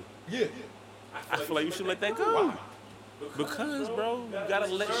against her. Yeah. I feel like you should let that go. Because, bro, you gotta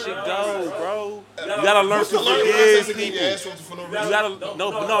let shit go, bro. You gotta learn to forgive people. You gotta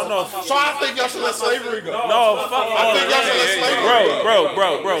no. So I think y'all should let slavery go. No, fuck all think y'all should let slavery bro.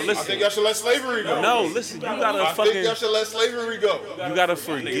 I think Listen. y'all should let slavery go. No, listen. You gotta I think y'all fucking. should let slavery go. You gotta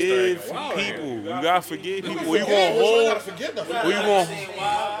forgive people. You gotta forgive people. Or you Yeah, gonna but you gotta hold. forget nothing. Or you gonna.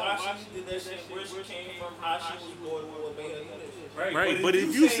 Why she did that shit, where she came from, how she was born, what made her do that shit. Right, but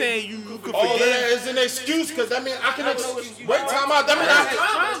if you saying you could All of that forgive. is an excuse because that means I can wait time out. That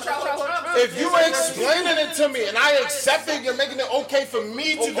mean if you explaining it to me and I accept it, you're making it okay for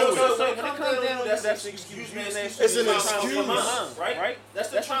me to do it. So when it comes down to that's an excuse. It's an excuse. Right? That's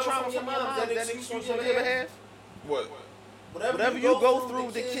the trauma from your mom. That excuse you ever have? What? Whatever you go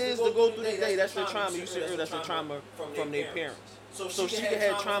through, the kids to go through today, that's the trauma. You said that's the trauma from their parents. So she can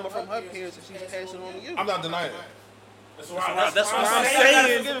have trauma from her parents and she's passing on to you. I'm not denying it. That's what I'm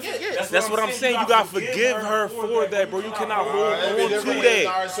saying. That's what I'm saying. You gotta forgive her for that, bro. You cannot hold It'd be on to different. that.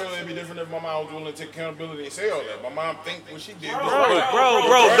 Alright, so it'd be different if my mom was willing to take accountability and say all that. My mom think what she did.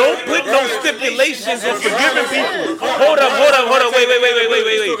 Bro, don't put no stipulations on forgiving people. Hold up.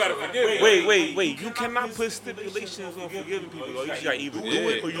 Wait. You cannot put stipulations on forgiving people. You gotta either do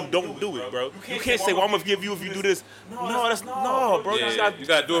it or you don't do it, bro. You can't say, well, I'm gonna forgive you if you do this. No, bro. Yeah, you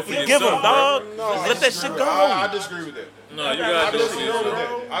gotta do it for Forgive yourself, him, dog. No, Let that shit go. I disagree with that. No, you I gotta do it for disagree with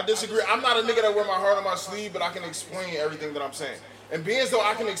yourself. that. I disagree. I'm not a nigga that wear my heart on my sleeve, but I can explain everything that I'm saying. And being as though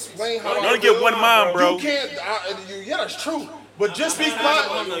I can explain how You I only get feel, one mom, bro. You can't. Yeah, that's true. But just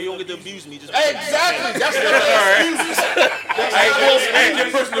because. No, you don't get to abuse me. Just Exactly. That's not an excuse. Hey,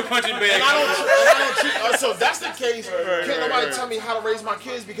 your personal punching bag. And I don't treat. So if that's the case, can't nobody tell me how to raise my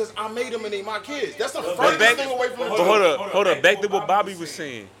kids because I made them and they my kids. That's the furthest thing away from the truth. Hold up. Back to what Bobby was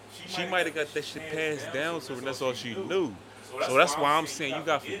saying. She might have got that shit passed down to her, and that's all she knew. So that's why I'm saying you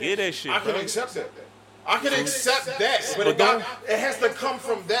gotta forget that shit, I can bro. accept that. I can accept that, but it has to come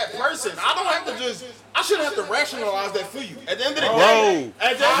from that person. I don't have to just. I shouldn't have to rationalize that for you. At the end of the day,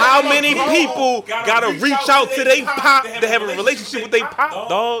 How many people gotta reach out to their pop to have a relationship with their pop,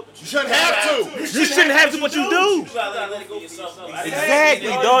 dog? You shouldn't have to. You shouldn't have to, but you do. Exactly,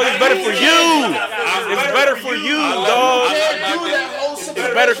 dog. It's better for you. It's better for you, You dog. can't do that whole situation.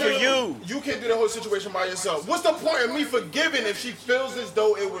 It's better for you. You can't do the whole situation by yourself. What's the point of me forgiving if she feels as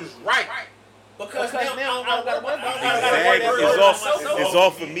though it was right? because now I don't gotta worry about Exactly. It's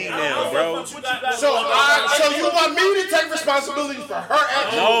all for me now, bro. So you want me to take responsibility for her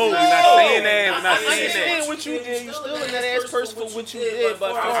actions? No, we're not saying that. We're not I saying understand that. what you did. You still in that ass person for what you did,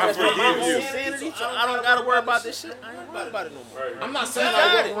 but I for my forgive own you. sanity, I don't gotta worry about this shit. I ain't worried about it no more. I'm not saying I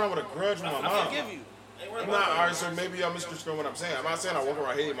walk around with a grudge with my I mom. forgive you. I'm not, all right, so maybe y'all misconstruing what I'm saying. I'm not saying I walk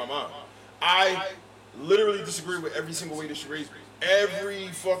around hating my mom. I literally disagree with every single way that she raised me. Every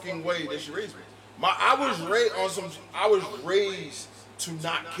fucking way that she raised me. I was raised to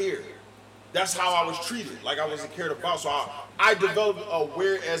not care. That's how I was treated. Like I wasn't cared about. So I developed a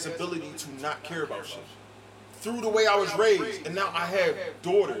weird ass ability to not care about shit. Through the way I was raised, and now I have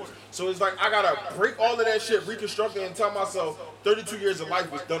daughters. So it's like I gotta break all of that shit, reconstruct it, and tell myself 32 years of life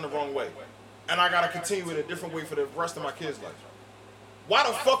was done the wrong way. And I gotta continue it a different way for the rest of my kids' life. Why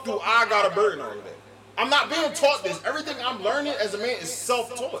the fuck do I gotta burden all of that? I'm not being taught this. Everything I'm learning as a man is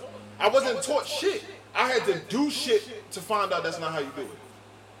self-taught. I wasn't taught shit. I had to do shit to find out that's not how you do it.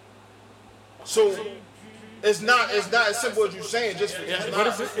 So it's not as simple as you saying.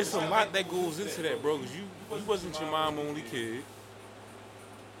 But it's a lot that goes into that, bro. Because you wasn't your mom only kid.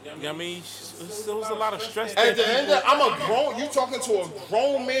 You know what I mean? There was a lot of stress. At the end of I'm a grown, you talking to a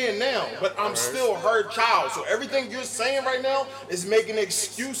grown man now, but I'm still her child. So everything you're saying right now is making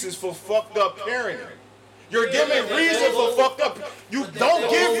excuses for fucked up parenting. You're giving reason for fucked up. You don't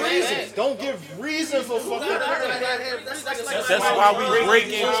give reasons. Don't give reason for fucked up parenting. That's why we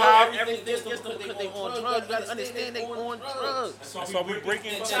breaking child. Everything's because they on drugs. You gotta understand they on drugs. That's why we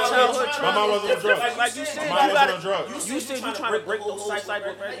breaking child. Childhood My trauma. mom wasn't on drugs. Like you said, My mom you wasn't gotta. on drugs. You said you trying to break the whole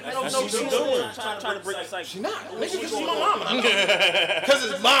cycle. You don't know what she's doing. Trying to break the cycle. She not. Nigga, this is my mom. And I know. Because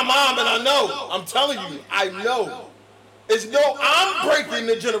it's my mom and I know. I'm telling you, I know. It's no, I'm breaking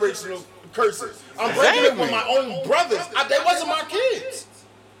the generational curses. I'm breaking it with my own brothers. They wasn't my kids.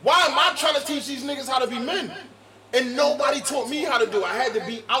 Why am I trying to teach these niggas how to be men? And nobody taught me how to do it. I had to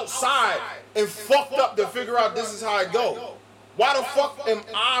be outside and fucked up to figure out this is how I go. Why the fuck am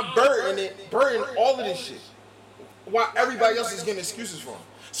I burdening all of this shit? Why everybody else is getting excuses for them?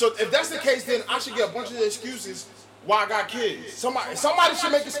 So if that's the case, then I should get a bunch of excuses why I got kids. Somebody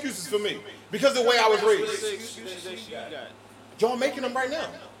should make excuses for me because of the way I was raised. Y'all making them right now.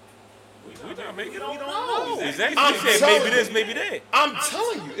 We not making it. We don't know. Exactly. I'm You said telling maybe this, maybe that. I'm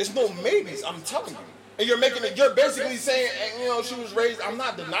telling you, it's no maybes. I'm telling you. And you're basically saying, she was raised. I'm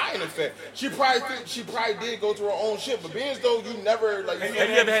not denying the fact. She probably did go through her own shit, but being as though you never like. Have you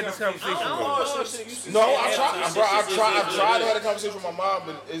ever had this conversation with No, I tried to have a conversation with my mom,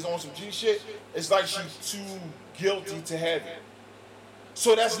 but it's on some G shit. It's like she's too guilty to have it.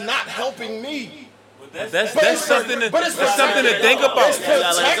 So that's not helping me. That's something to think about. It's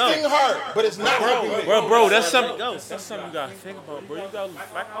protecting her, but it's not helping me. Bro, that's something you gotta think about, bro. You gotta,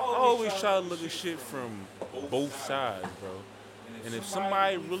 like, I always try to look at shit from both sides, bro. And if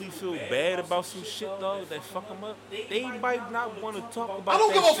somebody really feel bad about some shit, dog, that fuck them up, they might not want to talk about that. I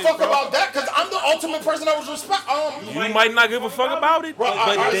don't give a fuck about that because I'm the ultimate person that was respect. You might not give a fuck about it,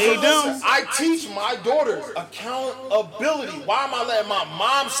 but they do. I teach my daughters accountability. Why am I letting my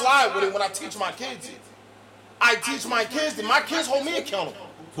mom slide with it when I teach my kids it? I teach my kids that my kids hold me accountable.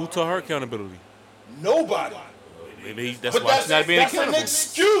 Who taught her accountability? Nobody. Maybe that's But why she's not being that's an accountable.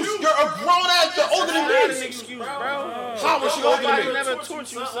 excuse. You're a grown ass. You're older than Not an me. excuse, bro. How was she older than Nobody me? never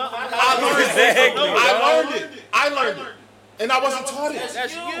taught you something. I learned it. And I wasn't taught it.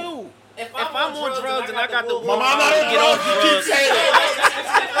 That's you. If I'm on drugs and I got the My mom not on drugs. You keep saying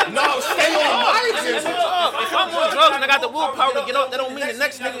it. No, stay on my example. If I'm on drugs and I got the willpower to get up, that don't mean the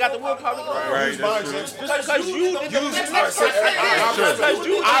next nigga got the willpower to get up. Right, Use my that's true. example. Just because you did the next person. Because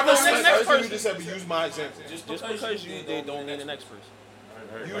you I I respect respect everything you just said, but use my example. Just because you did don't mean the next person.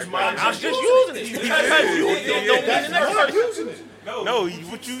 Use my I'm example. just using it. Just because you did don't mean the next person. Using it. No,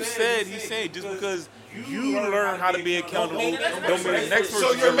 what you said, he's saying just because you learn how to be accountable don't mean the next person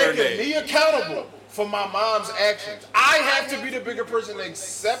So you're should learn making that. me accountable for my mom's actions. I have to be the bigger person to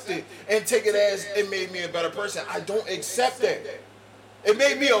accept it and take it as it made me a better person. I don't accept that. It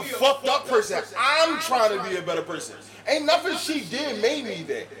made me a fucked up person. I'm trying to be a better person. Ain't nothing she did made me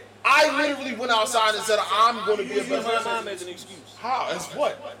that. I literally went outside and said I'm going to be a better My person. mom as an excuse. How? As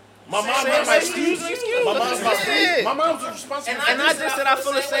what? My mom not my excuse. My mom's my friend. My mom's responsible. And I just said I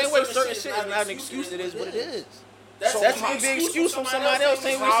feel the same way. Certain shit is not an excuse. It is what it is. That's a big excuse from somebody else.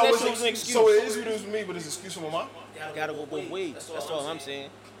 Same way How that is shit was an it? excuse. So it is what it is with me, but it's an excuse for my mom. Gotta go both ways. That's all I'm saying.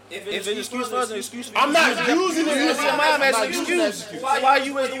 If it's an excuse for us, an excuse for you. I'm not using it Use as your mom as I'm an not using that excuse. Why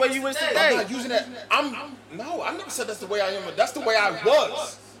you is the way you is I'm today? not using that. No, I never said that's the way I am. That's the way I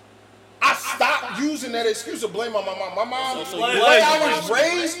was. I stopped using that excuse to blame my mom. My mom, the way I was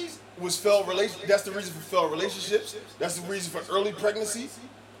raised was failed relationships. That's the reason for failed relationships. That's the reason for early pregnancy.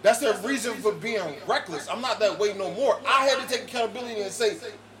 That's the reason for being reckless. I'm not that way no more. I had to take accountability and say,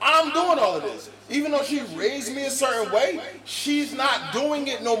 I'm doing all of this. Even though she raised me a certain way, she's not doing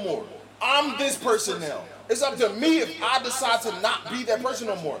it no more. I'm this person now. It's up to me if I decide to not be that person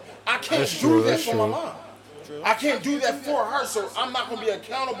no more. I can't do that for my mom. I can't do that for her, so I'm not going to be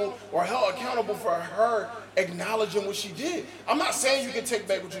accountable or held accountable for her acknowledging what she did. I'm not saying you can take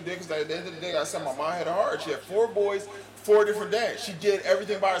back what you did, because at the end of the day, I said my mom had it hard. She had 4 boys, 4 different dads. She did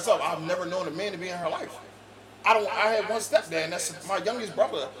everything by herself. I've never known a man to be in her life. I had one stepdad, and that's my youngest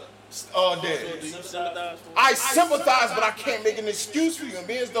brother. Dad. I sympathize, but I can't make an excuse for you. And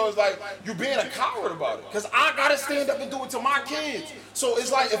being as though it's like you're being a coward about it. Because I gotta stand up and do it to my kids. So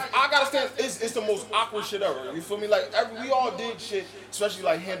it's like if I gotta stand, it's the most awkward shit ever. You feel me? Like we all did shit, especially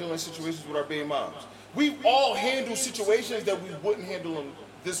like handling situations with our baby moms. We all handle situations that we wouldn't handle them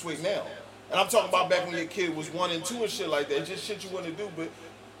this way now. And I'm talking about back when your kid was 1 and 2 and shit like that. It's just shit you wouldn't do, but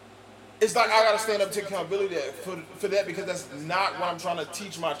it's like I gotta stand up and take accountability for that, because that's not what I'm trying to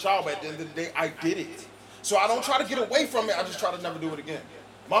teach my child. But at the end of the day, I did it. So I don't try to get away from it. I just try to never do it again.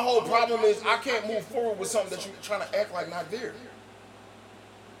 My whole problem is I can't move forward with something that you're trying to act like not there.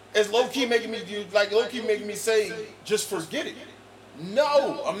 It's low-key making me say, just forget it.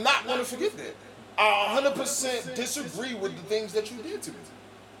 No, I'm not gonna forget that. I 100% disagree with the things that you did to me.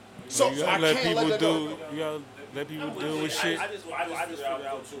 So You I gotta let can't people let that do. go. You gotta let people deal with shit. I just figured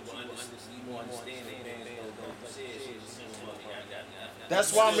out too, but understanding.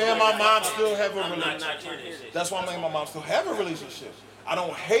 That's why me and my mom still have a I'm relationship. not trying to say. That's why me and my mom still have a relationship. I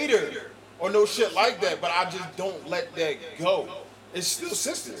don't hate her or no shit like that, but I just don't let that go. It still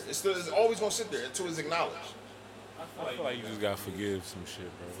sits there. It's always gonna sit there until it's acknowledged. I feel like you just gotta forgive some shit,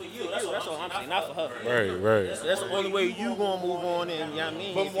 For bro. you, That's all I'm saying, not for her. Right. That's the only way you gonna move on, and you know what I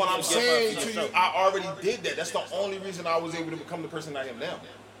mean. But If what you I'm give saying up to you, yourself. I already did that. That's the only reason I was able to become the person I am now.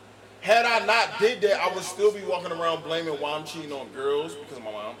 Had I not did that, I would still be walking around blaming why I'm cheating on girls because of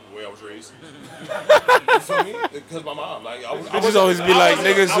my mom, the way I was raised. You feel me? Because my mom. Like I Bitches wasn't- always be I like,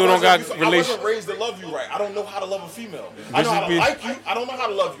 wasn't- niggas I who don't got wasn't- I relation- wasn't raised to love you right. I don't know how to love a female. I know how to be- like you. I don't know how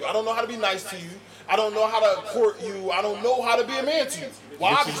to love you. I don't know how to be nice to you. I don't know how to court you. I don't know how to be a man to you.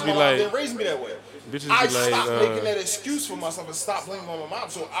 Why? Bitches Because be my mom like- didn't raise me that way. Bitches I be like, stopped making that excuse for myself and stopped blaming on my mom.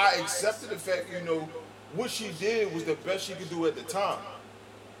 So I accepted the fact, what she did was the best she could do at the time.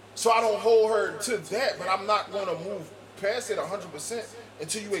 So I don't hold her to that, but I'm not going to move past it 100%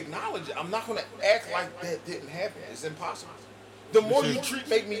 until you acknowledge it. I'm not going to act like that didn't happen. It's impossible. The more you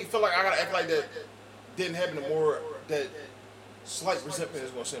make me feel like I got to act like that didn't happen, the more that slight resentment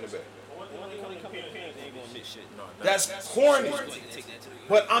is going to send it back. That's corny.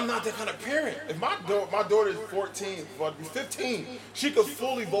 But I'm not that kind of parent. If my daughter is 14, about to be 15, she could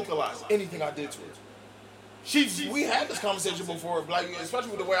fully vocalize anything I did to her. We had this conversation before, like especially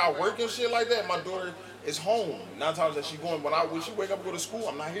with the way I work and shit like that. My daughter is home 9 times that she's going. When she wake up and go to school,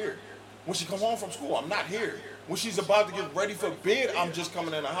 I'm not here. When she come home from school, I'm not here. When she's about to get ready for bed, I'm just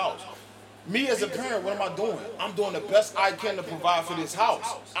coming in the house. Me as a parent, what am I doing? I'm doing the best I can to provide for this house.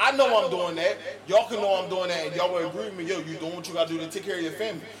 I know I'm doing that. Y'all can know I'm doing that, and y'all will agree with me. Yo, you doing what you gotta do to take care of your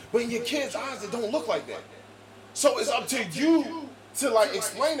family. But in your kids' eyes, it don't look like that. So it's up to you to like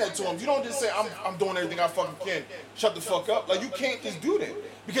explain that to them. You don't just say I'm doing everything I fucking can. Shut the fuck up. Like you can't just do that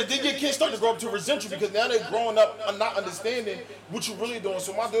because then your kids start to grow up to resent you because now they're growing up and not understanding what you're really doing.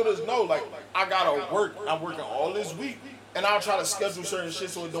 So my daughters know like I gotta work. I'm working all this week. And I'll try to schedule certain shit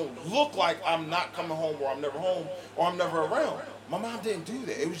so it don't look like I'm not coming home or I'm never home or I'm never around. My mom didn't do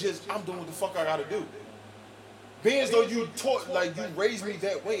that. It was just, I'm doing what the fuck I gotta do. Being as though you taught, like you raised me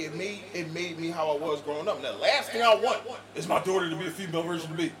that way, it made me how I was growing up. And the last thing I want is my daughter to be a female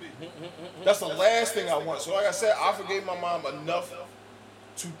version of me. That's the last thing I want. So like I said, I forgave my mom enough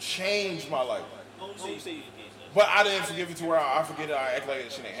to change my life. But I didn't forgive it to where I forget it, I act like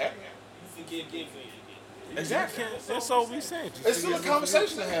that shit ain't happening. You forgive. Exactly. That's all we saying. It's still a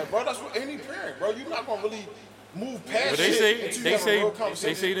conversation to have, bro. That's what any parent, bro. You're not gonna really move past But they shit until you have a real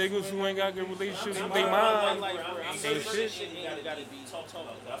conversation. say niggas who ain't got good relationships with their mom. I'm Ain't shit. gotta be talked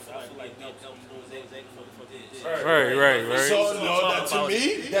about. I feel like that was exactly what it is. Right. So no, to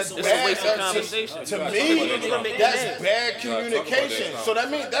me, that's It's a waste of bad. conversation. To me, that's bad communication. So that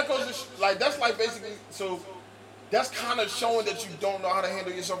means that goes to, like that's like basically so. That's kind of showing that you don't know how to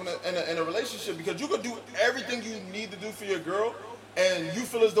handle yourself in a relationship because you could do everything you need to do for your girl, and you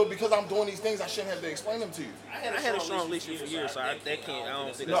feel as though because I'm doing these things, I shouldn't have to explain them to you. I had a strong relationship for years, so I don't think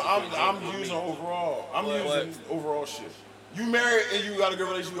No, that's I'm using overall. I'm using overall shit. You married and you got a good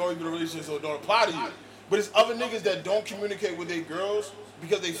relationship, you always been in a relationship, so it don't apply to you. But it's other niggas that don't communicate with their girls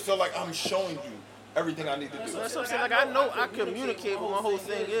because they feel like I'm showing you everything I need to do. That's what I'm saying. Like, I know I communicate, but my whole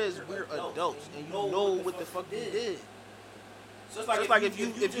thing is we're adults, and you know what the fuck you did. So it's like if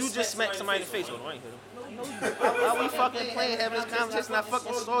you just smack somebody in the face, I ain't hit him. Why we fucking playing, having this conversation? I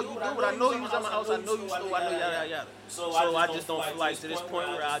fucking saw you do it. I know you was at my house. I know you stole. I know yada. So I just don't feel like to this point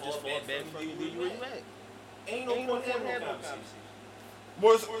where I just fall back from you. Where you at? Ain't no point in having no conversation.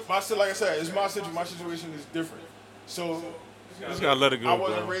 Well, my shit, like I said, it's my situation. My situation is different. So Just gotta let it go, I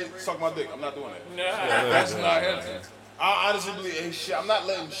wasn't bro. ready to suck my dick. I'm not doing that. That's not happening. I honestly believe hey, shit. I'm not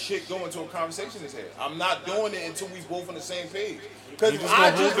letting shit go into a conversation this head. I'm not doing it until we both on the same page. Because if I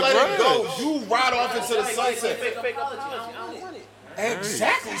just let it go, you ride off into the sunset. Fake apology. I don't want it.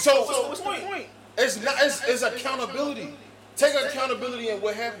 Exactly. So What's the point? it's not. It's accountability. Take accountability in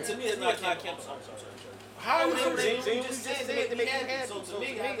what happened. To me, it's not campus. How you feel? You just said to make you happy. So to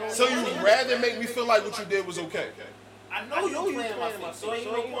me, So you rather make me feel like what you did was okay. I know you playing my face, so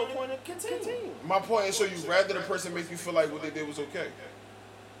ain't no point in continuing. My point is, so you rather the person make you feel like what they did was okay.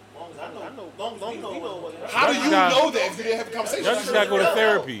 Long as we know what it is. How do you know that if you didn't have a conversation? Y'all just gotta go to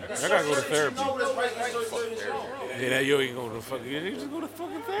therapy. Y'all gotta go to therapy. You know what's right and certain is wrong. Yeah, that yo ain't going to fucking. You just go to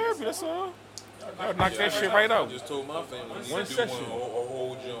fucking therapy. That's all. I'll knock that shit right out. I just told my family One to do session. a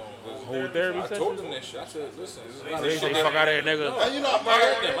whole job. Whole therapy I session. told them that shit. I said, listen, this is not They a shit say that fuck out of here, nigga. And you know,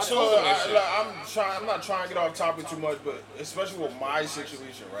 I so told them that shit. I'm not trying to get off topic too much, but especially with my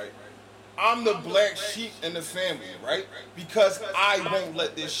situation, right? I'm the black sheep in the family, right? Because I won't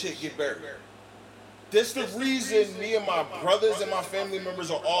let this shit get buried. This the reason me and my brothers and my family members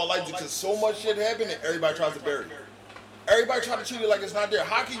are all like this, because so much shit happened and everybody tries to bury it. Everybody try to treat it like it's not there.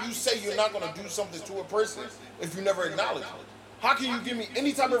 How can you say you're not gonna do something to a person if you never acknowledge it? How can you give me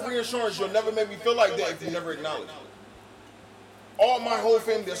any type of reassurance you'll never make me feel like that if you never acknowledge it? All my whole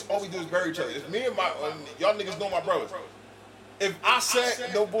family, that's all we do is bury each other. If me and y'all niggas know my brothers. If I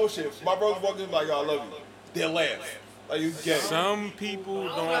said, no bullshit, my brothers walk in like, I love you, they'll laugh. Like, you gay. Some people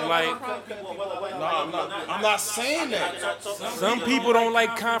don't like. No, I'm not saying that. Some people don't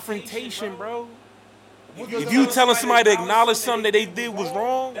like confrontation, bro. If you telling somebody to acknowledge something that they did was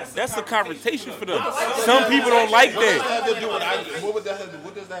wrong, that's a confrontation for them. Some people don't like What does that that. have to do with what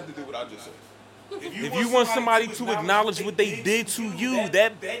does that have to do with what I just said? If you want somebody to acknowledge what they did to you,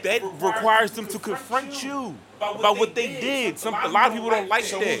 that requires them to confront you about what they did. A lot of people don't like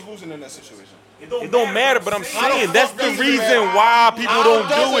So that. who's losing in that situation? It don't matter, but I'm saying that's the reason why people don't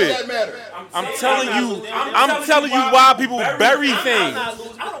do How does it. that matter? I'm telling you why people bury things.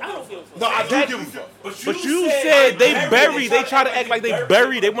 No, I do give a fuck. But you said they bury. They try to act like they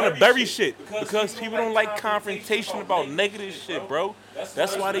bury. They want to bury shit because people don't like confrontation about negative shit, bro.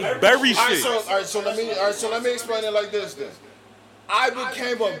 That's why they bury shit. All right, so let me explain it like this then. I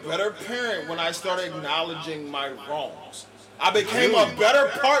became a better parent when I started acknowledging my wrongs. I became a better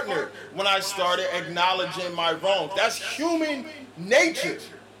partner when I started acknowledging my wrongs. That's human nature.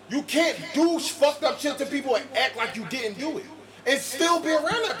 You can't do fucked up shit to people and act like you didn't do it and still be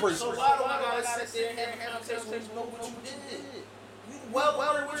around that person. So why do I gotta sit there and have conversations when you know what you did? You well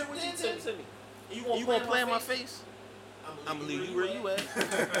what you did to me. You gonna play in my face? I'm gonna leave you where you at.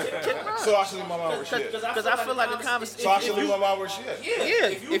 Kick rocks. So I should leave my mom where she at. Because I feel like a conversation. So I should leave my mom where she at. Yeah,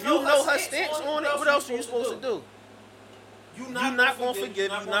 if you know her stance on it, what else are you supposed to do? You're not gonna forgive.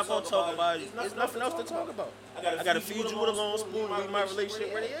 You're not gonna talk about it. There's nothing else to talk about. I gotta feed you with a long spoon. Leave my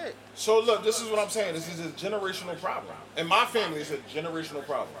relationship where they at. So look, this is what I'm saying. This is a generational problem. In my family, it's a generational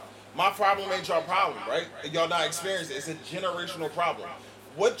problem. My problem ain't y'all problem, right? Y'all not experiencing it. It's a generational problem.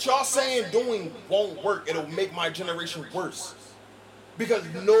 What y'all saying doing won't work. It'll make my generation worse. Because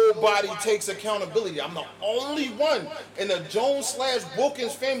nobody takes accountability. I'm the only one in the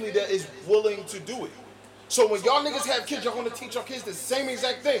Jones/Wilkins family that is willing to do it. So when y'all niggas have kids, y'all gonna teach your kids the same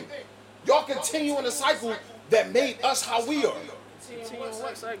exact thing. Y'all continue in a cycle that made us how we are. Continue on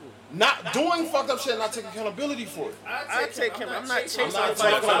what cycle? Not doing fucked up shit and not taking accountability for it. I take him. I'm not chasing I'm not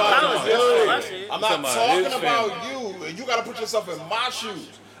nobody talking for about dollars. you. That's all I said. I'm not about talking his about you. And you gotta put yourself in my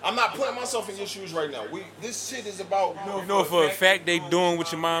shoes. I'm not putting myself in your shoes right now. This shit is about You know for a fact they doing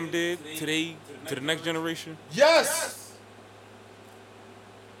what your mom did today to the next generation? yes.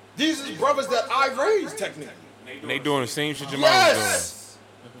 These is brothers that I raised technically. And they doing the same shit your mom was Yes.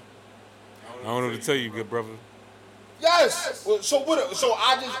 doing. I don't know what to tell you, good brother. Yes. Well, so what? So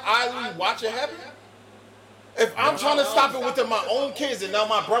I just idly watch it happen. If I'm trying to stop it within my own kids, and now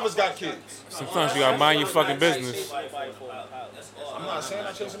my brothers got kids, Sometimes you gotta mind your fucking business. I'm not saying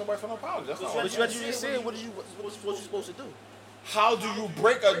I'm chasing nobody for no apology. That's not. But what you just said, what you supposed to do? How do you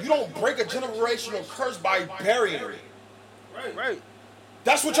break a? You don't break a generational curse by burying it. Right.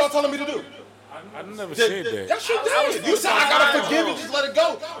 That's what y'all telling me to do. I never said that. That's your did. You said I gotta forgive and just let it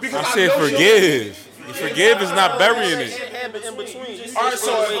go because I said know she'll- forgive. You forgive is not burying it. Shit happened in between. You All right, just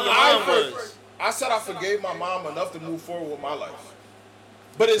so where if your mom was. I said I forgave my mom enough to move forward with my life,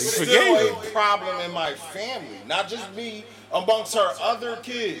 but it's You still forgave a her. problem in my family, not just me, amongst her other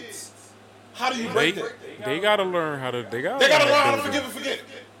kids. How do you break that? They gotta learn how to. They gotta They gotta learn how to do forgive and forget.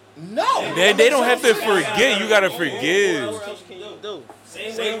 No. They don't have to forget. You gotta forgive. What else can you do?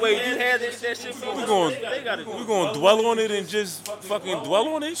 Same way you had that shit for We gonna dwell on it and just fucking dwell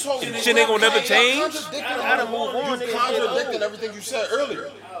on it. And shit ain't gonna never change. Gotta move on. You contradicted everything you said earlier.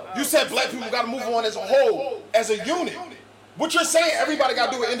 You said black people gotta move on as a whole, as a unit. What you're saying, everybody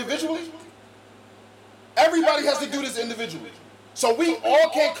gotta do it individually? Everybody has to do this individually. So we all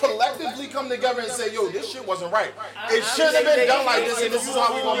can't collectively come together and say, yo, this shit wasn't right. It shouldn't have been done like this, and this is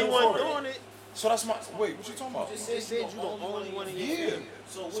how we gonna move forward. So that's my, wait, what you talking about? They said you the only one in your Yeah. family.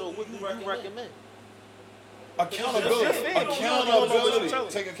 So what do you recommend? Accountability. Accountability.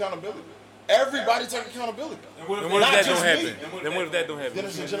 Take accountability. Everybody take accountability. And what if Not that don't just happen? me. Then what if that don't happen? Then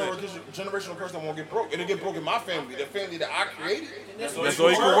it's a generational curse that won't get broke. It'll get broke in my family, the family that I created. That's all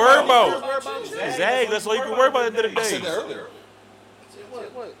you can worry about. Exactly. That's all you can worry about at the end of I the said day. that earlier.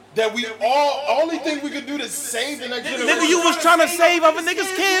 What? That we all, only thing we can do to save the next generation. Nigga, you was trying to save other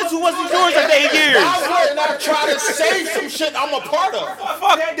niggas' kids who wasn't yours at 8 years. I wouldn't I try to save some shit I'm a part of.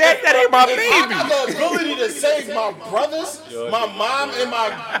 Fuck that. That ain't my If I got baby. the ability to save my brothers, my mom, and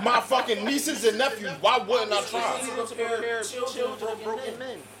my fucking nieces and nephews, why wouldn't I try? To prepare children of broken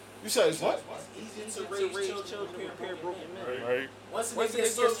men. You said it's what? Easy to raise children and prepare broken men. Right. Once Once they they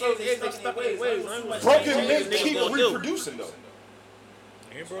get so get stuck in their ways, Broken men niggas keep gonna do. reproducing though.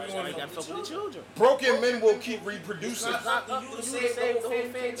 That's why they got to fuck with the children. Broken men will keep reproducing. You save the whole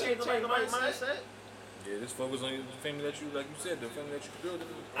family, change the right mindset. Yeah, just focus on the family that you, like you said, the family that you built.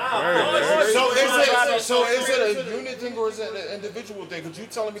 So is it a unit thing or is it an individual thing? Because you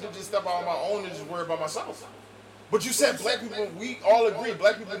telling me to just step out on my own and just worry about myself. But you said black people, we all agree,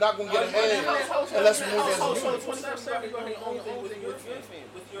 black people are not going to get ahead unless we move as a unit. 21st century, you're doing your own thing with your family,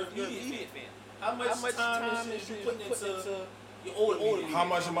 with your immediate family. How much time is you putting into your older? How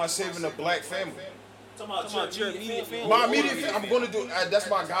much am I saving a black family? Talking about your immediate family. My immediate family, I'm going to do, that's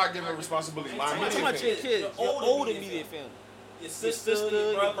my God-given responsibility. My Talking immediate about your family. kids, your old immediate family. Your sister,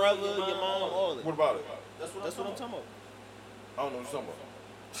 your brother, your mom, all of it. What about it? That's what I'm talking about. I don't know what you're talking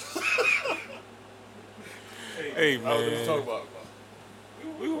about. Hey I don't know what you're man, talking about.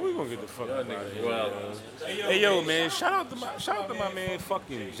 we gonna get the fuck out of here. Hey yo man, shout out to my man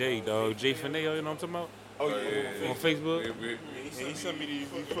fucking Jay dog, Jay Fineo, you know what I'm talking about? Oh, yeah. On Facebook. And he sent me these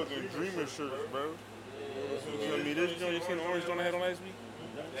fucking dreamer shirts, bro. He sent me this joint. You seen the orange joint I had on last week?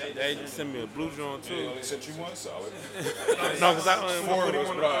 They just sent me a blue joint They too. only sent you one, solid. No, cause I Four of us,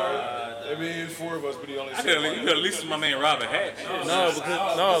 but I mean, it's four of us, but he only You sent could one. at least my man Robert Hatch.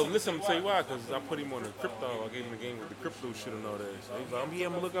 no, listen, I'm gonna tell you why, cause I put him on the crypto. I gave him the game with the crypto shit and all that. So he's like, I'm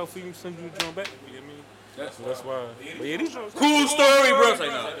gonna look out for you, send you a joint back. You know what I mean? So that's why. But yeah, these joints. Cool story, bro. It's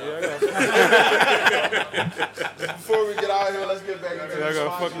like, nah. Before we get out of here, let's get back into Yeah, I the gotta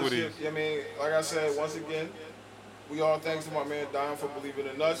fuck with sponsorship. I mean, like I said, once again, we all thanks to my man Don for believing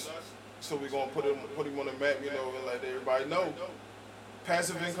in us. So we gonna put him on the map, and let everybody know.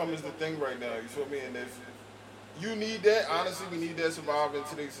 Passive income is the thing right now. You feel me? And if you need that, honestly, we need that to survive in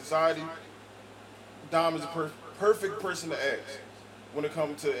today's society. Dom is a perfect person to ask when it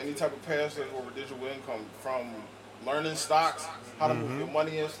comes to any type of passive or residual income, from learning stocks, how to move your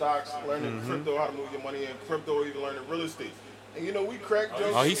money in stocks, learning crypto, how to move your money in crypto, or even learning real estate. And we crack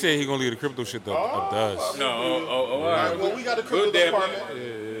jokes. Oh, he said he gonna leave the crypto shit up to us. No, all right. Well, we got a crypto Good department.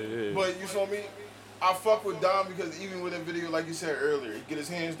 Yeah. But you feel me? I fuck with Dom because even with that video, like you said earlier, he get his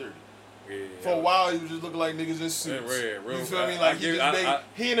hands dirty. Yeah. For a while, he was just looking like niggas in suits. Real. You feel me? Like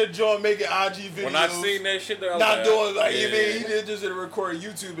he in the joint making IG videos. When I seen that shit, I was not like, doing like yeah. he did just record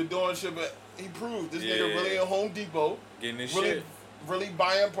YouTube and doing shit, but he proved this nigga really in Home Depot, getting this really, shit. really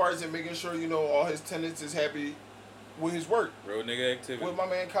buying parts and making sure all his tenants is happy with his work. Real nigga activity. What my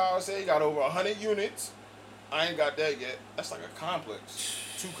man Kyle said, he got over 100 units. I ain't got that yet. That's like a complex,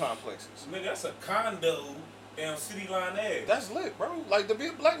 2 complexes. Nigga, that's a condo down City Line Ave. That's lit, bro. Like, to be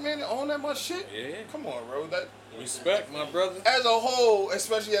a black man that own that much shit. Yeah. Come on, bro. That Respect, my brother. as a whole,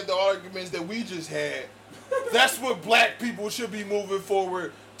 especially after the arguments that we just had, that's what black people should be moving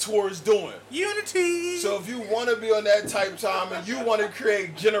forward towards doing. Unity. So if you want to be on that type time and you want to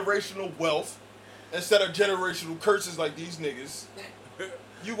create generational wealth instead of generational curses like these niggas,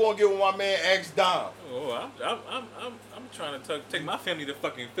 you gonna get with my man X Dom. Oh, I'm trying to take my family to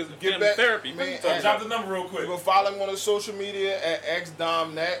fucking Get family back, therapy. man. Drop the number real quick. You can follow him on the social media at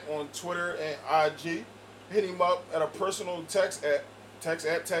XDomNat on Twitter and IG. Hit him up at a personal text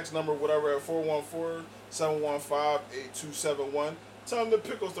number whatever at 414-715-8271. Tell him the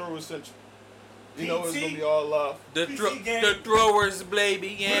Pickle Thrower sent you. You know it's gonna be all love. The PC game. the throwers,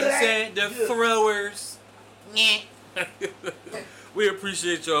 baby. You know what I'm saying? The throwers. We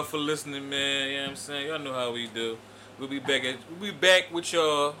appreciate y'all for listening, man. You know what I'm saying? Y'all know how we do. We'll be back with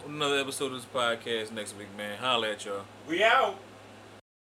y'all on another episode of this podcast next week, man. Holla at y'all. We out.